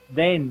Fish.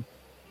 Then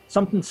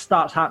something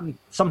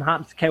happens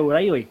to Kyle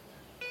O'Reilly.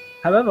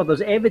 However,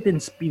 there's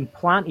evidence being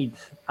planted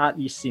at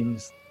these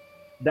scenes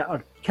that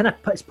are kind of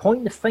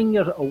pointing the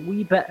finger a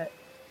wee bit at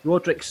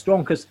Roderick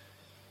Strong, because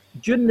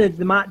during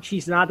the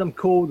matches and Adam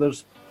Cole,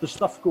 there's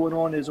stuff going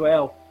on as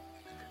well.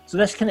 So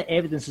this kind of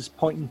evidence is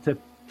pointing to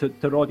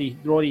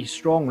Roddy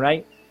Strong,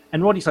 right?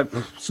 And Roddy's like,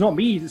 it's not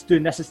me that's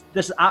doing this.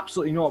 This is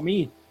absolutely not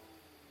me.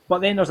 But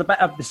then there's a bit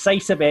of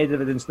decisive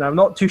evidence. Now, I'm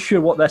not too sure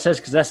what this is,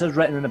 because this is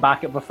written in the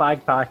back of a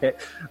fag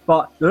packet.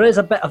 But there is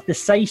a bit of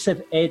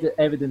decisive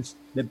evidence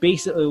that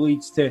basically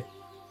leads to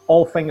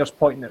all fingers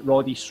pointing at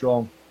Roddy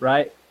Strong,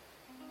 right?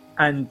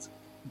 And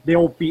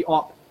they'll beat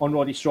up on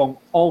Roddy Strong.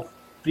 All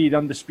three of the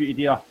Undisputed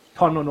Era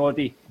turn on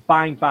Roddy.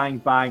 Bang, bang,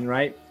 bang,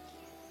 right?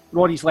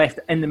 Roddy's left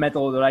in the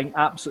middle of the ring,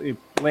 absolutely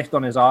left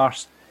on his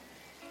arse.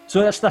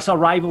 So it's this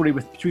rivalry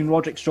between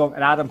Roderick Strong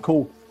and Adam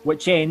Cole,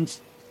 which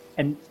ends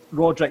in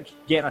Roderick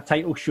getting a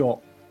title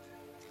shot.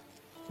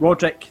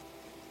 Roderick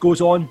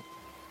goes on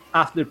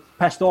after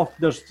pissed off.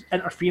 There's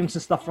interference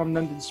and stuff from the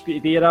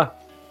Undisputed Era,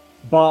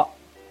 but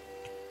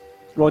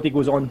Roddy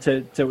goes on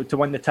to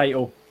win the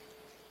title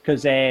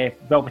because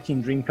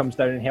Velveteen Dream comes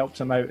down and helps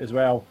him out as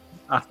well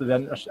after the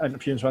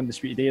interference from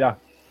Undisputed Era.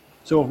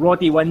 So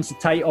Roddy wins the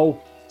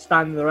title,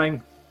 standing in the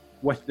ring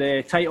with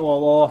the title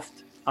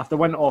aloft after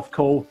winning off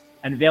Cole,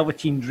 and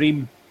Velveteen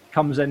Dream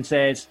comes in and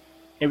says,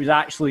 it was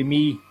actually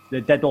me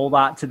that did all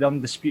that to the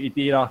Undisputed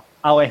Era.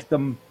 I left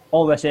them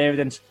all this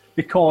evidence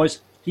because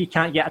he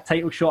can't get a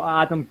title shot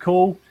at Adam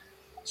Cole.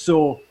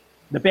 So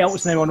the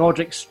belt's now on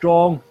Roderick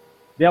Strong.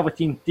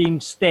 Velveteen Dream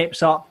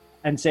steps up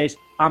and says,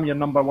 I'm your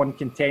number one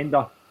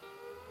contender.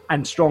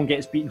 And Strong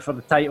gets beaten for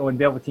the title and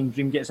Velveteen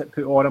Dream gets it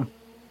put on him.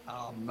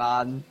 Oh,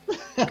 man.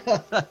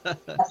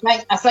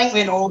 I think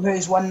we know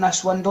who's won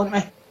this one, don't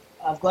we?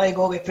 I've got to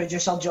go with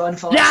producer John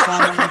for this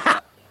one.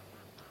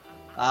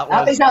 That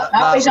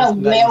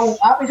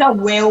was a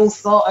well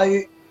thought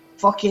out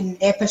fucking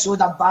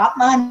episode of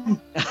Batman.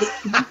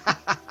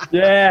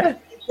 Yeah.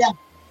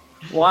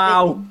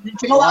 Wow. Do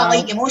you know what I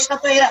like the most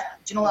about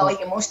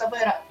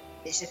it?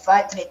 It's the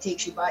fact that it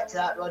takes you back to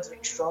that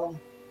Roderick Strong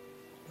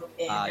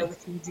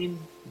Velveteen Dream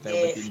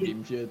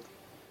feud.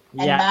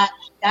 And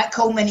that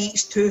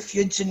culminates 2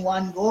 feuds in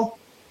one go.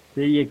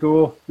 There you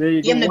go.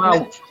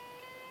 Wow.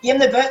 Give him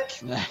the book.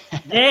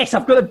 Yes,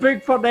 I've got a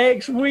book for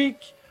next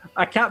week.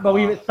 I can't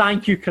believe it.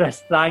 Thank you,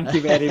 Chris. Thank you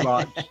very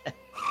much.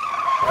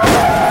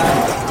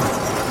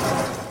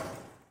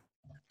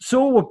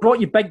 So we've brought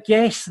you big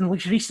guests in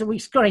recent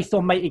weeks. Christ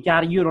almighty,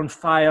 Gary, you're on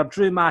fire.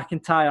 Drew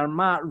McIntyre,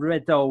 Matt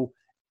Riddle,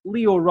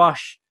 Leo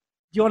Rush,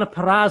 Deonna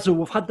Purrazzo.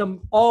 We've had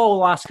them all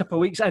the last couple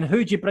of weeks. And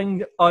who'd you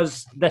bring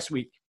us this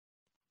week?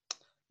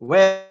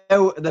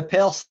 Well, the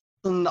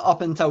person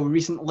up until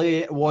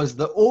recently was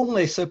the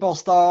only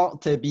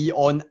superstar to be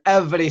on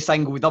every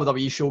single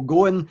WWE show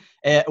going,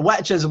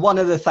 which is one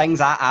of the things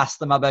I asked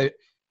them about.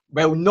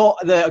 Well, not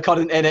the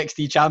current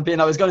NXT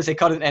champion. I was going to say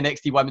current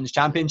NXT Women's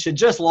Champion. She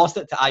just lost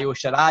it to Io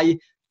Shirai,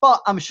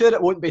 but I'm sure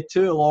it won't be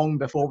too long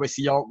before we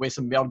see her with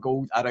some more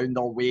gold around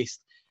her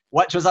waist,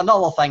 which was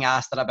another thing I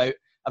asked her about.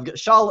 I've got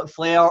Charlotte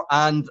Flair,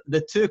 and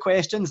the 2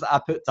 questions that I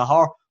put to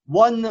her.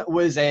 One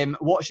was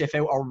what she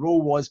felt her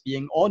role was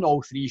being on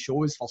all 3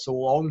 shows for so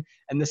long.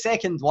 And the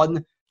second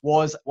one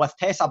was, with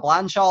Tessa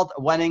Blanchard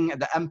winning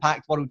the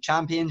Impact World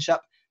Championship,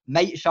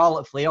 might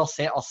Charlotte Flair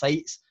set her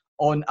sights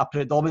on a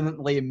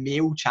predominantly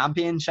male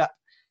championship?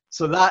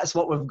 So that's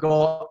what we've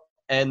got.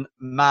 And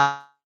man,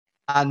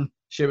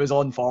 she was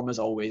on form as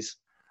always.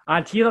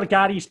 And here are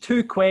Gary's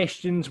 2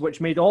 questions, which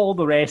made all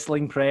the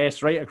wrestling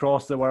press right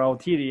across the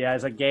world. Here he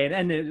is again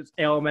in his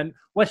element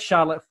with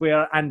Charlotte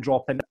Flair and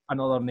dropping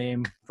another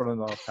name for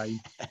another time.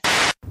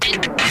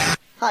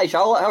 Hi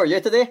Charlotte, how are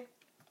you today?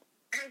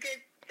 I'm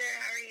good, sir.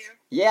 How are you?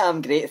 Yeah,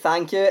 I'm great,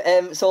 thank you.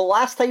 So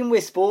last time we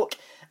spoke,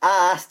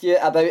 I asked you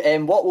about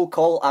what we'll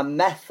call a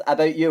myth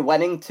about you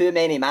winning too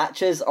many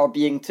matches or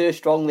being too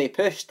strongly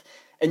pushed.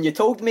 And you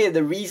told me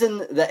the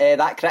reason that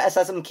that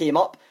criticism came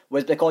up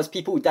was because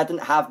people didn't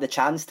have the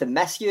chance to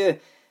miss you.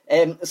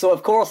 So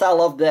of course I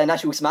loved the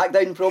initial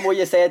SmackDown promo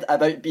you said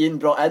about being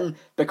brought in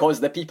because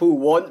the people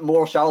want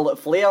more Charlotte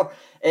Flair.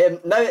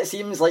 Now it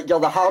seems like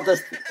you're the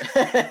hardest.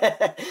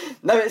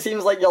 Now it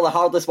seems like you're the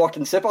hardest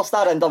working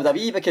superstar in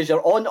WWE because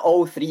you're on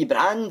all 3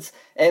 brands.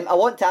 I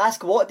want to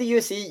ask, what do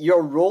you see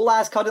your role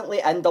as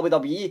currently in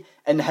WWE,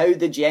 and how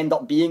did you end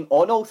up being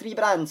on all 3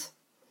 brands?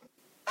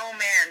 Oh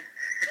man.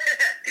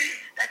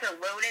 That's a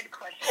loaded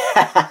question.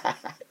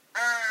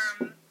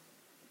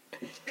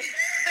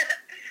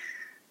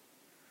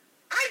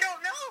 I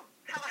don't know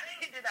how I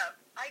ended up.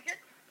 I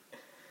just,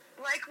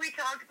 like we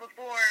talked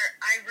before,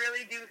 I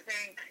really do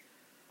think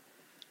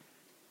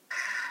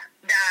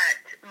that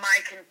my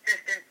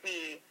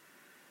consistency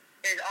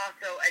is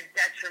also a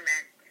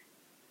detriment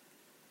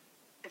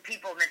to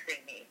people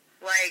missing me.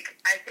 Like,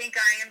 I think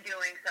I am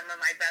doing some of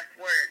my best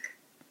work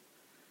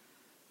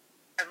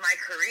of my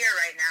career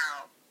right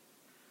now,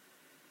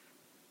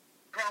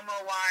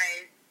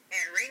 promo-wise,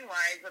 and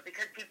ring-wise, but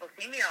because people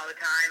see me all the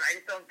time, I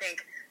just don't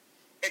think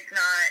it's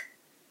not,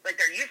 like,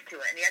 they're used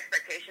to it, and the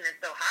expectation is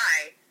so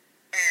high,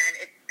 and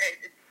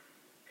it's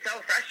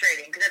so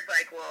frustrating, because it's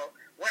like, well,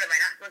 what, am I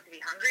not supposed to be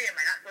hungry? Am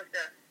I not supposed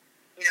to,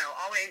 you know,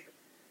 always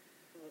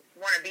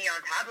want to be on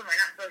top? Am I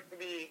not supposed to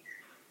be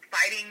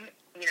fighting,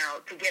 you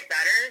know, to get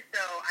better?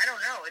 So, I don't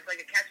know. It's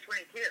like a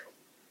catch-22.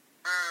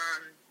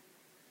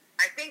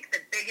 I think the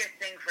biggest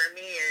thing for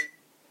me is,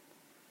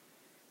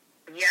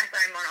 yes,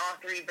 I'm on all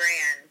three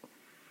brands,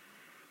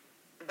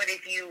 but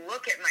if you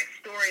look at my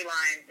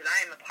storylines that I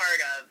am a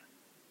part of,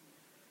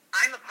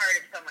 I'm a part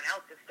of someone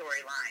else's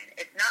storyline.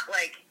 It's not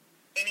like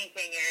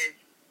anything is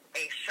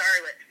a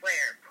Charlotte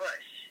Flair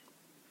push.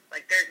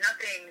 Like, there's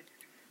nothing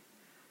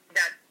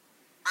that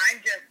I'm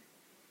just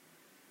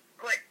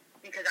put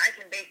because I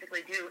can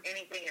basically do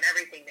anything and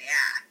everything they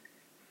ask.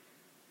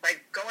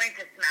 Like, going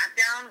to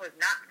SmackDown was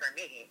not for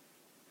me.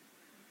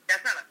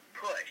 That's not a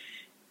push.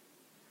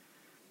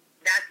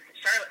 That's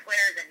Charlotte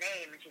Flair is a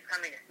name, and she's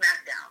coming to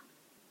SmackDown.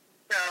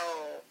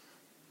 So,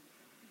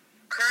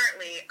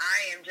 currently,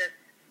 I am just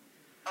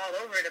all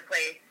over the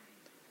place,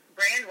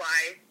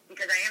 brand-wise,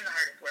 because I am the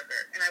hardest worker,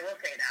 and I will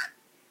say that,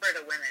 for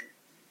the women.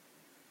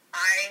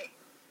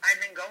 I've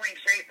been going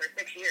straight for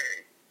 6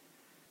 years.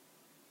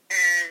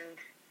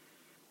 And,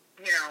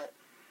 you know,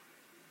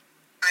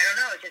 I don't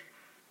know, it's just,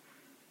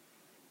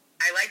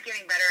 I like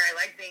getting better, I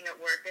like being at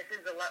work. This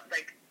is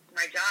like,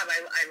 my job,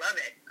 I love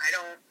it. I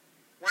don't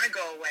want to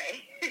go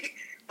away.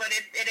 But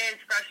it is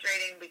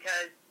frustrating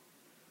because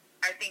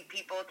I think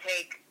people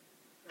take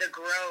the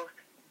growth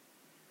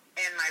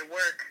and my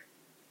work,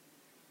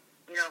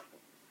 you know,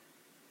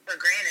 for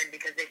granted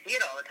because they see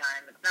it all the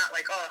time. It's not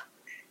like, oh,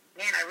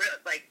 man, I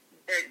really, like,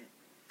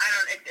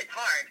 it's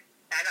hard.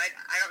 I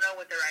don't know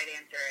what the right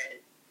answer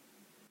is.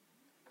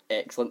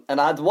 Excellent.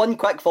 And I had one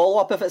quick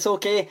follow-up, if it's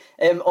okay.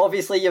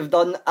 Obviously, you've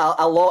done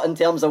a lot in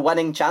terms of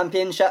winning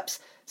championships.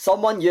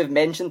 Someone you've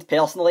mentioned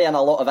personally in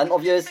a lot of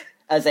interviews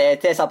is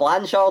Tessa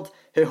Blanchard,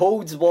 who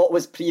holds what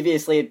was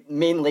previously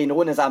mainly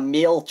known as a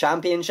male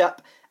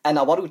championship and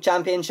a world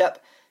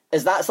championship.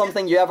 Is that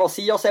something you ever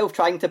see yourself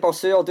trying to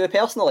pursue or do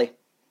personally?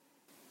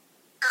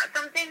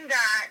 Something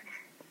that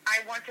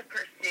I want to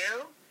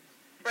pursue,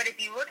 but if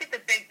you look at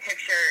the big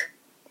picture,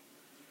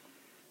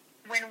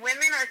 when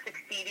women are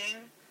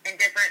succeeding in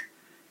different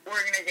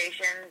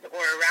organizations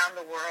or around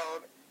the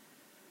world,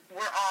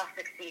 we're all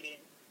succeeding,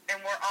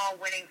 and we're all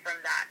winning from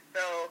that.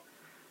 So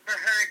for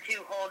her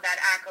to hold that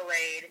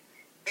accolade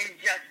is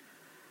just,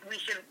 we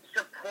should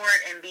support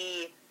and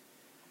be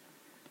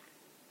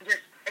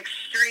just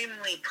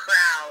extremely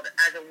proud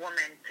as a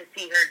woman to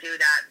see her do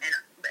that, and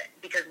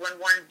because when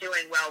one's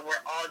doing well,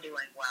 we're all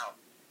doing well.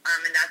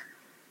 And that's,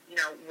 you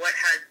know, what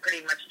has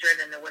pretty much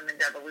driven the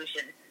women's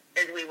evolution,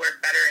 is we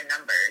work better in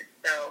numbers.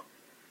 So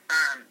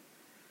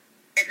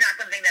it's not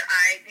something that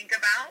I think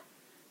about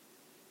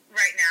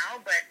right now,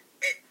 but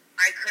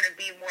I couldn't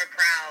be more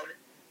proud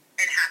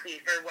and happy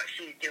for what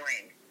she's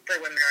doing for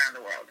women around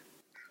the world.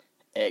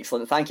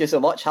 Excellent. Thank you so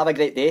much. Have a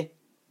great day.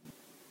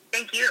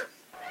 Thank you.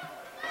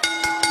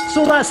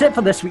 So that's it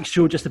for this week's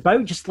show, just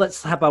about. Just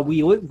let's have a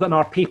wee look on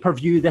our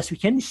pay-per-view this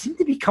weekend. They seem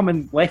to be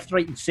coming left,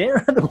 right and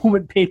centre at the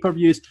moment,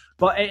 pay-per-views.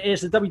 But it is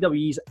the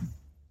WWE's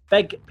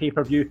big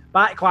pay-per-view,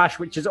 Backlash,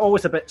 which is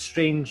always a bit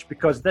strange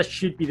because this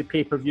should be the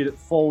pay-per-view that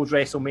follows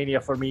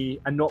WrestleMania for me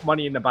and not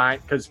Money in the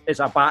Bank because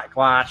it's a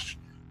Backlash.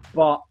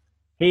 But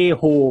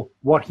hey-ho,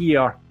 we're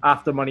here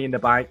after Money in the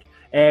Bank.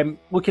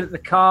 Looking at the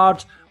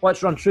card,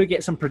 let's run through,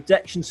 get some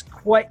predictions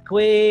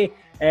quickly.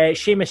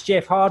 Sheamus,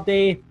 Jeff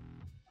Hardy.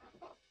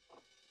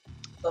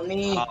 For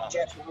me,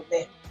 Jeff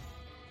Hardy.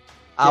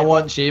 I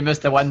want Sheamus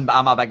to win, but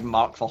I'm a big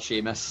mark for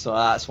Sheamus, so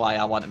that's why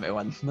I want him to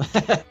win.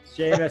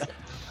 Sheamus.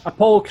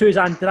 Apollo Crews,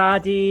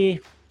 Andrade.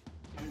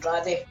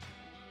 Andrade?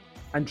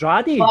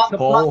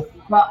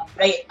 But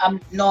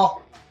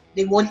no,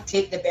 they won't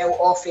take the belt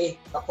off of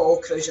Apollo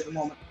Crews at the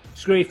moment.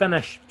 Screwy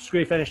finish,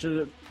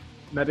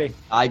 maybe.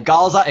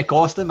 Garza to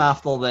cost him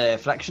after the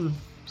friction.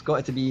 It's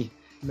got to be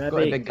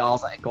big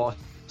Garza to cost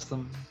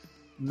him.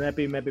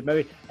 Maybe.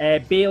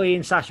 Bayley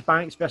and Sasha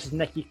Banks versus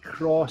Nikki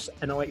Cross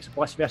and Alexa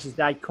Bliss versus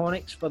the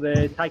Iconics for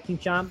the tag team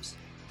champs.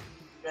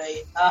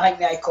 Right, I think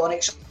the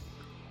Iconics.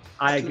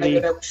 I agree.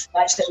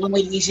 That's the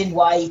only reason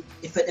why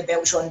they put the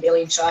belts on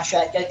Bayley and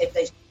Sasha.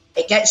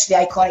 It gets the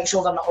Iconics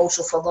over and it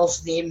also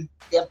furthers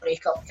their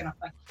breakup kind of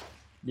thing.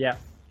 Yeah.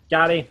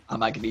 Gary?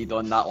 I'm agreed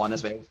on that one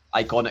as well.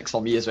 Iconics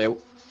for me as well.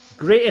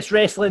 Greatest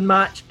wrestling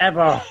match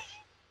ever.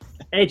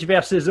 Edge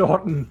versus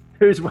Orton.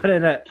 Who's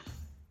winning it?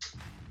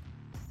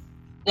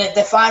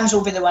 The fans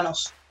will be the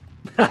winners.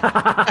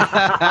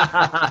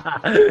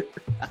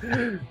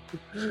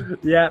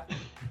 Yeah.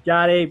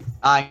 Gary?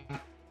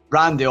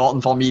 Randy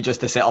Orton for me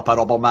just to set up a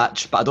rubber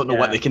match, but I don't know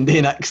what they can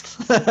do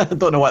next. I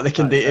don't know what they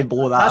can do to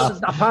blow that up.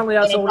 Apparently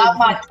that's all.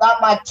 That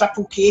mad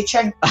Triple K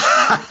ching.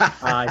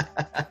 Aye.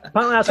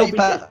 Apparently that's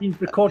all been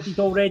recorded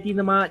already in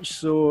the match,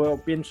 so it'll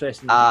be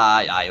interesting.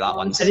 Aye, that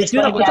one's. Are they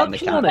doing a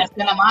production on it?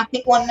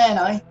 Cinematic one then,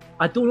 aye.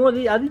 I don't know. Are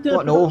they doing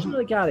a production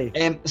on it, Gary?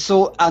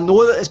 So I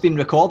know that it's been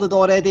recorded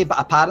already, but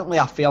apparently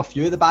a fair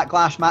few of the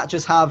Backlash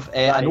matches have.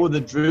 I know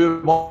the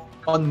Drew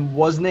one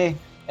wasn't,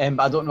 but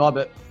I don't know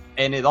about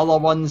any of the other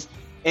ones.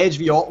 Edge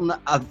v Orton,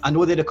 I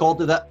know they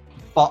recorded it,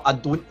 but I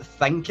don't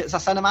think it's a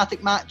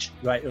cinematic match.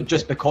 Right. Okay.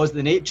 Just because of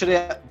the nature of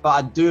it, but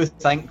I do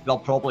think they're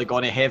probably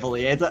going to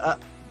heavily edit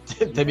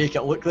it to make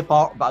it look the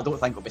part, but I don't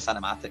think it'll be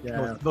cinematic.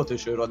 Yeah. Not too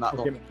sure on that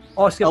though.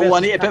 Oscar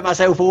I need to put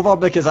myself over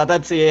because I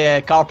did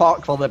say car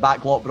park for the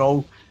backlot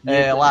brawl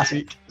last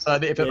week, so I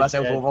need to put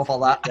myself over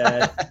for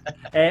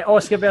that.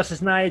 Oscar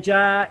versus Nia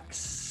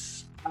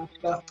Jax.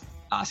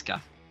 Asuka.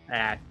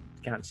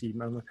 Can't see,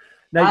 remember.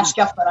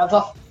 Asuka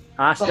forever.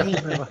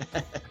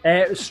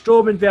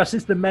 Strowman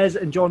versus The Miz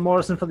and John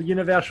Morrison for the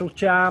Universal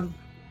Champ.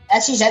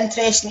 This is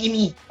interesting to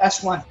me,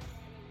 this one,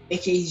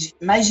 because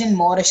Miz and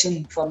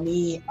Morrison for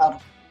me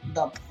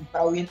they're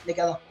brilliant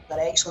together. They're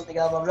excellent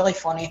together. They're really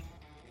funny,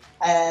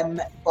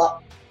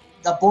 but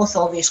they're both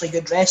obviously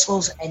good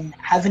wrestlers, and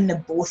having the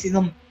both of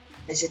them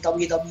as a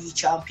WWE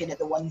champion at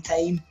the one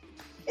time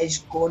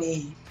is going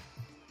to,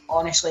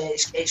 honestly,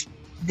 it's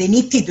they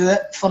need to do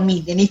it for me.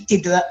 They need to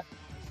do it.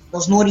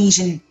 There's no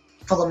reason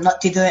for them not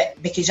to do it,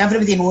 because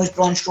everybody knows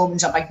Braun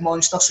Strowman's a big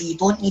monster, so you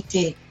don't need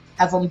to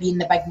have him being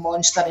the big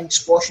monster and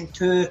squashing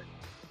two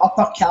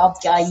upper card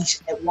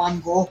guys at one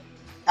go.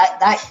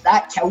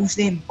 That kills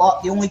them.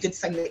 But the only good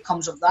thing that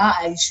comes of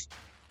that is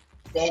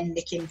then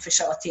they can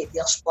facilitate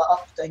their split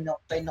up down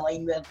the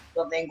line where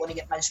they're then going to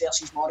get Miz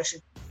versus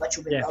Morrison, which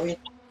will be brilliant.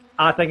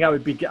 I think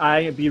it'd be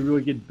a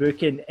really good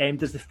booking.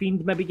 Does the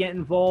Fiend maybe get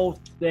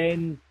involved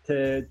then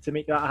to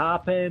make that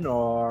happen,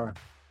 or?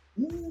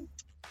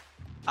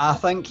 I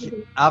think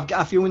I've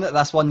got a feeling that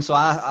this one, so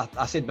I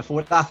said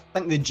before, I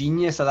think the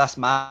genius of this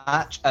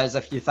match is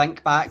if you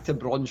think back to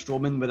Braun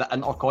Strowman with the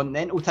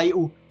Intercontinental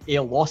title, he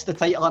lost the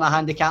title in a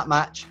handicap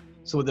match.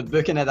 So the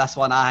booking of this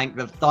one, I think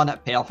they've done it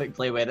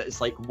perfectly, where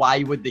it's like,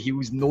 why would the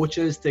heels no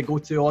choose to go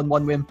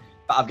 2-on-1 with him?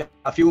 But I've got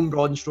a feeling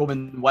Braun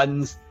Strowman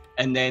wins,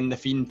 and then the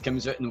Fiend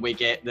comes out and we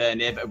get the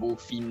inevitable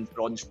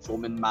Fiend-Braun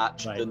Strowman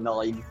match down the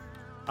line.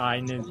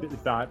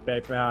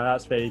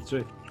 That's very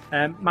true.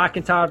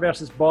 McIntyre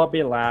versus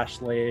Bobby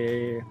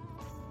Lashley.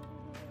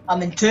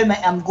 I'm in two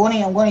minds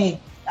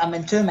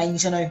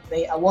now,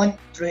 right? I want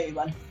Drew to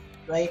win,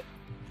 right?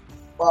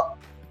 But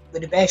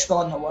with the best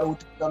will in the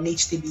world, there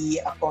needs to be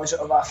a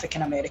positive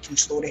African American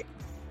story.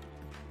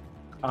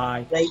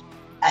 Aye. Right?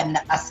 And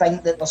I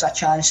think that there's a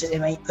chance that they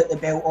might put the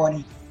belt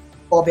on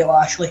Bobby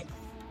Lashley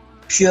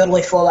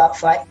purely for that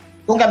fact.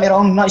 Don't get me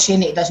wrong, I'm not saying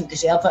that he doesn't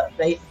deserve it,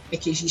 right?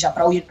 Because he's a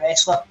brilliant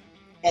wrestler.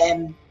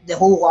 The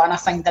whole Lana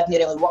thing didn't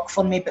really work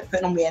for me, but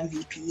putting him with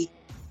MVP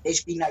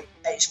has been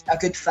it's a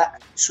good fit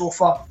so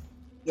far.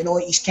 You know,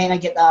 he's kind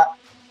of got that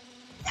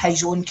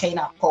his own kind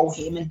of Paul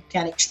Heyman to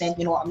an extent.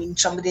 You know what I mean?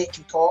 Somebody that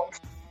can talk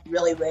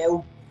really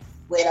well,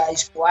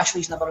 whereas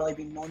Lashley's never really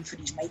been known for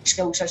his mic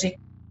skills, has he?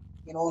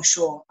 You know,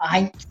 so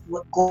I think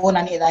going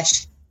into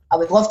this, I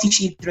would love to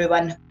see Drew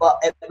win, but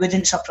it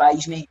wouldn't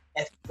surprise me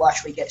if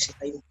Lashley gets the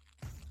title.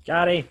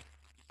 Gary.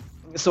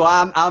 So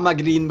I'm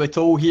agreeing with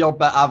Toll here,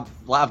 but I've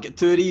got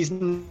two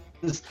reasons.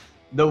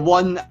 The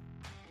one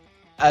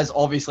is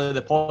obviously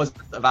the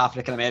positive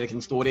African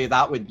American story.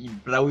 That would be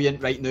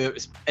brilliant right now.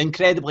 It's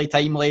incredibly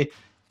timely.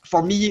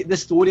 For me, the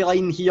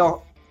storyline here,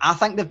 I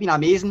think they've been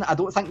amazing. I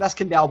don't think this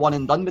can be a one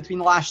and done between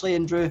Lashley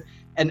and Drew.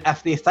 And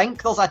if they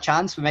think there's a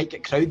chance we might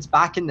get crowds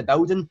back in the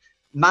building,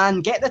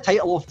 man, get the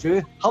title off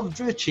Drew. Have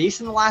Drew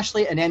chasing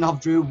Lashley, and then have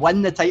Drew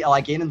win the title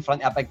again in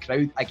front of a big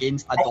crowd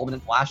against a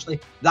dominant Lashley.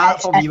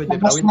 That for me would be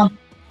brilliant.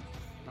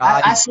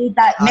 I said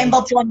that.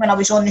 Remember, John, when I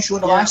was on the show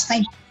the last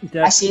time?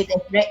 I said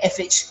if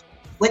it's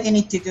what they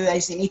need to do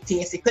is they need to,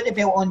 if they put the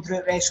belt on Drew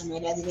at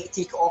WrestleMania, they need to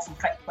take it off him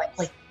pretty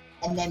quickly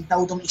and then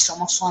build him to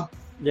SummerSlam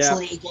so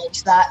that he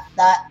gets that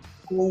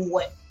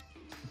whole,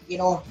 you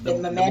know, the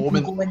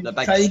momentum going, the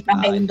crowd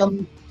behind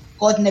him,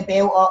 holding the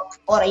belt up.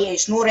 Alright,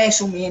 it's no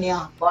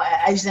WrestleMania, but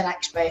it is the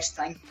next best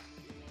thing.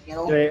 You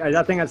know?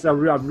 I think that's a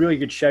really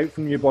good shout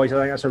from you boys.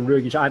 I think that's a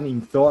really good shout. I hadn't even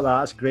thought of that.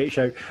 That's a great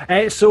shout.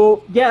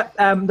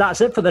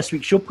 That's it for this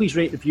week's show. Please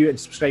rate, review and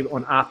subscribe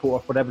on Apple or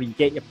wherever you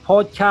get your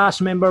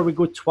podcast. Remember, we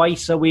go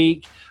twice a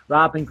week,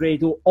 Rab and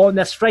Grado, on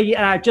this Friday.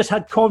 And I just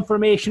had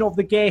confirmation of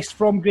the guest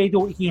from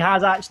Grado. He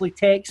has actually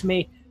texted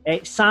me.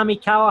 Sami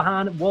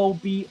Callihan will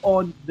be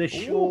on the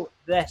show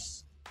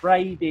this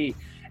Friday.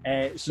 He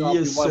is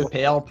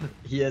superb.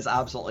 He is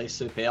absolutely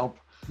superb.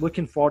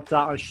 Looking forward to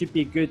that. It should be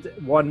a good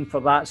one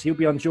for that. So he'll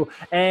be on the show.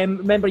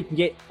 Remember, you can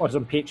get us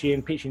on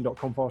Patreon,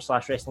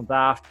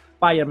 patreon.com/WrestlingDaft.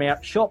 Buy your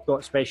merch,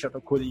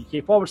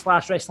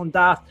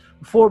 shop.spreadshirt.co.uk/WrestlingDaft.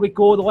 Before we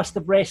go, the list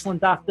of Wrestling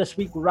Daft this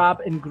week, Rab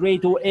and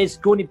Grado, is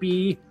going to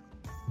be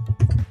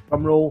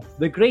Drum roll.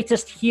 The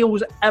greatest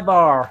heels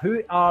ever.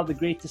 Who are the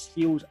greatest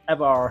heels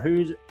ever?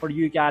 Who's, for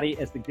you, Gary,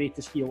 is the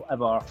greatest heel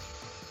ever?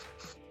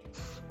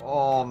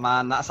 Oh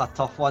man, that's a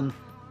tough one.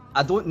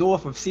 I don't know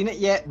if we've seen it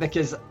yet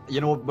because, you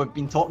know, we've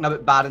been talking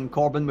about Baron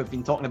Corbin, we've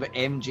been talking about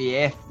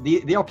MJF.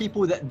 They are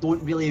people that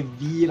don't really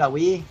veer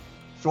away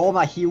from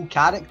a heel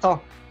character.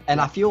 And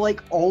I feel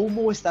like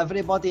almost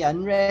everybody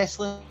in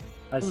wrestling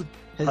has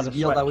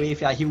veered away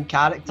from a heel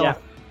character. Yeah.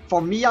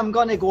 For me, I'm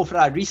going to go for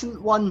a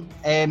recent one.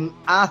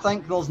 I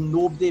think there's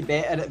nobody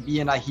better at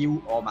being a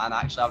heel. Oh man,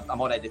 actually, I'm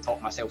already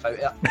talking myself out of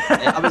it.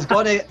 I was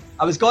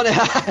going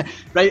to,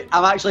 right,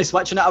 I'm actually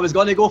switching it. I was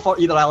going to go for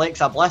either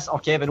Alexa Bliss or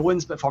Kevin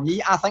Owens, but for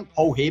me, I think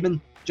Paul Heyman,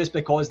 just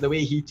because the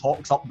way he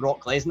talks up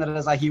Brock Lesnar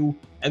as a heel,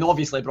 and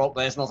obviously Brock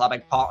Lesnar's a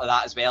big part of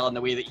that as well, in the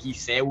way that he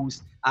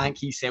sells. I think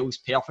he sells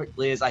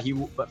perfectly as a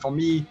heel, but for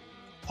me,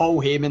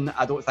 Paul Heyman,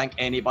 I don't think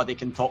anybody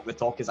can talk the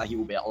talk as a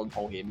heel better than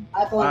Paul Heyman.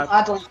 I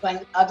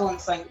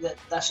don't think that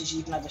this is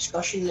even a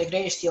discussion. The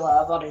greatest heel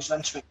ever is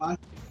Vince McMahon.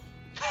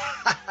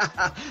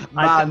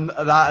 Man,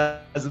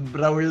 that is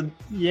brilliant.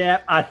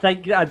 Yeah, I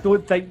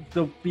don't think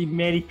there'll be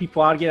many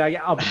people arguing.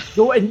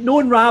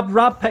 Knowing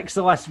Rab picks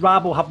the list,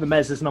 Rab will have the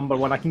Miz as number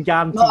one. I can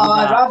guarantee you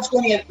that.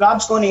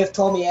 Rab's going to have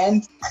Tommy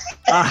End.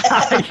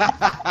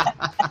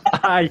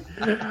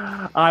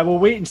 I will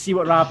wait and see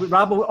what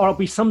Rab will, or it'll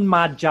be some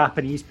mad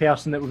Japanese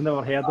person that we've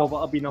never heard of.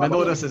 It'll be number I know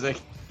one. This is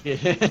it.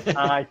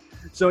 Aye.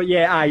 So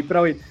yeah,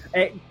 brilliant.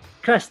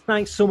 Chris,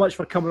 thanks so much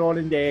for coming on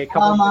and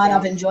oh man,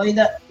 I've enjoyed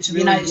it. It's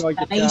been a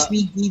nice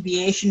wee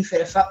deviation for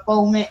the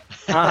football, mate.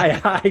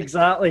 Aye,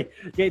 exactly.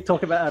 Get to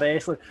talk about our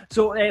wrestling.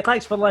 So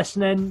thanks for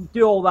listening.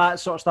 Do all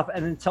that sort of stuff,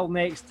 and until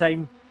next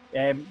time,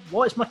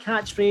 what's my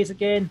catchphrase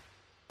again?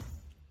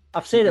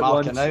 I've said it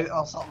once. Out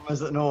or something,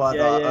 is it? No,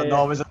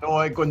 no, was it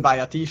no going buy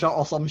a t-shirt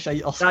or some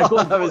shite or something?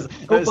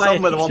 Go buy a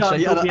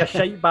t-shirt, go be a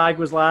shite bag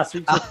was last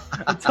week. So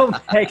until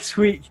next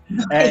week,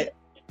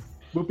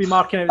 we'll be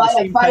marking out the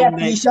same time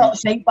next week. Buy a t-shirt,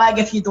 shite bag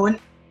if you don't.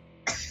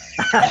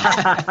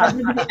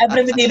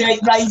 everybody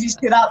rises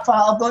to that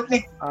part, don't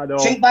they? I know.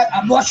 Shite bag,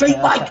 I'm not a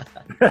shite bag.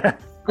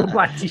 Go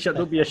buy a t-shirt,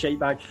 don't be a shite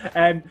bag.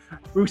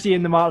 We'll see you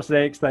in the March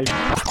next time.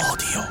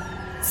 Audio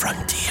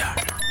Frontier.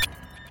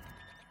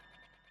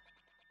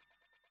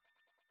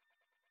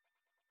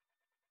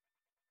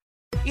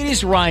 It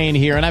is Ryan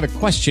here, and I have a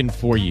question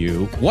for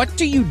you. What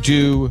do you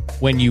do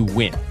when you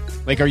win?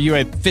 Like, are you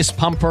a fist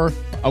pumper,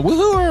 a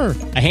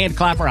woohooer, a hand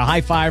clapper, a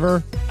high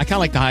fiver? I kind of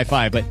like the high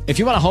five, but if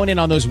you want to hone in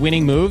on those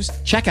winning moves,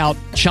 check out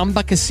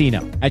Chumba Casino.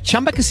 At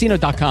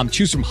ChumbaCasino.com,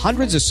 choose from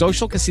hundreds of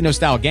social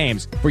casino-style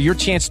games for your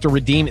chance to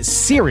redeem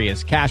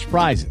serious cash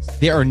prizes.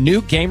 There are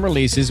new game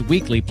releases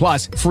weekly,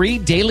 plus free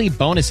daily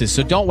bonuses.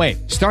 So don't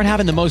wait. Start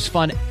having the most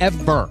fun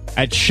ever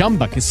at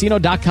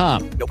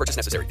ChumbaCasino.com. No purchase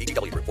necessary.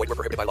 VGW Group. Void where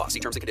prohibited by law. See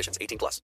terms and conditions. 18+.